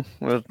interesting.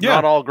 It's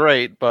not all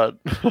great, but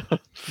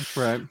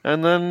right.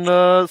 And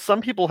then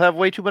some people have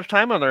way too much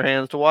time on their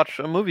hands to watch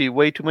a movie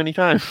way too many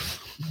times.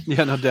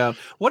 Yeah, no doubt.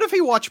 What if he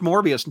watched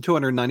Morbius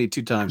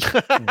 292 times?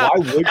 Why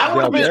would that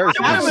would be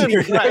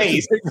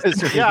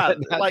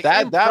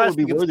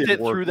worthy to sit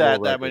through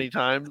that many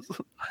times.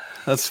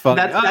 That's funny.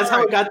 That's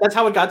how it got. That's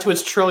how it got to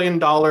its $1 trillion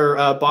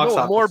box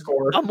office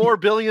score. A more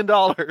 $1 billion.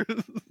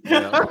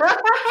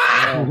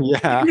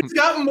 Yeah. It's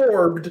got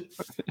morbed.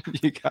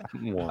 You got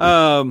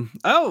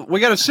morbed. We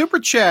got a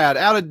super chat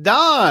out of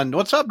Don.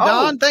 What's up,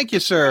 Don? Thank you,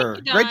 sir.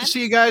 Thank you, Great to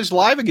see you guys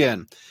live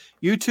again.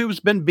 YouTube's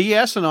been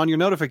BSing on your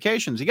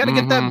notifications. You got to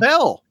get that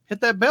bell.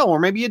 Hit that bell, or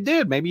maybe you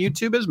did. Maybe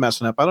YouTube is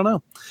messing up. I don't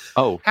know.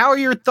 Oh, how are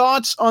your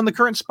thoughts on the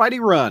current Spidey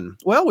run?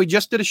 Well, we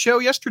just did a show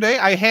yesterday.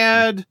 I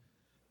had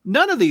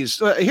none of these.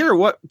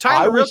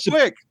 Tyler,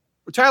 quick.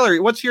 Tyler,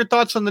 what's your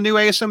thoughts on the new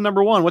ASM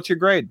 #1? What's your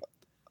grade?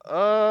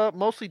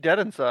 Mostly dead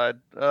inside.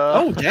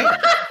 Oh, damn.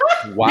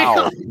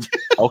 Wow.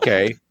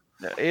 Okay.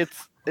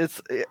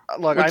 It's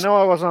look. I know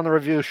I was on the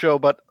review show,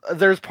 but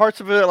there's parts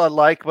of it I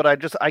like, but I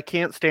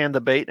can't stand the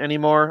bait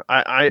anymore.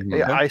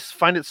 I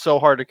find it so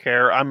hard to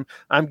care. I'm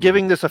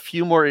giving this a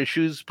few more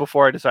issues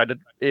before I decide to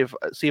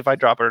see if I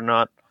drop it or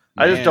not.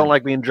 Man. I just don't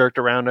like being jerked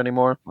around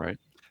anymore. Right.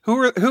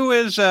 Who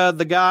is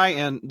the guy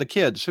and the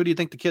kids? Who do you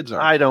think the kids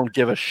are? I don't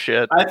give a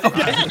shit.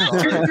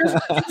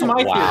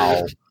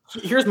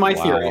 Here's my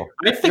theory.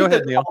 I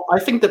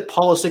think that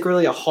Paul is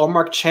secretly a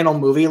Hallmark Channel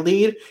movie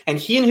lead, and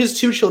he and his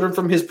 2 children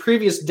from his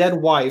previous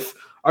dead wife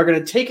are going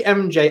to take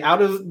MJ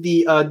out of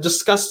the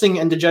disgusting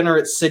and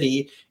degenerate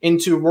city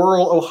into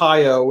rural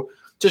Ohio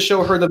to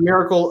show her the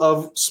miracle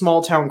of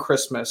small town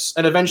Christmas.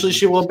 And eventually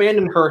she will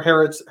abandon her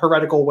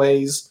heretical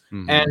ways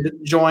and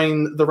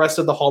join the rest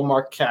of the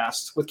Hallmark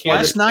cast with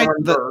Candace.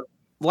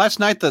 Last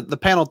night the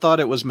panel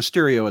thought it was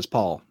Mysterio as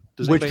Paul.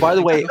 Which, by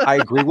the way, I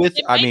agree with.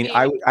 I mean,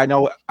 I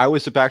know I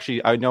was supposed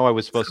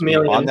to be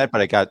on that, but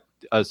I got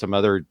some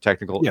other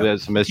technical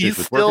some issues.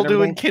 He's still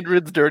doing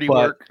Kindred's dirty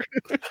work.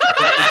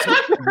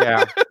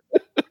 Yeah,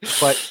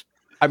 but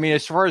I mean,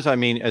 as far as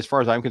I'm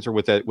concerned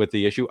with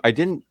the issue,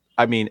 it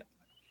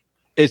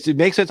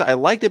makes sense. I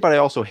liked it, but I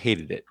also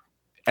hated it.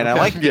 And I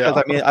like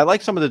because I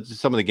like some of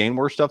the Game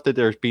War stuff that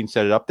there's being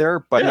set up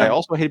there, but I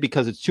also hate it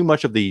because it's too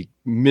much of the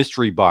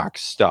mystery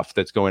box stuff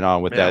that's going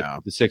on with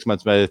that the 6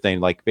 months meta thing.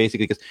 Like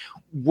basically, because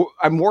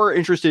I'm more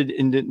interested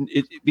in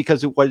it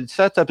because what it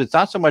sets up, it's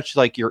not so much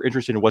like you're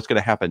interested in what's going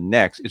to happen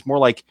next. It's more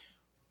like,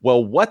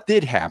 well, what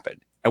did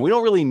happen? And we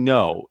don't really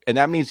know, and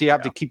that means you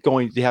have to keep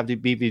going. You have to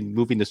be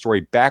moving the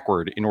story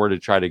backward in order to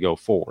try to go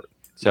forward.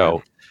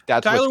 So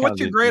that's Tyler. What's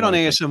your grade on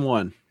ASM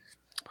 1?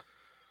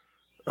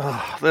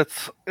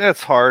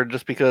 That's hard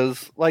just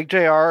because, like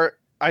JR,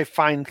 I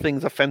find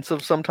things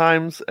offensive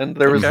sometimes, and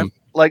there was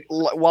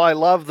while I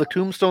love the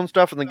Tombstone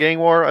stuff and the Gang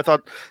War, I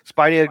thought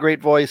Spidey had a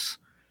great voice,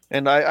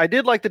 and I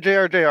did like the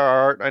JR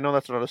art. I know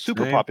that's not a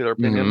super popular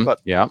opinion,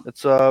 but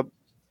it's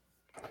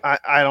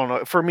I don't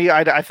know. For me,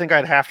 I think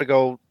I'd have to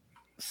go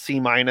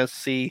C-.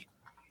 C.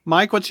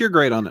 Mike, what's your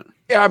grade on it?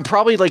 Yeah, I'm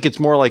probably like it's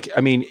more like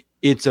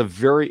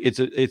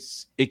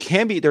it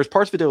can be. There's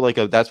parts of it that are like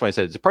that's why I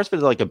said it's parts of it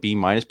are like a B-,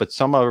 but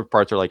some other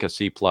parts are like a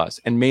C+.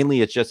 And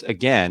mainly it's just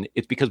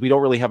it's because we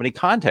don't really have any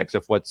context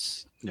of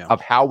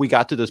of how we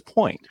got to this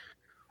point.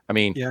 I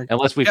mean,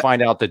 unless we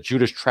find out that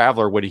Judas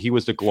Traveler, he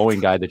was the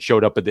glowing guy that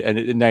showed up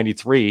in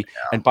 93.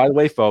 And by the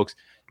way, folks,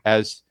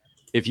 as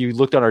if you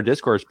looked on our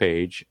Discourse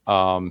page,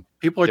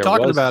 people are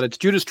talking about it. It's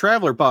Judas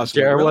Traveler,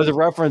 possibly. There was a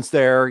reference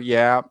there.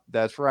 Yeah,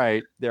 that's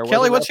right. There.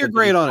 Kelly, what's your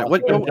grade on it?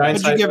 What did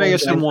you give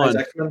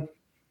ASM1?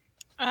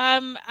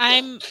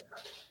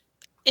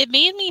 It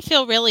made me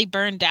feel really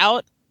burned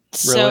out.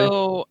 Really?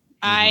 So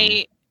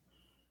I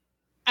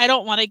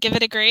don't want to give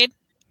it a grade,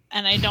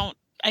 and I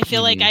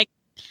feel like I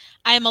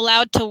am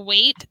allowed to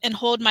wait and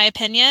hold my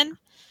opinion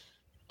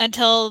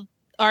until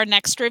our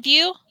next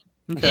review,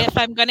 if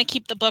I'm going to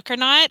keep the book or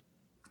not.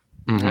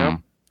 Yeah.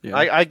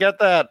 I get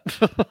that.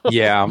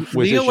 Yeah.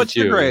 Neil, what's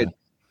your grade?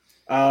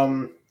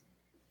 I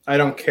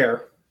don't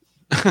care.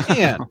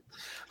 Man,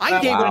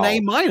 I gave it an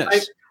A-.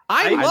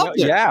 I loved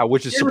it. Yeah,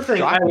 which is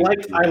surprising. I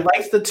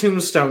liked the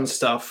Tombstone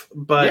stuff,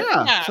 but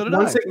I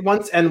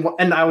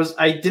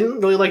didn't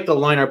really like the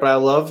liner, but I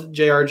loved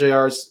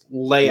JRJR's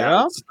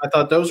layouts. I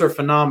thought those are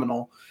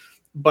phenomenal,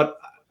 but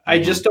I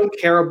just don't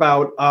care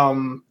about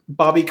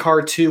Bobby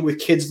Carr 2 with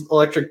Kids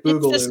Electric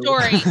Boogaloo. It's the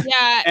story,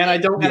 yeah. And I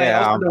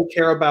also don't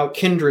care about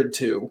Kindred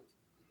 2.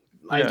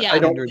 I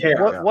don't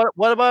care.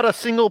 What about a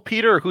single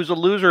Peter who's a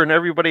loser and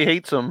everybody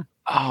hates him?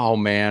 Oh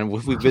man,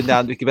 we've been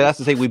down. But that's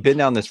to say, we've been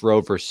down this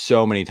road for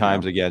so many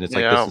times. Again, it's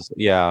like this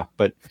is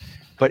but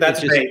that's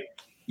just,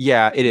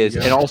 yeah, it is.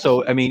 Yeah. And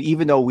also, I mean,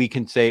 even though we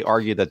can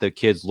argue that the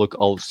kids look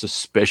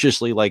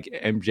suspiciously like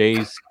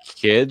MJ's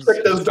kids,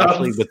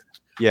 especially with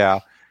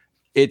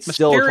it's Mysterio,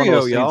 still one of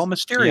those y'all.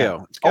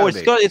 Mysterio. Yeah.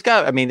 It's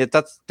got. I mean,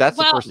 that's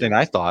the first thing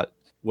I thought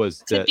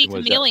was could be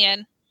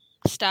chameleon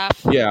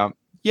stuff. Yeah.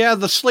 Yeah,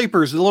 the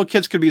sleepers. The little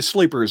kids could be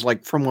sleepers,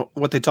 like from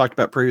what they talked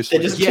about previously.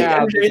 They just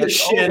there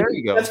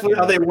you go. That's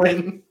how they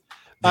win.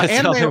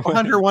 Anime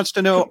Hunter wants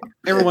to know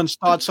everyone's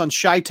thoughts on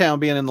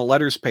Chi-Town being in the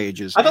letters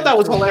pages. I thought that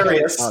was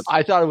hilarious.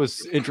 I thought it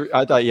was interesting.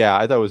 I thought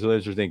it was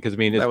interesting because I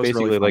mean it's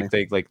basically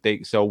really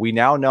they. So we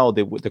now know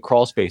that the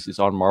crawl spaces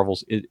on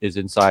Marvel's is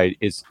inside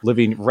is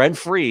living rent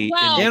free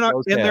in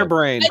their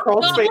brain.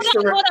 Hold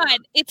on.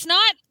 It's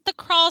not the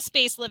crawl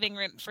space living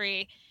rent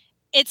free.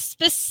 It's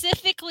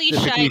specifically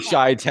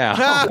Chi-Town.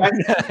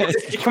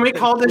 Can we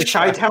call this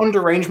Chi-Town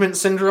derangement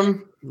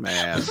syndrome?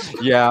 Man.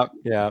 Yeah,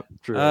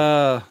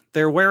 true.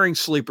 They're wearing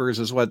sleepers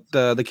is what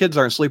the kids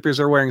aren't sleepers,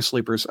 they're wearing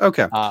sleepers.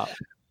 Okay.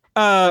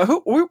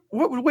 What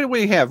do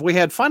we have? We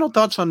had final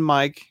thoughts on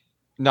Mike.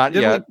 Not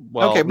yet.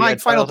 Well, okay, Mike,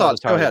 final thoughts.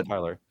 Go ahead.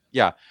 Tyler.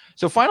 Yeah.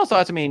 So final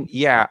thoughts, I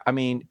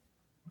mean,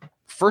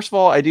 first of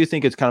all, I do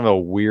think it's kind of a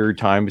weird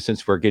time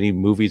since we're getting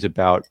movies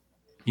about,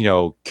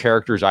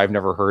 characters I've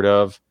never heard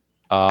of.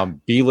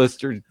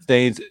 B-lister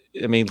things.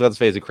 I mean, let's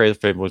face it, Crazy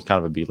Fame was kind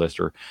of a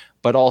B-lister,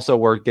 but also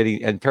we're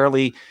getting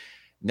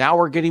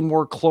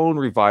more clone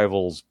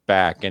revivals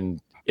back, and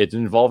it's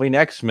involving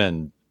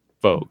X-Men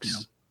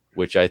folks,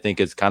 which I think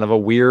is kind of a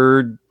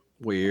weird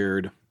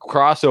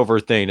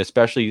crossover thing,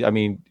 especially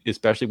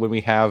when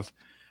we have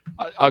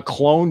a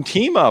clone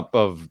team up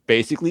of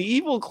basically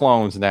evil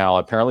clones now.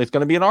 Apparently it's going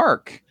to be an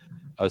arc.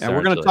 And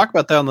we're going to talk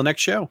about that on the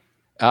next show.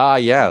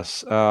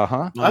 Yes.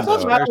 Uh-huh. I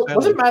thought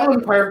wasn't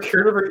Madeline Pryor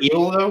cured of her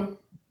evil though?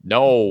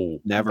 No,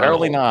 never.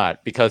 Apparently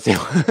not, because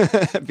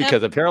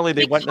apparently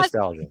they went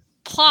nostalgia.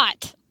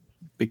 Plot.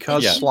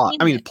 Because plot.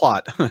 I mean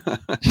plot.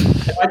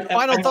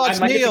 Final thoughts,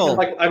 Neil.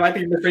 I might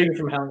be refraining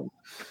from Helen.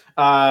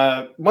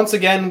 Once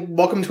again,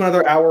 welcome to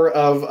another hour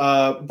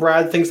of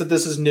Brad thinks that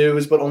this is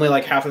news, but only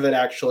like half of it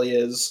actually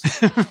is.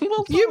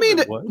 You mean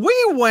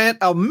we went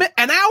an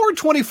hour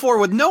 24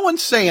 with no one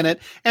saying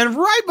it, and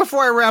right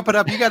before I wrap it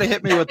up, you got to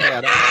hit me with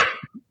that.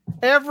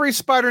 Every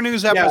Spider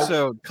News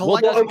episode.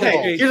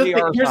 Okay, here's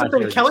the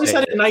thing. Kelly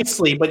said it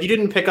nicely, but you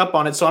didn't pick up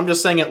on it, so I'm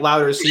just saying it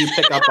louder so you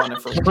pick up on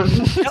it for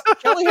once.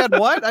 Kelly had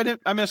what?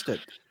 I missed it.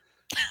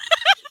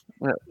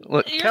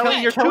 Look,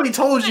 Kelly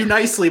told you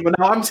nicely, but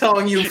now I'm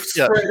telling you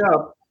straight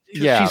up.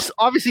 Yeah, she's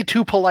obviously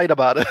too polite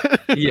about it.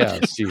 Yeah.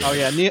 Oh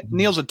yeah,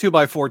 Neil's a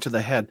 2x4 to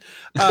the head.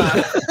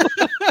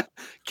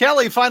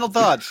 Kelly, final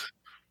thoughts.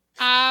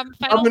 I'm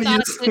going to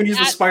use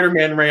the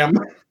Spider-Man ram.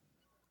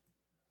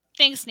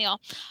 Thanks, Neil.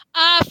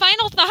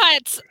 Final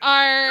thoughts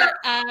are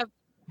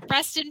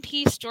rest in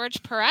peace,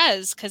 George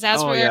Perez, because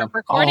as we're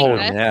recording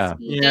this,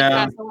 he did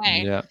pass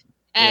away. Yeah.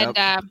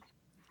 And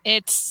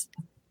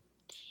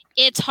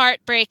it's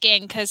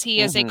heartbreaking because he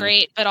is a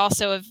great, but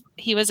also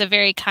he was a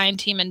very kind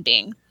human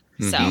being.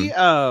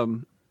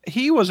 So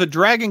he was a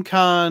Dragon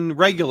Con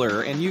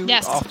regular, and you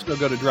also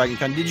go to Dragon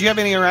Con. Did you have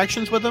any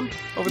interactions with him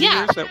over the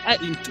years?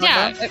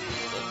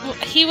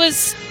 He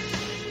was.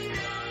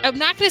 I'm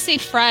not going to say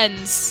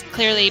friends,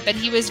 clearly, but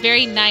he was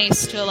very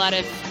nice to a lot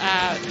of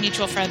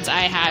mutual friends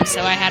I had.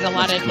 So I had a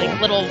lot of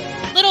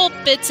little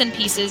bits and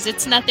pieces.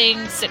 It's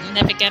nothing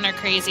significant or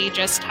crazy,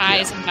 just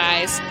highs and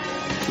buys.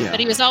 Yeah.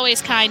 But he was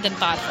always kind and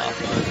thoughtful.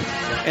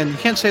 And you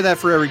can't say that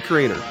for every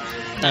creator.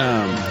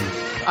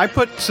 I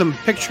put some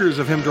pictures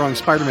of him drawing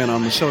Spider-Man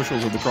on the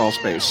socials of the Crawl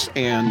Space,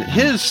 and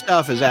his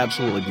stuff is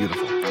absolutely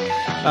beautiful.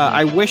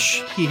 I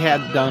wish he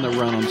had done a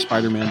run on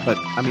Spider-Man, but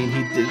I mean,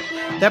 he did.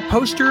 That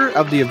poster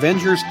of the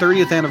Avengers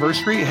 30th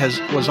anniversary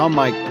was on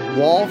my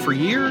wall for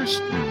years.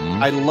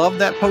 I love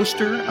that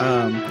poster.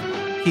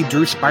 he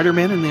drew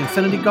Spider-Man in the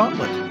Infinity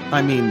Gauntlet.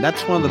 I mean,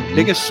 that's one of the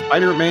biggest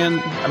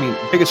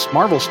biggest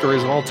Marvel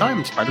stories of all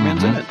time.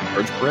 Spider-Man's in it.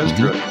 George Perez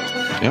drew it.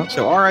 Yep.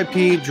 So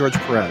R.I.P. George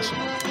Perez.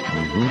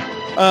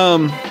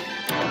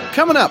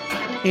 Coming up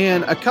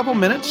in a couple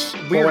minutes,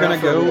 we are going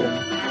to go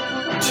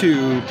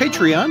to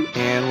Patreon,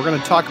 and we're going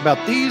to talk about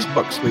these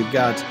books. We've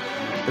got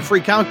the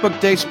Free Comic Book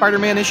Day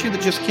Spider-Man issue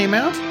that just came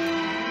out.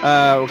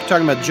 We're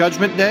talking about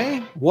Judgment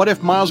Day. What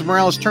if Miles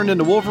Morales turned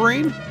into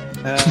Wolverine?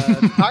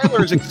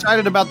 Tyler is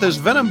excited about this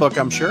Venom book,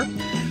 I'm sure.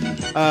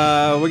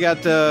 We got,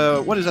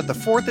 what is that, the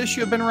 4th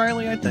issue of Ben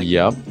Reilly, I think?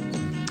 Yep.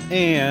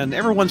 And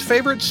everyone's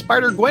favorite,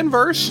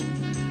 Spider-Gwenverse.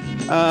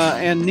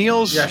 And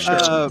Neil's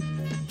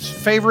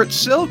favorite,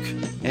 Silk.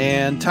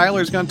 And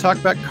Tyler's going to talk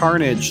about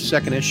Carnage,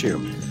 2nd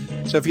issue.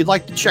 So if you'd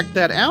like to check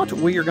that out,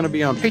 we are going to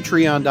be on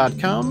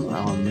patreon.com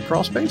on the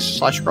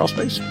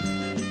 /crawlspace.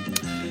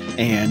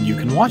 And you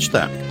can watch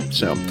that.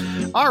 So,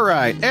 all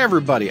right,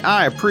 everybody,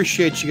 I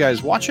appreciate you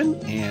guys watching,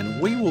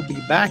 and we will be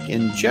back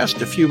in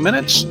just a few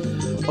minutes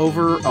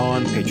over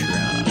on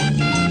Patreon.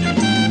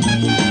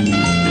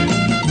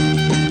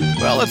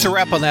 Well, that's a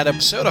wrap on that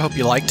episode. I hope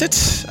you liked it.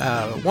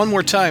 One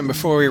more time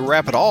before we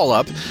wrap it all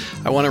up,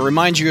 I want to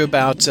remind you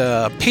about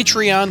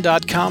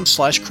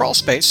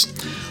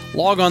patreon.com/crawlspace.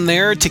 Log on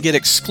there to get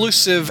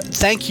exclusive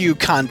thank you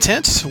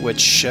content,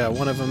 which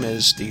one of them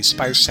is the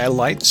Spider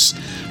Satellites,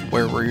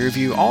 where we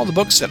review all the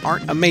books that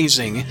aren't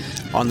amazing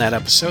on that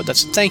episode.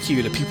 That's a thank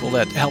you to people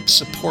that help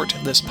support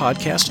this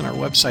podcast on our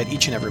website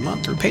each and every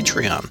month through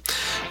Patreon.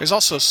 There's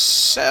also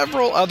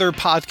several other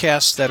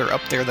podcasts that are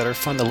up there that are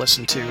fun to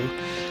listen to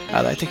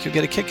that I think you'll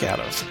get a kick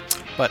out of.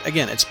 But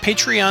again, it's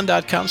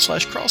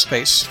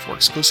patreon.com/crawlspace for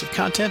exclusive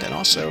content and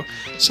also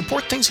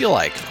support things you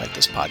like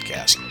this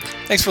podcast.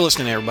 Thanks for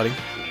listening, everybody.